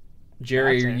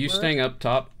 Jerry, are you staying up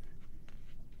top?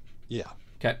 Yeah.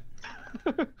 Okay.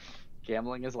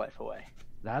 Gambling his life away.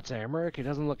 That's Amric. He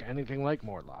doesn't look anything like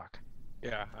Morlock.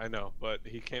 Yeah, I know, but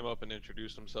he came up and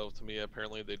introduced himself to me.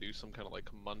 Apparently, they do some kind of like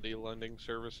Monday lending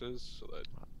services, so that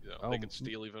they can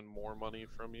steal even more money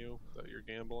from you that you're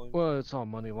gambling. Well, it's all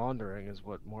money laundering, is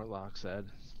what Morlock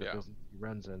said. It's the Yeah. business he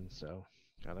runs in, so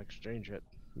gotta exchange it.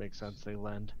 Makes sense. They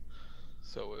lend.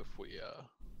 So if we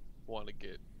want to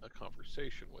get a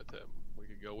conversation with him, we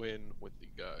could go in with the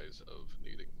guise of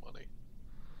needing money.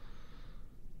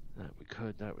 That we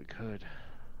could.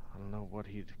 I don't know what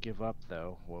he'd give up,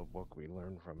 though. What can we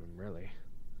learn from him, really?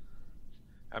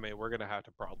 I mean, we're gonna have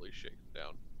to probably shake him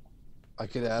down. I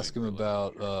could ask him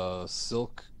about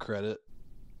silk credit.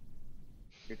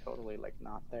 You're totally like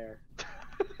not there.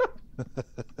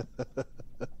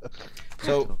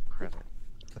 So credit.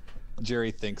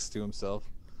 Jerry thinks to himself.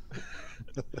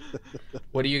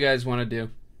 what do you guys want to do?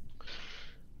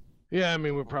 Yeah, I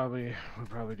mean, we probably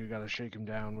do gotta shake him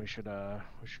down. We should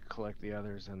collect the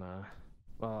others and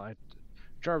well,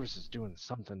 Jarvis is doing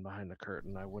something behind the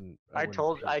curtain. I wouldn't I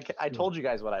told you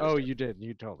guys what I was Oh, doing. you did.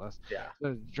 You told us. Yeah.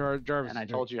 Jarvis And I is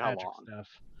told doing you how magic long. stuff.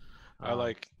 I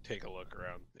like take a look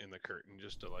around in the curtain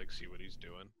just to like see what he's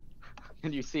doing.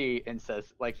 And you see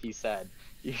incense, like he said,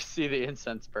 you see the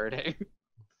incense burning.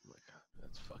 I'm like,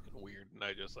 that's fucking weird, and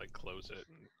I just like close it.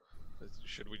 And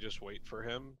should we just wait for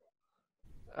him?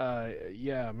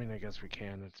 Yeah. I mean, I guess we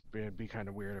can. It'd be kind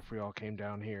of weird if we all came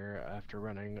down here after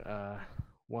running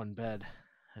one bed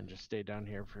and just stayed down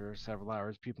here for several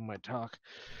hours. People might talk.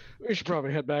 We should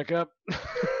probably head back up.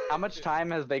 How much time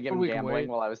has they given We can gambling wait.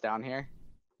 while I was down here?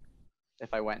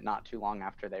 If I went not too long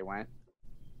after they went.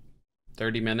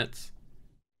 30 minutes.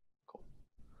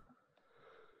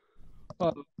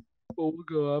 We'll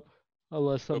go up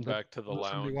unless Go something. back to the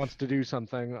Unless somebody lounge. wants to do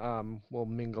something. We'll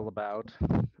mingle about.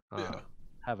 Yeah.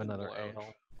 Have in the another lounge.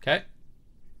 ale. Okay.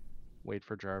 Wait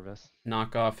for Jarvis.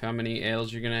 Knock off how many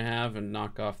ales you're gonna have, and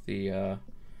knock off the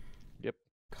Yep.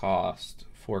 cost.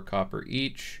 4 copper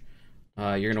each.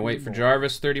 You're gonna 2 wait for more.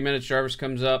 Jarvis. 30 minutes. Jarvis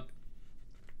comes up.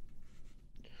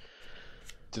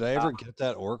 Did I ever get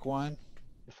that orc wine?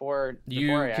 Before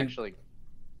You I can- actually.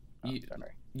 Oh, you-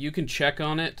 sorry. You can check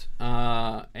on it,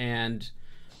 and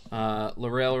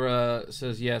Lorelra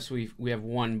says yes. We have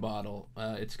 1 bottle.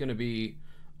 It's gonna be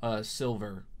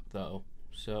silver though.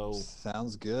 So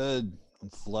Sounds good. I'm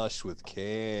flush with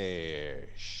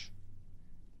cash.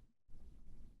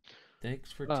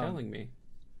 thanks for Um, telling me.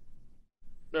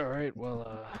 All right.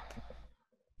 Well,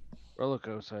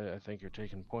 Rolocos, I think you're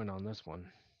taking point on this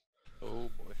one. Oh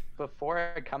boy. Before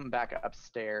I come back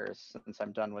upstairs, since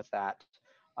I'm done with that,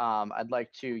 I'd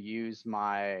like to use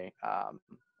my.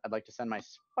 I'd like to send my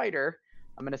spider.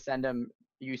 I'm gonna send him.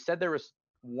 You said there was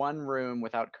one room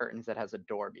without curtains that has a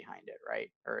door behind it,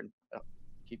 right? Or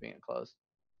keeping it closed.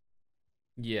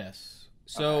 Yes.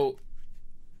 So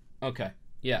okay.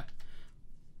 Yeah.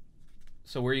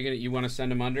 So where are you want to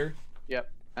send him under?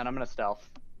 Yep. And I'm gonna stealth.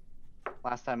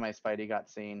 Last time my Spidey got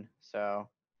seen, so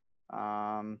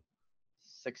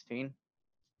 16.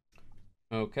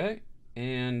 Okay.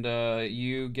 And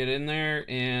you get in there,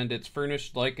 and it's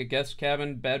furnished like a guest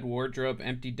cabin: bed, wardrobe,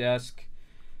 empty desk,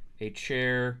 a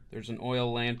chair. There's an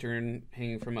oil lantern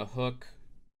hanging from a hook.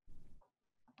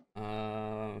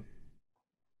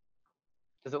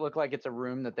 Does it look like it's a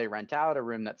room that they rent out, a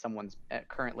room that someone's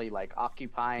currently like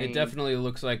occupying? It definitely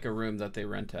looks like a room that they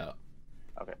rent out.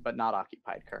 Okay, but not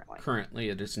occupied currently. Currently,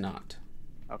 it is not.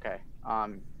 Okay.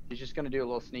 He's just gonna do a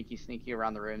little sneaky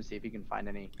around the room, see if he can find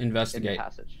any Investigate. hidden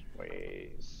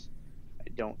passageways. I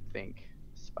don't think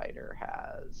Spider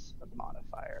has a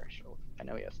modifier. Sure. I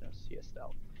know he has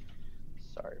stealth.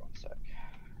 Sorry, one sec.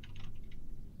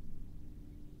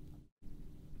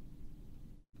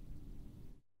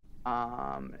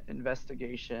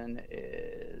 Investigation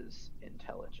is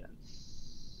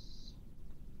intelligence.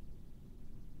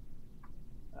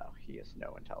 Oh, he has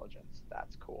no intelligence.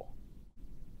 That's cool.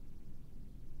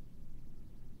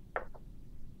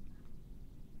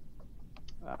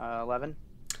 Uh, 11.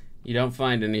 You don't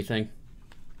find anything.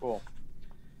 Cool.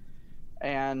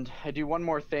 And I do one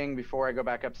more thing before I go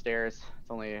back upstairs. It's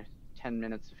only 10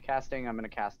 minutes of casting. I'm going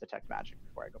to cast Detect Magic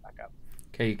before I go back up.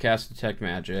 Okay, you cast Detect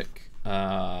Magic.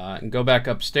 And go back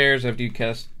upstairs after you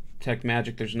cast Detect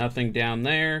Magic. There's nothing down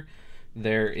there.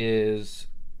 There is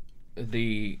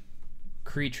the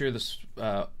creature,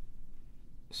 the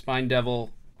spine devil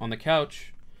on the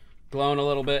couch, glowing a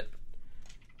little bit.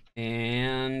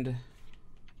 And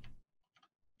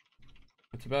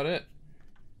that's about it.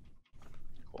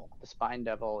 Cool. The Spine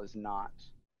Devil is not...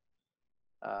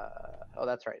 oh,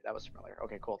 that's right. That was familiar.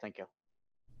 Okay, cool. Thank you.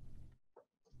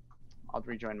 I'll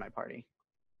rejoin my party.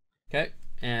 Okay,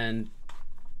 and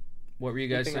what were you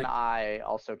guys saying?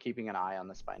 Also keeping an eye on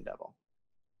the Spine Devil.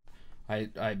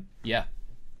 Yeah.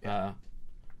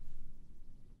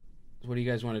 What do you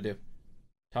guys want to do?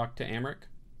 Talk to Amric?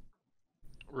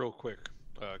 Real quick,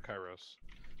 Kairos,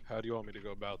 how do you want me to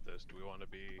go about this? Do we want to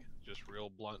be just real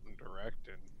blunt and direct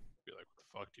and be like, what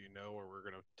the fuck do you know, or we're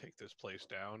gonna take this place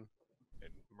down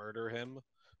and murder him,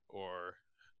 or...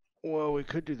 Well, we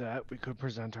could do that. We could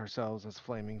present ourselves as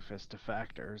Flaming Fist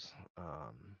defactors,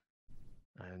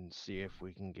 and see if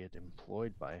we can get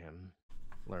employed by him.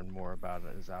 Learn more about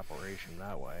his operation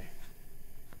that way.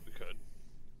 We could.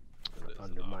 That is an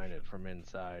Undermine it option. from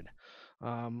inside.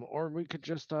 Or we could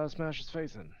just smash his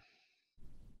face in.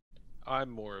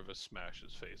 I'm more of a smash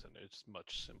his face, and it's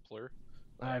much simpler.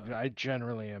 I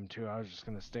generally am too. I was just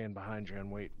gonna stand behind you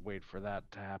and wait for that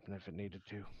to happen if it needed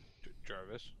to.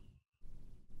 Jarvis,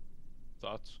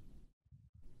 thoughts?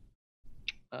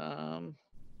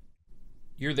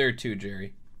 You're there too,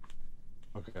 Jerry.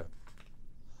 Okay.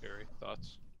 Harry,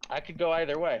 thoughts? I could go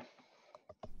either way.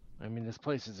 I mean, this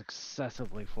place is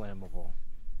excessively flammable.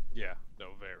 Yeah, no,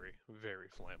 very, very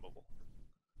flammable.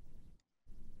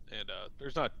 And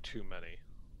there's not too many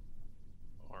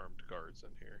armed guards in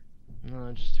here.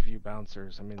 No, just a few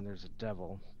bouncers. I mean, there's a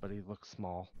devil, but he looks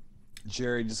small.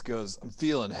 Jerry just goes, "I'm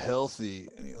feeling healthy,"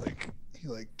 and he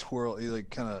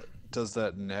kind of does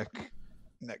that neck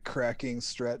cracking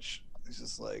stretch. He's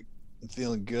just like, "I'm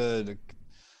feeling good.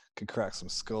 Could crack some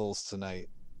skulls tonight."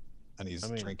 And he's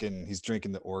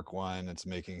drinking the orc wine. It's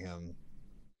making him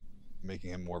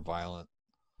more violent.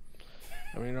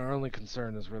 I mean, our only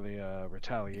concern is really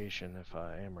retaliation if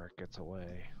Amric gets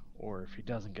away, or if he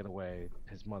doesn't get away,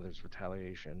 his mother's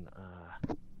retaliation.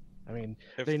 I mean,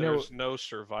 If they there's know. no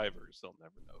survivors, they'll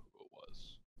never know who it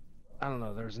was. I don't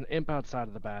know. There's an imp outside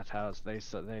of the bathhouse.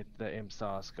 The imp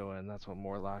saw us go in. That's what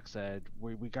Morlock said.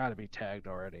 We got to be tagged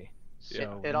already.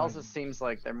 So It also seems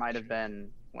like there might have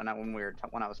been when I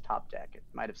was top deck. It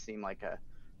might have seemed like a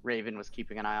Raven was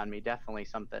keeping an eye on me. Definitely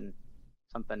something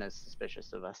is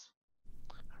suspicious of us.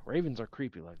 Ravens are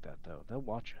creepy like that, though. They'll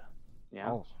watch you. Yeah.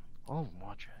 All of them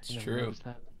watch you. It's You never true. noticed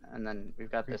that? And then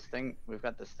we've got this thing. We've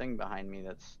got this thing behind me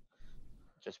that's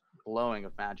just glowing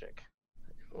of magic.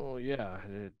 Oh yeah,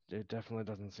 it definitely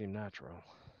doesn't seem natural.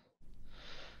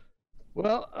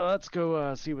 Well, let's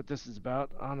go see what this is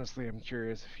about. Honestly, I'm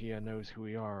curious if he knows who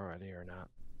we are already or not.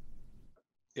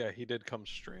 Yeah, he did come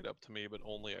straight up to me, but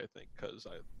only, I think, because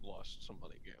I lost some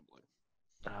money gambling.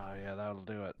 Oh yeah, that'll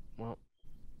do it. Well,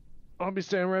 I'll be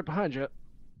standing right behind you.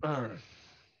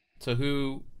 So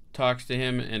who talks to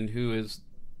him and who is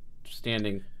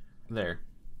standing there?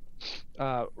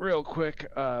 Real quick,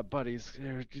 buddies,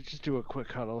 just do a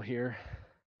quick huddle here,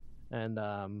 and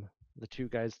the two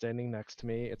guys standing next to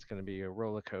me, it's going to be a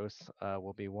roller coaster.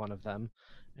 Will be one of them,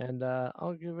 and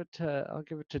I'll give it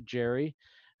to Jerry,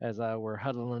 as we're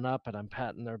huddling up and I'm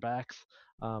patting their backs.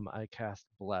 I cast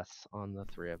Bless on the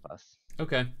three of us.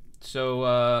 Okay,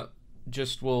 so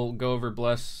just we'll go over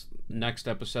Bless next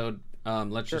episode.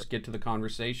 Let's just get to the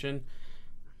conversation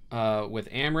with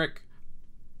Amric.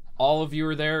 All of you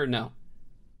are there or no?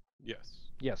 Yes.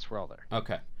 Yes, we're all there.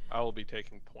 Okay. I will be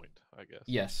taking point, I guess.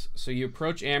 Yes. So you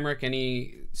approach Amric and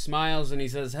he smiles and he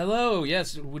says, "Hello,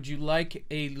 yes, would you like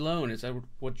a loan? Is that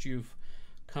what you've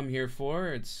come here for?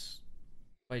 It's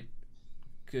quite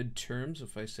good terms,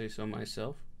 if I say so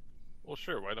myself." Well,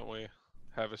 sure. Why don't we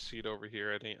have a seat over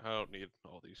here? I don't need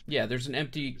all these Yeah, there's an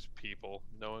empty... these people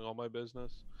knowing all my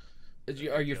business.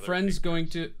 Are your friends going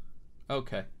to...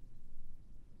 Okay.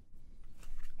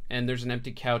 And there's an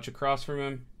empty couch across from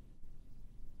him.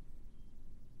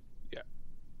 Yeah.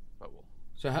 I will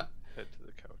So head to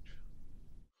the couch.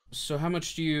 So how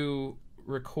much do you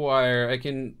require? I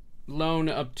can loan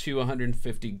up to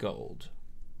 150 gold.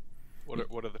 What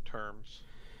are the terms?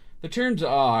 The terms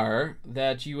are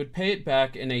that you would pay it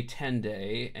back in a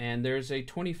 10-day, and there's a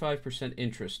 25%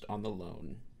 interest on the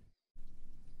loan.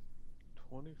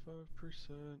 25%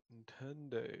 in 10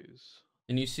 days.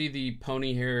 And you see the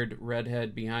pony-haired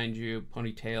redhead behind you,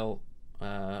 ponytail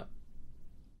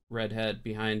redhead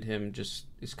behind him, just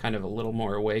is kind of a little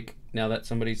more awake now that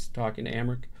somebody's talking to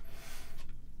Amric.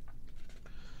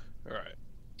 All right.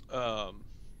 I'm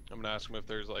gonna ask him if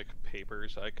there's like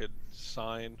papers I could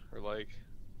sign, or like,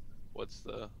 what's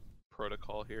the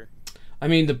protocol here? I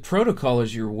mean, the protocol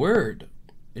is your word.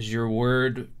 Is your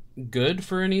word good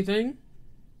for anything?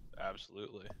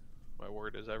 Absolutely. My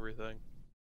word is everything.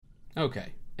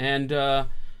 Okay. And,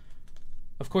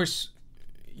 of course,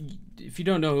 if you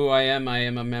don't know who I am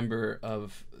a member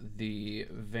of the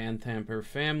Vanthampur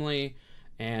family,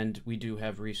 and we do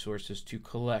have resources to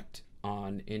collect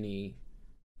on any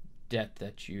debt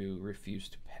that you refuse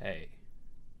to pay.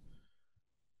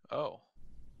 Oh.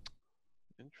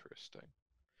 Interesting.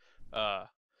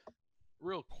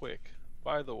 Real quick,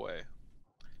 by the way,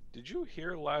 did you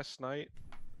hear last night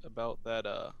about that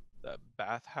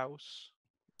bathhouse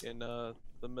in the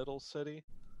middle city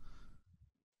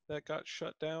that got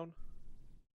shut down?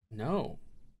 No.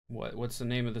 What's the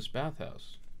name of this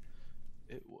bathhouse?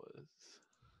 It was...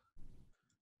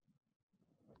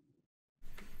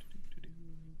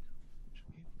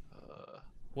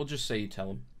 We'll just say you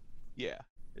tell him. yeah,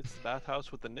 it's the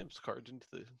bathhouse with the nymphs carved into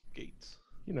the gates.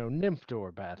 You know, nymph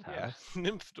door bathhouse. Yeah,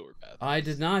 nymph door bathhouse. I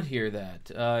did not hear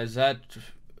that.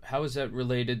 How is that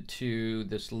related to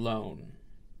this loan?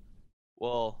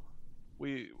 Well,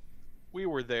 we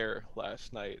were there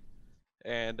last night,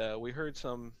 and we heard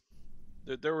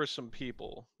there were some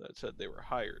people that said they were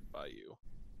hired by you.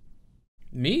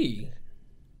 Me?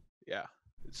 Yeah,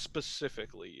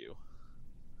 specifically you.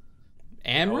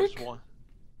 Amric?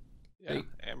 Yeah,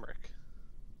 Amric.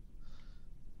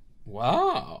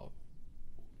 Wow.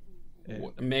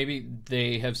 And Maybe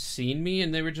they have seen me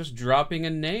and they were just dropping a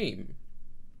name.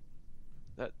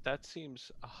 that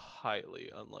seems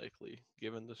highly unlikely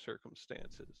given the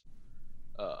circumstances.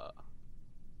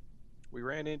 We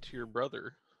ran into your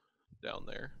brother down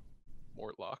there,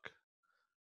 Mortlock.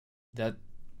 That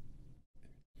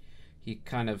he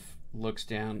kind of looks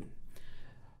down.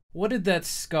 What did that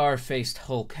scar-faced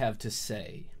Hulk have to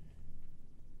say?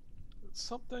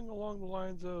 Something along the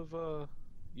lines of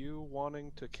you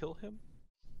wanting to kill him?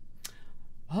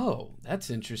 Oh, that's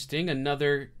interesting.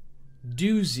 Another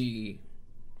doozy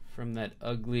from that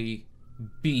ugly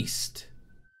beast.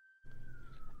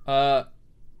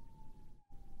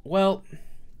 Well,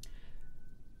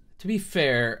 to be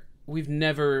fair, we've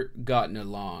never gotten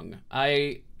along.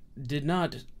 I did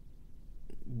not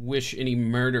wish any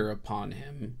murder upon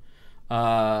him.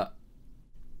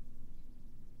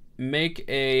 Make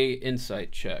a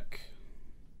insight check.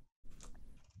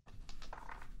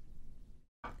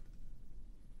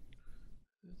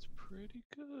 That's pretty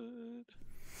good.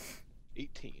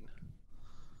 18.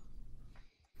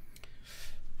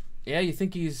 Yeah, you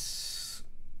think he's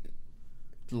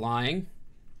lying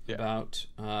Yeah. about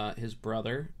his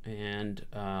brother, and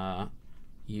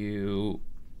you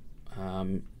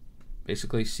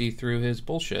basically see through his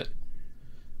bullshit.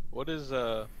 What is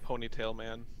Ponytail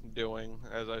Man doing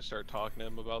as I start talking to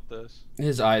him about this?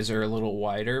 His eyes are a little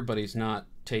wider, but he's not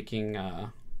taking...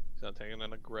 He's not taking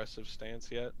an aggressive stance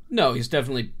yet? No, he's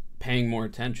definitely paying more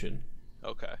attention.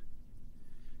 Okay.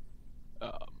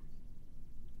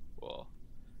 Well,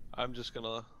 I'm just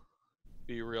gonna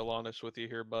be real honest with you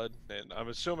here, bud. And I'm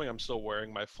assuming I'm still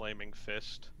wearing my Flaming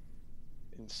Fist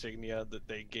insignia that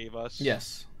they gave us.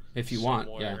 Yes, if you want,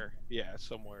 yeah. Yeah,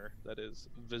 somewhere that is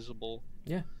visible.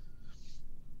 Yeah.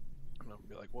 I'm gonna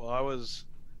be like, well, I was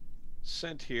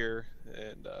sent here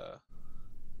and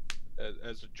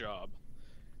as a job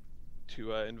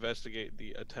to investigate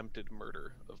the attempted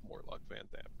murder of Mortlock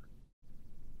Vanthampur.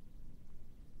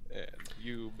 And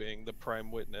you being the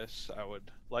prime witness, I would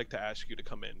like to ask you to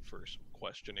come in for some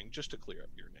questioning just to clear up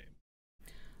your name.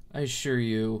 I assure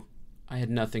you, I had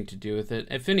nothing to do with it.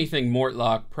 If anything,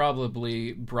 Mortlock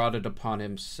probably brought it upon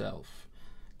himself.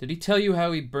 Did he tell you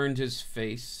how he burned his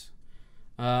face?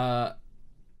 No,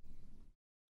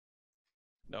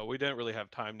 we didn't really have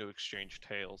time to exchange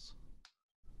tales.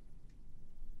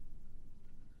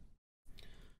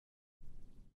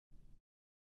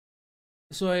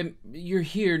 So you're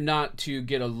here not to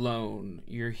get a loan.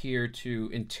 You're here to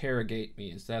interrogate me.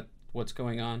 Is that what's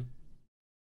going on?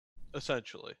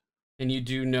 Essentially. And you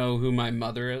do know who my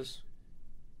mother is?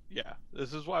 Yeah,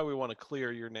 this is why we want to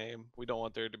clear your name. We don't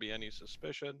want there to be any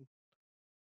suspicion.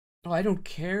 Oh, I don't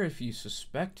care if you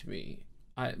suspect me.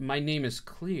 My name is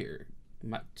clear,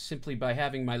 simply by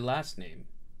having my last name.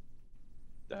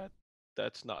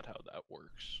 That's not how that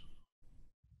works.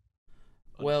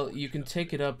 Well, you can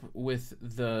take it up with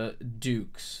the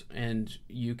Dukes, and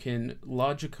you can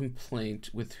lodge a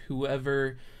complaint with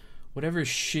whatever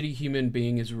shitty human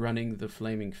being is running the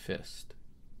Flaming Fist.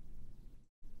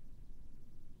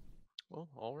 Well,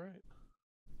 all right.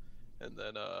 And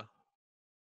then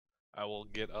I will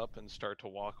get up and start to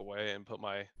walk away and put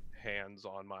my hands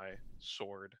on my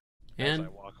sword as I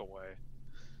walk away.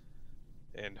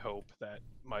 And hope that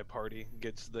my party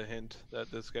gets the hint that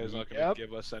this guy's not going to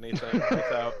give us anything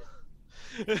without...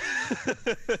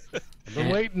 I've been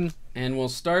waiting. And we'll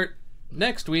start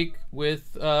next week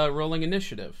with rolling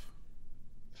initiative.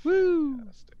 Woo!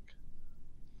 Fantastic.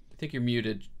 I think you're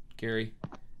muted, Gary.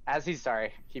 As he's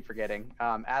sorry, keep forgetting.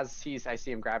 I see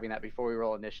him grabbing that before we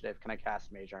roll initiative. Can I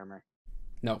cast Mage Armor?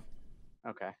 No.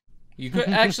 Okay. You could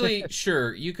actually,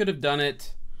 sure, you could have done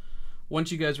it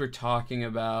once you guys were talking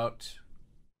about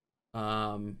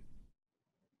kind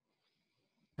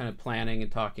of planning and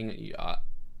talking.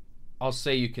 I'll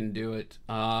say you can do it.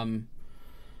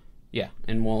 Yeah,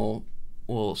 and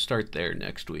we'll start there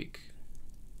next week.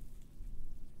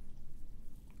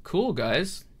 Cool,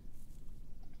 guys.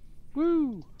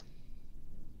 Woo!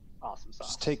 Awesome sauce.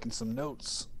 Just taking some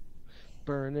notes.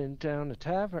 Burning down a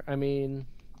tavern. I mean...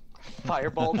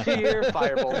 Firebolt here,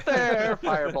 firebolt there,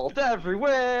 firebolt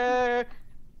everywhere.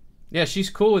 Yeah, she's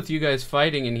cool with you guys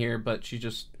fighting in here, but she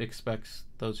just expects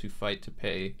those who fight to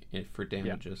pay for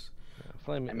damages.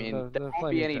 Yeah, I mean, there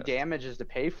won't be any damages to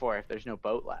pay for if there's no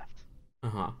boat left.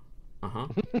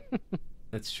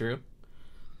 That's true.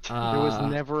 There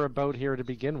was never a boat here to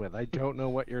begin with. I don't know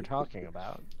what you're talking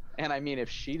about. And I mean, if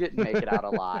she didn't make it out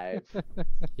alive.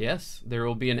 Yes, there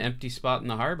will be an empty spot in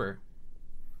the harbor.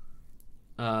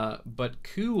 But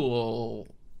cool.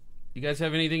 You guys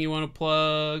have anything you want to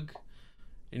plug?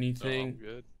 Anything? Oh,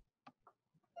 good.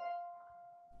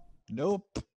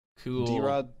 Nope. Cool.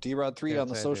 D-Rod 3 Yes, on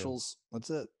the I do. socials. That's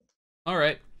it. All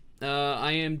right.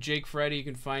 I am Jake Friday. You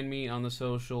can find me on the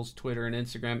socials, Twitter and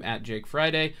Instagram at Jake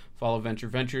Friday. Follow Venture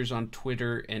Ventures on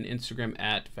Twitter and Instagram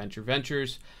at Venture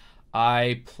Ventures.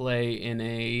 I play in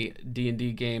a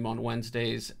D&D game on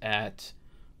Wednesdays at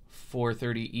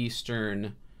 4:30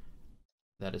 Eastern.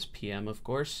 That is PM, of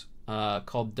course.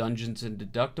 Called Dungeons and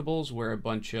Deductibles, where a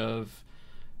bunch of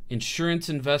insurance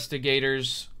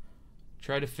investigators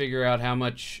try to figure out how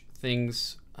much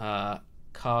things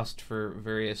cost for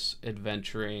various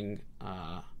adventuring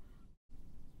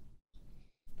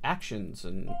actions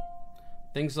and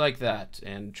things like that,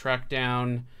 and track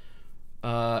down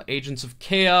agents of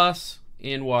chaos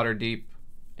in Waterdeep.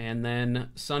 And then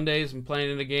Sundays I'm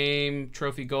playing in a game,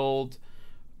 Trophy Gold,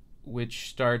 which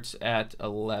starts at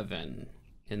 11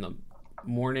 in the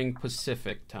morning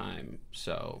Pacific time.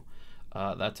 So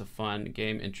that's a fun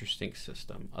game, interesting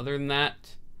system. Other than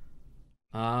that,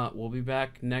 we'll be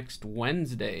back next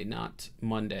Wednesday, not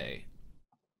Monday.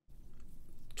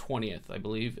 20th, I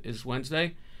believe, is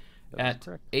Wednesday at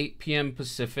 8 p.m.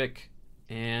 Pacific.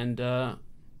 And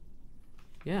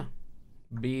yeah,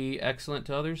 be excellent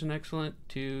to others and excellent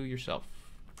to yourself.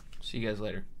 See you guys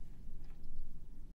later.